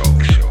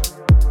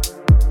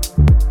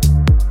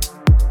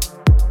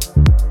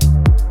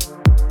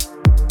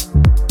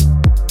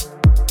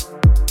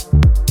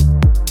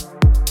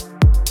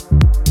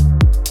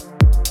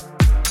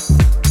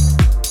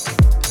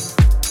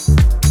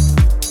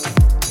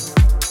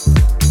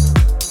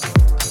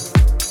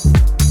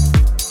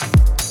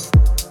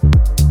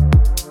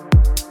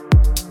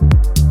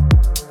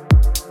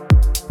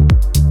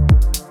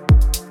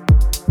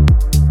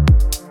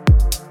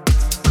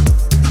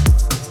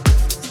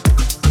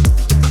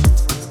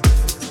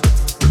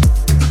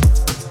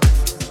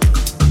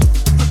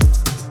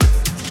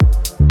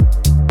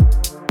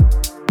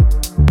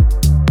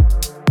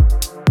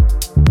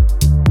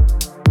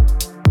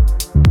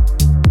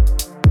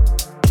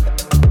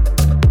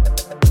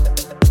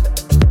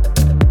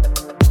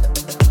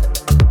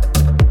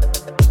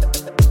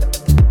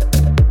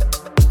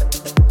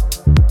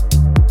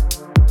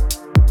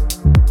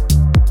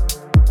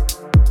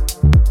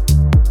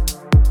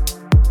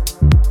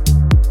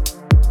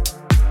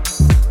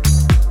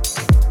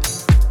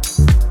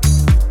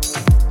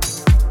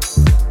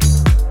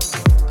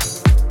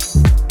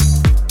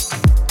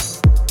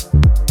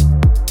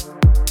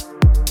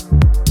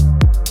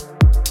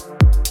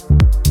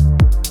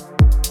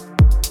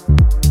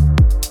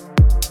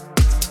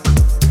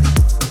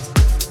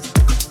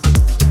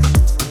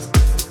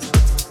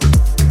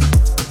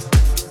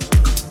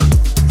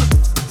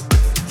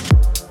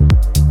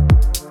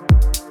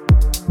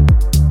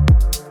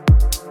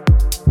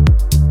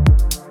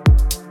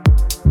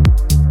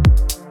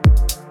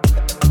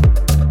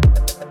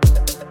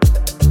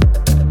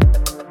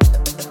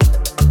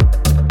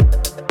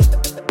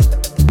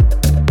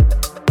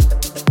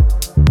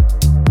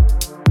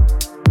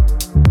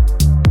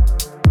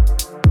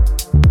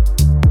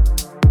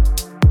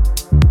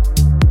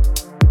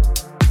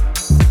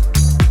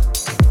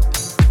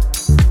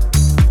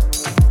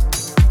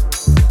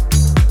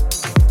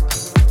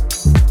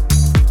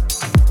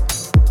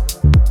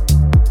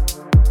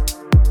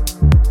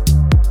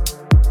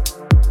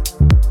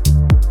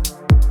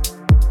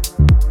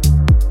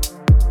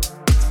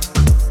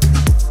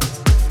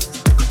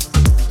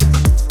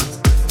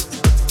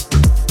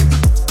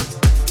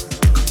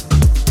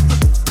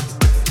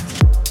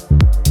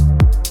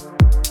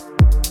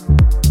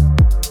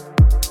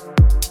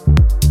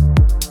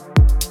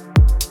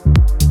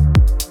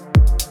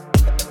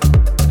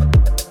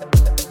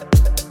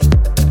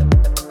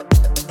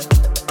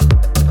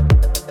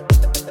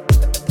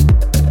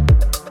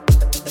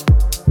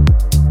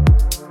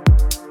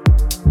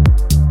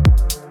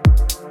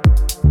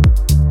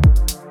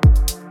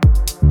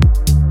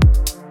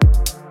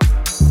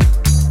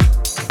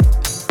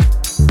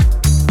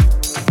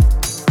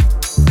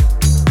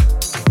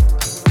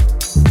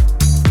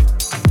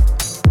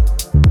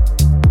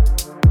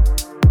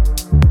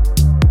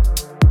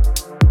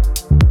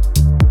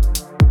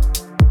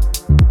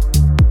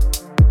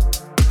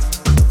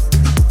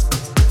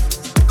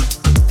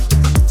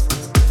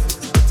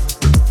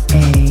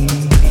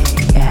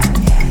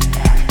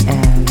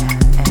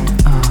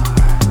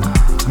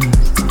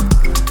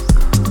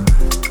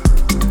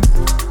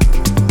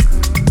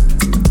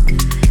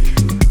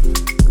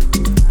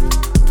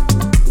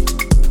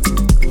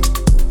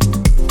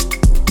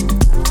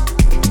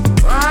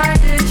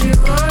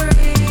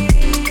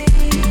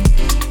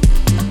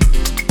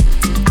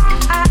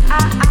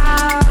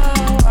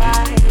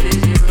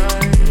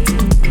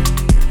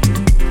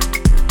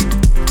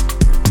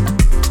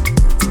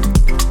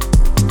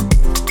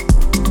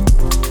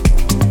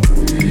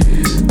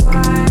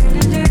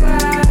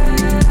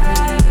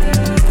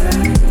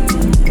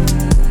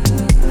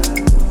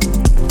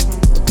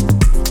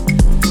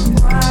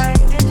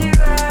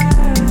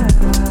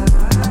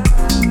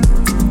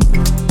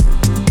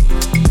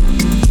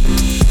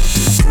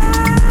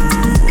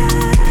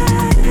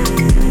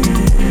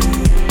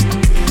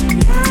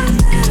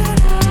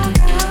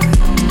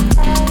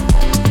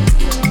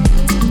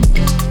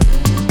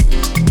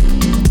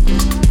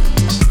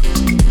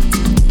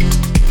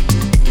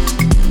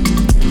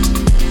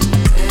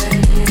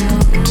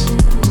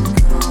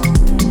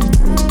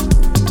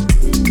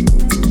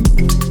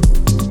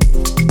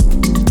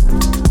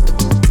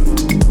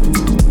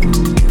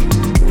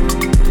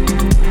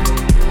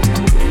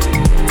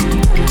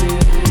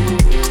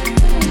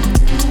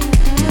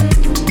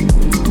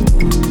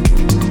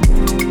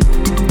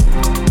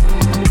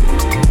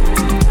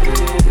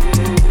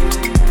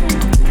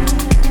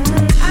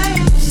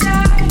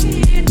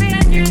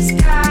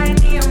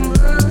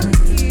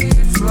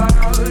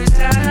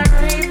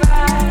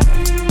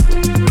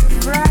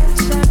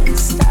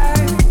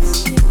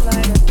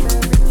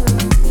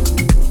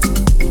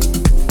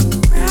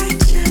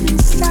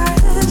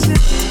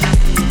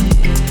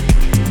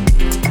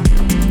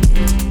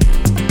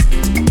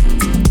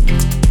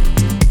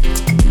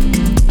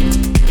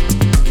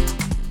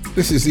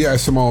 This is the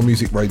ASMR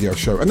Music Radio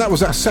Show, and that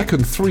was our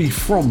second 3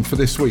 From for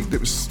this week. It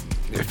was,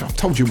 if I've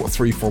told you what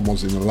 3 From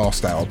was in the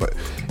last hour, but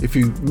if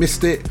you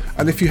missed it,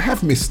 and if you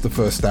have missed the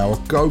first hour,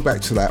 go back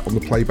to that on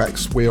the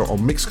playbacks. We're on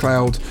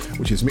Mixcloud,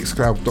 which is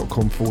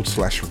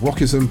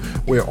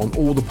mixcloud.com/rockism. We're on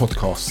all the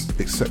podcasts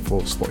except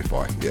for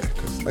Spotify, yeah,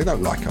 because they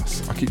don't like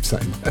us. I keep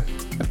saying that.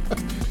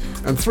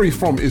 And 3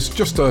 From is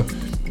just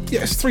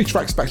it's 3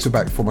 tracks back to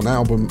back from an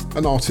album,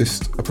 an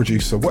artist, a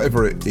producer,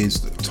 whatever it is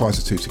that ties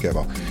the two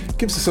together. It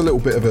gives us a little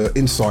bit of an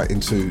insight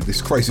into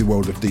this crazy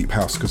world of deep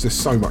house, because there's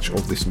so much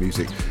of this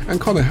music, and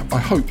kind of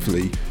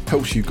hopefully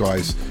helps you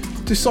guys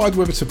decide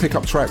whether to pick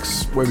up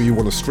tracks, whether you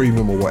want to stream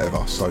them or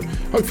whatever. So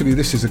hopefully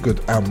this is a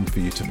good album for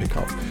you to pick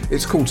up.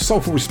 It's called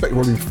Soulful Respect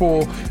Volume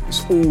 4.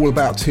 It's all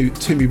about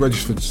Timmy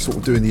Regisford sort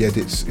of doing the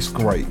edits. It's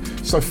great.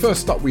 So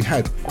first up we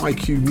had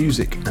IQ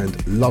Music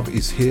and Love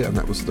Is Here, and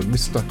that was the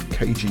Mr.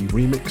 KG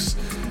remix.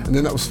 And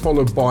then that was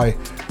followed by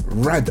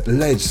Rad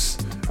Les,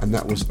 and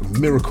that was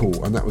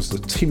Miracle, and that was the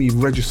Timmy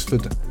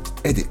Regisford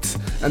edit.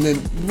 And then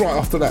right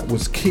after that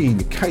was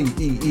Keene,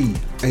 Keene,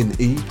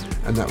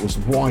 and that was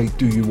Why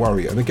Do You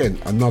Worry, and again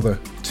another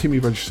Timmy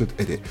Registered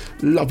edit.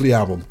 Lovely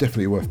album,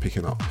 definitely worth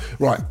picking up.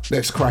 Right,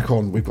 let's crack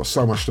on, we've got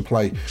so much to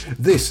play.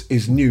 This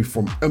is new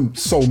from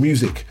Soul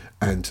Music,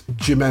 and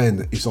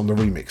Jiman is on the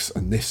remix,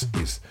 and this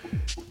is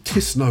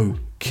Tisno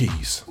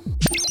Keys.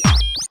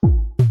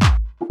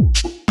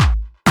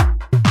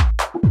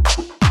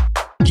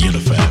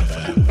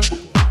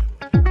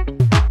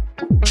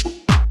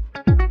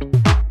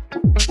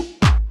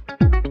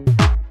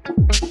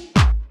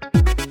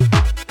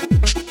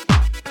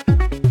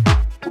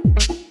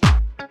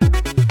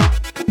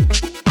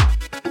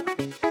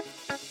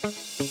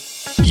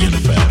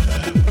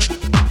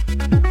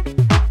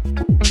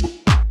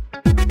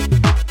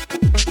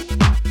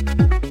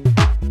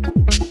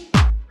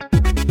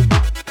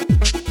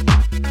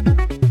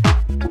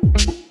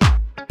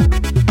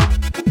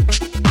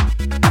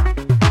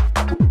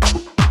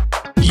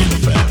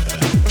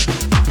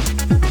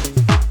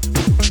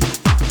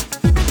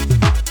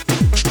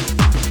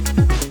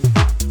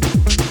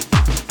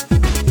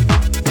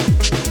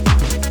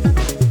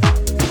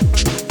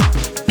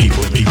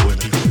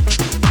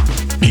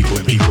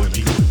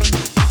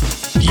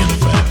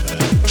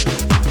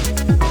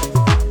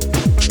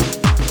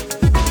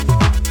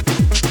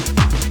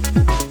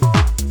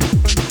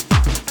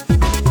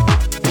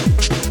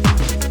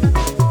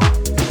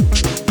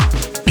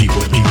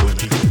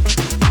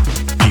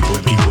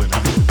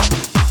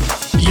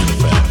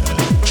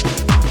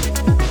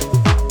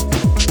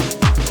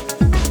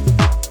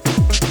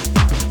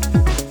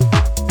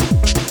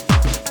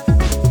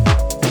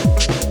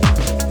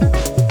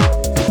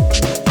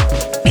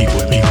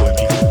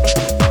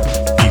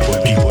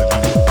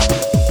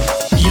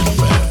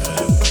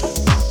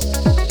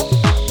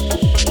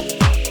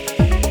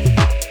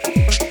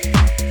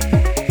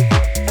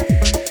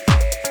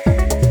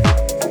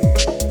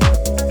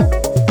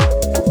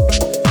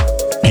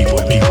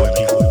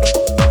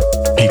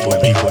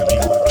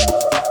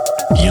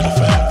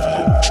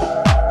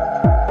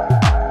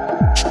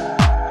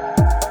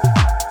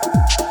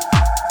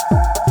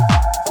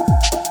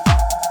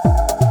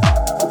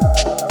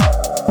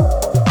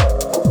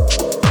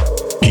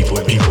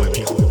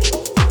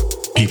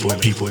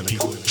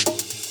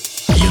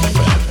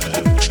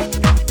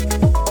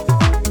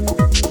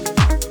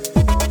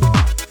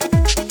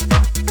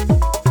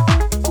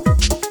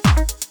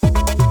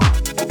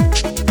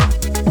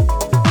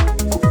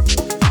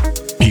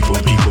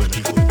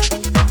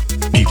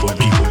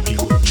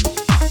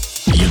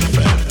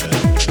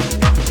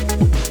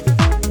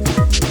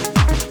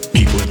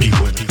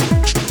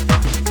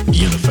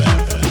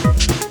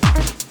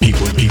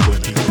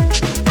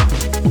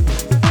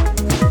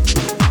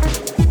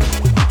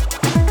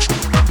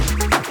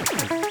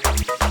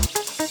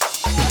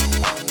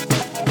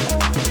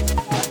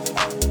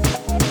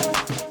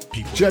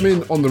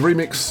 Jemin on the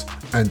remix,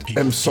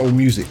 and Soul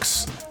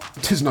Music's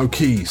Tisno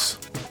Keys.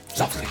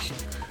 Lovely.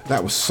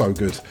 That was so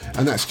good.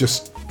 And that's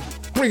just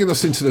bringing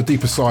us into the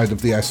deeper side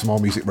of the ASMR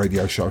Music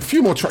Radio Show. A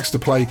few more tracks to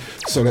play,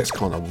 so let's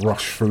kind of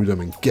rush through them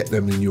and get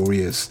them in your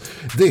ears.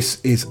 This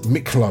is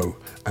Miklo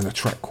and a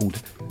track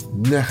called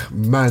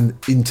Nehman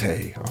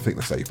Inte. I think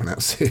that's how you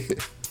pronounce it.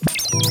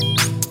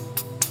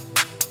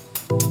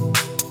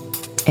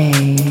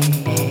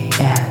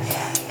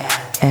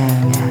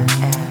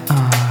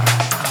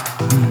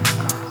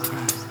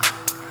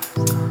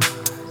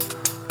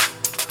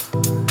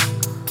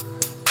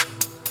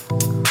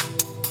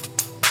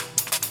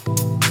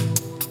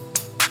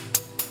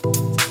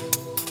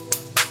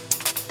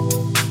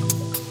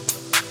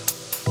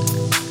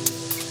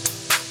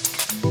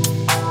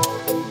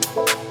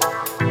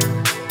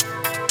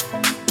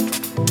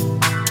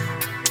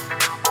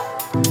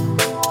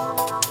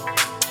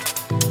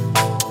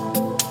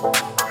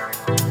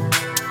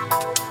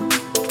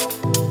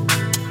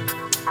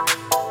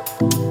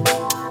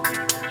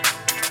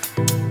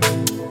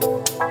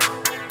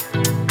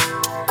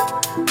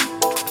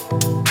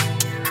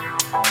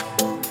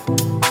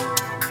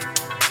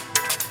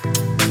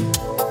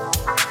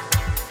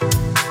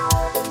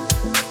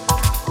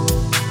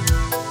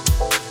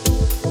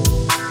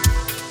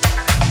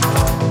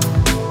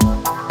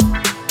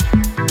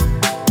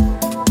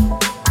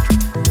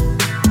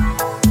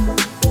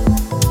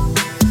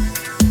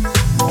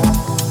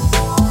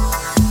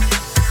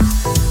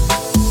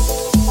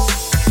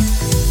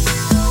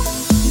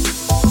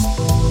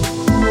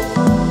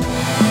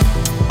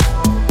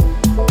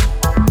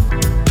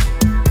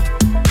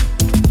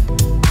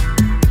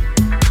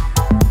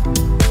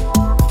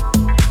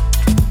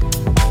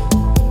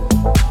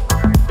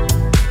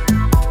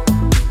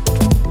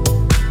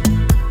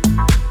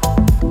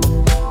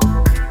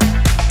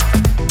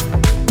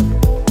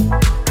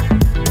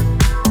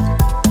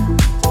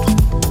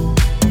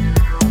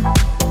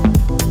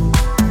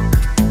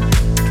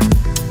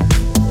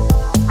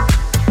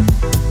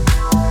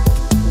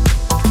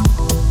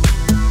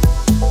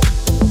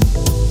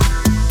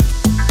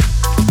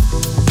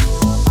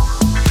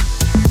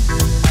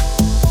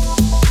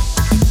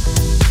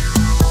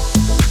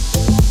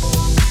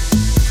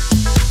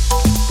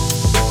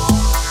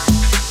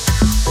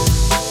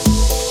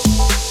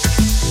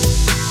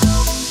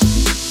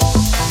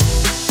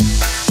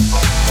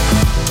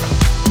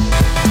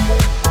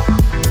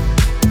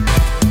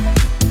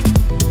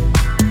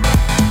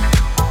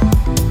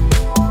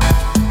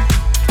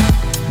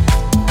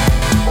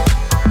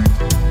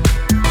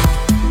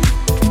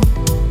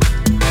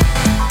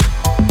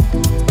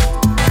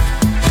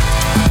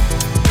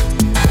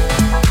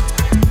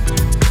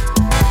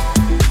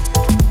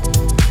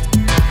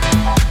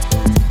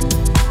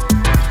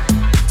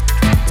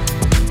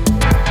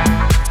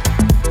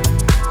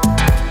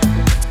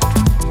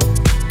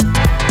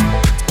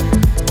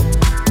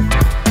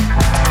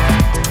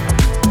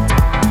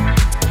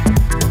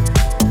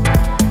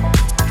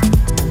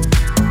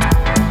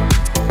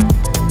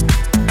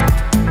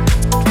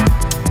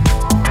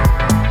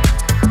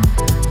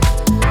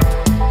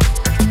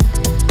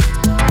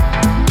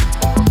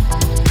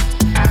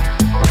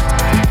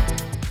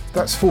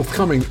 That's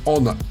forthcoming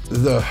on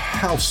the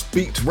House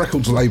Beat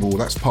Records label.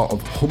 That's part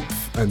of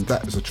Humph, and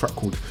that is a track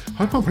called,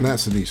 I hope I'm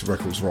pronouncing these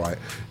records right,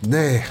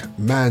 Ne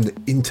Man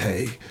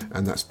Inte,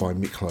 and that's by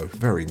Miklo.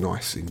 Very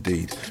nice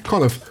indeed.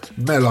 Kind of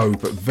mellow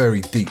but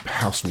very deep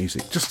house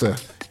music, just to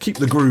keep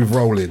the groove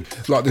rolling,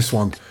 like this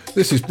one.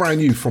 This is brand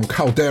new from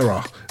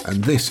Caldera,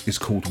 and this is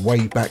called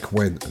Way Back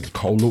When, and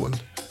Cole Lawton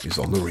is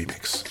on the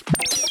remix.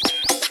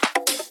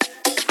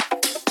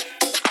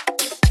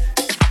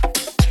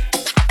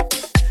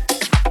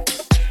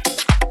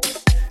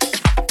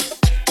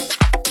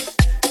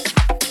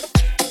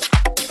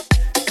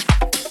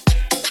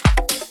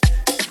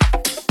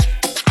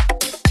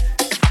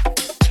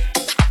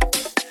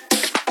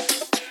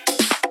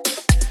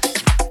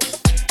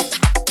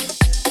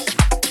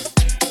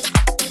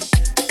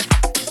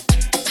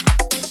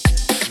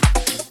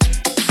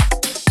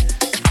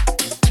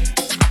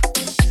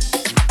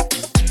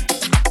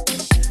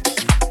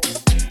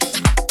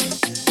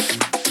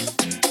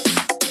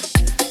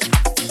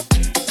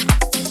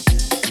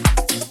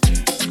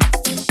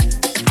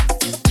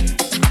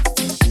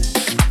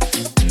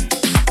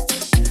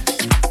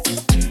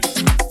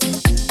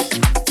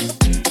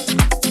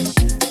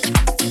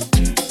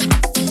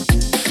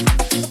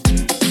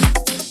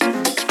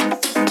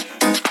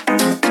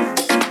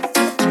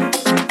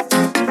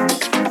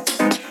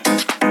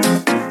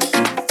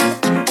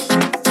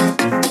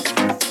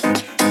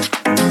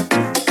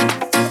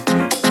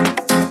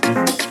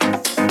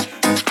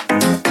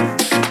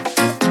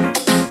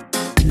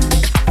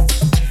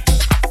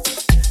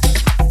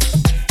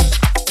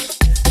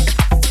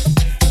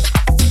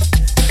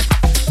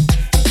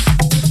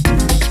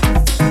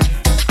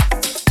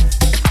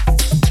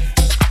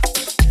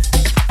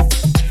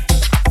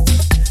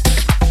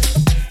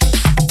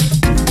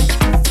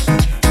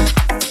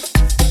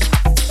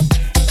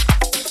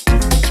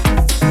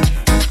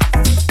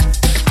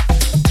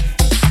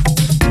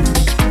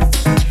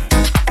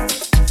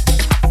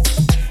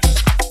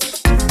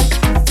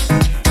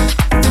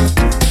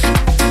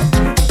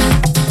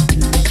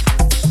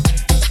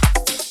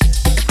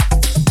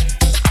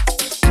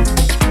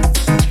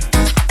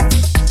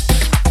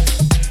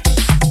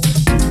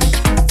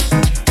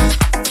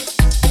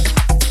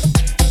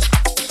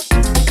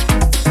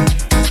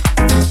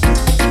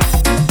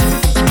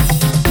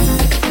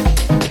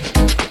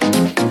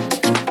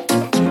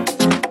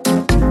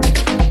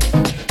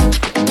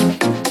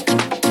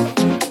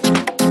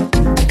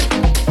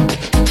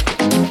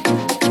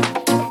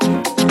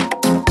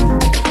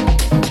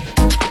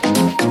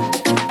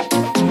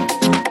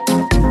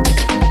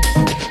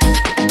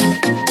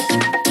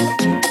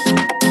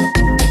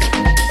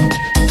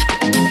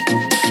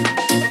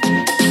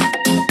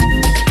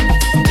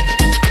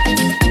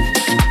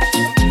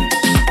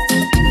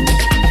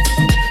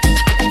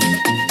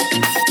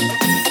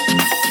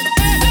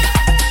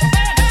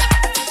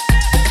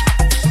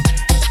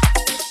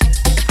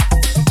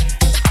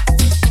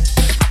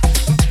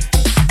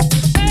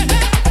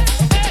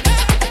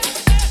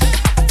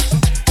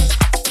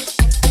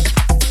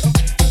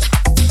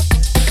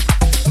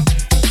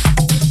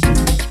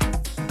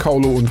 Cole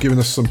Lawton giving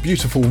us some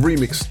beautiful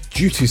remix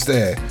duties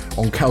there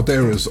on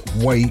Caldera's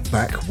Way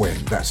Back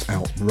When. That's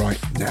out right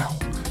now.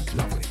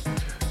 Lovely.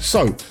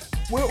 So,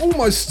 we're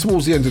almost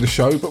towards the end of the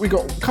show, but we've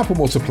got a couple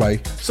more to play,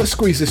 so let's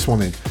squeeze this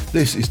one in.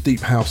 This is Deep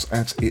House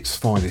at its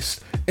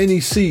finest.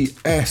 NEC,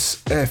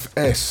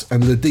 SFS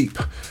and Le Deep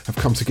have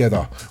come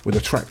together with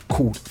a track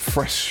called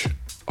Fresh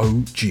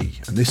OG,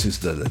 and this is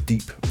the Le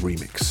Deep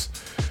remix.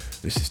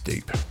 This is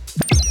Deep.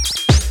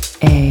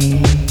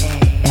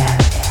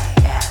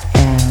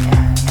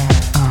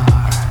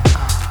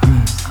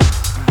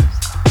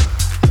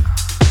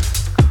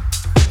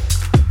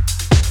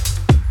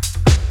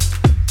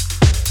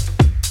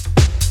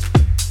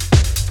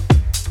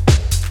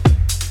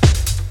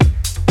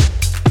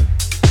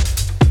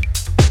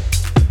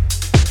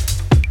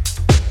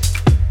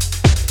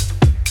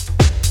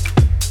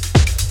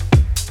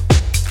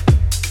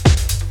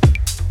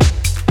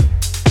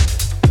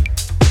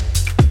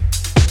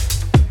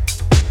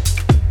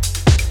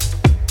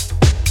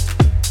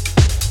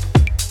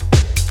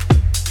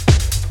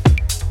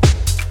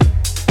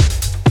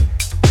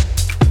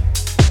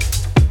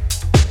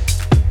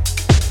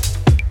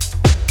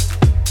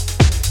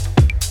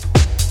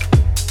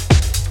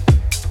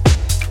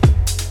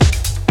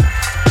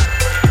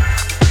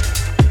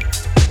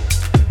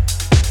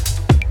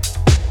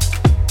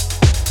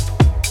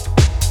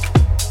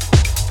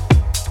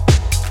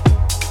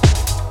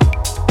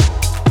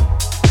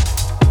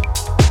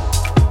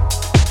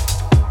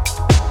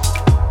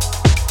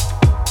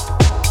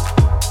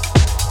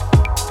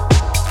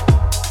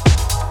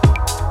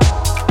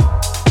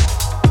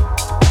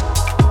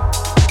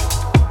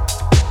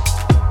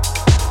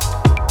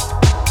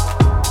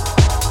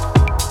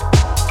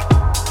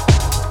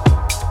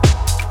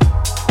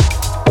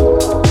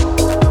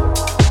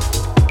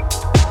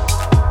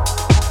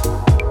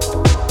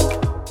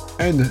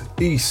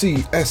 NEC,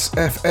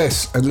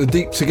 SFS and Le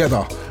Deep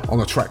together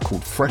on a track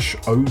called Fresh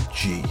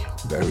OG.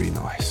 Very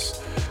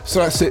nice. So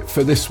that's it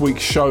for this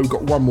week's show.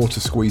 Got one more to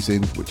squeeze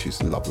in, which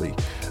is lovely.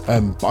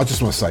 But I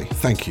just want to say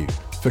thank you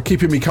for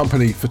keeping me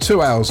company for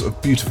 2 hours of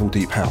beautiful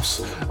deep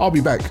house. I'll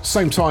be back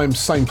same time,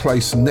 same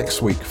place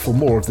next week for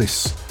more of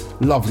this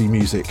lovely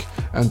music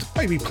and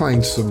maybe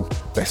playing some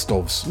best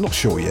ofs. Not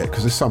sure yet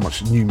because there's so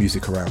much new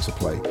music around to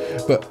play.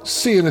 But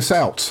seeing us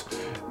out,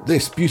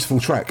 this beautiful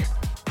track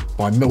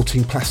by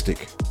Melting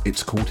Plastic.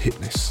 It's called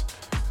Hypnis.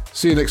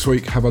 See you next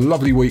week. Have a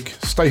lovely week.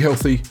 Stay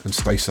healthy and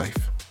stay safe.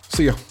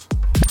 See ya.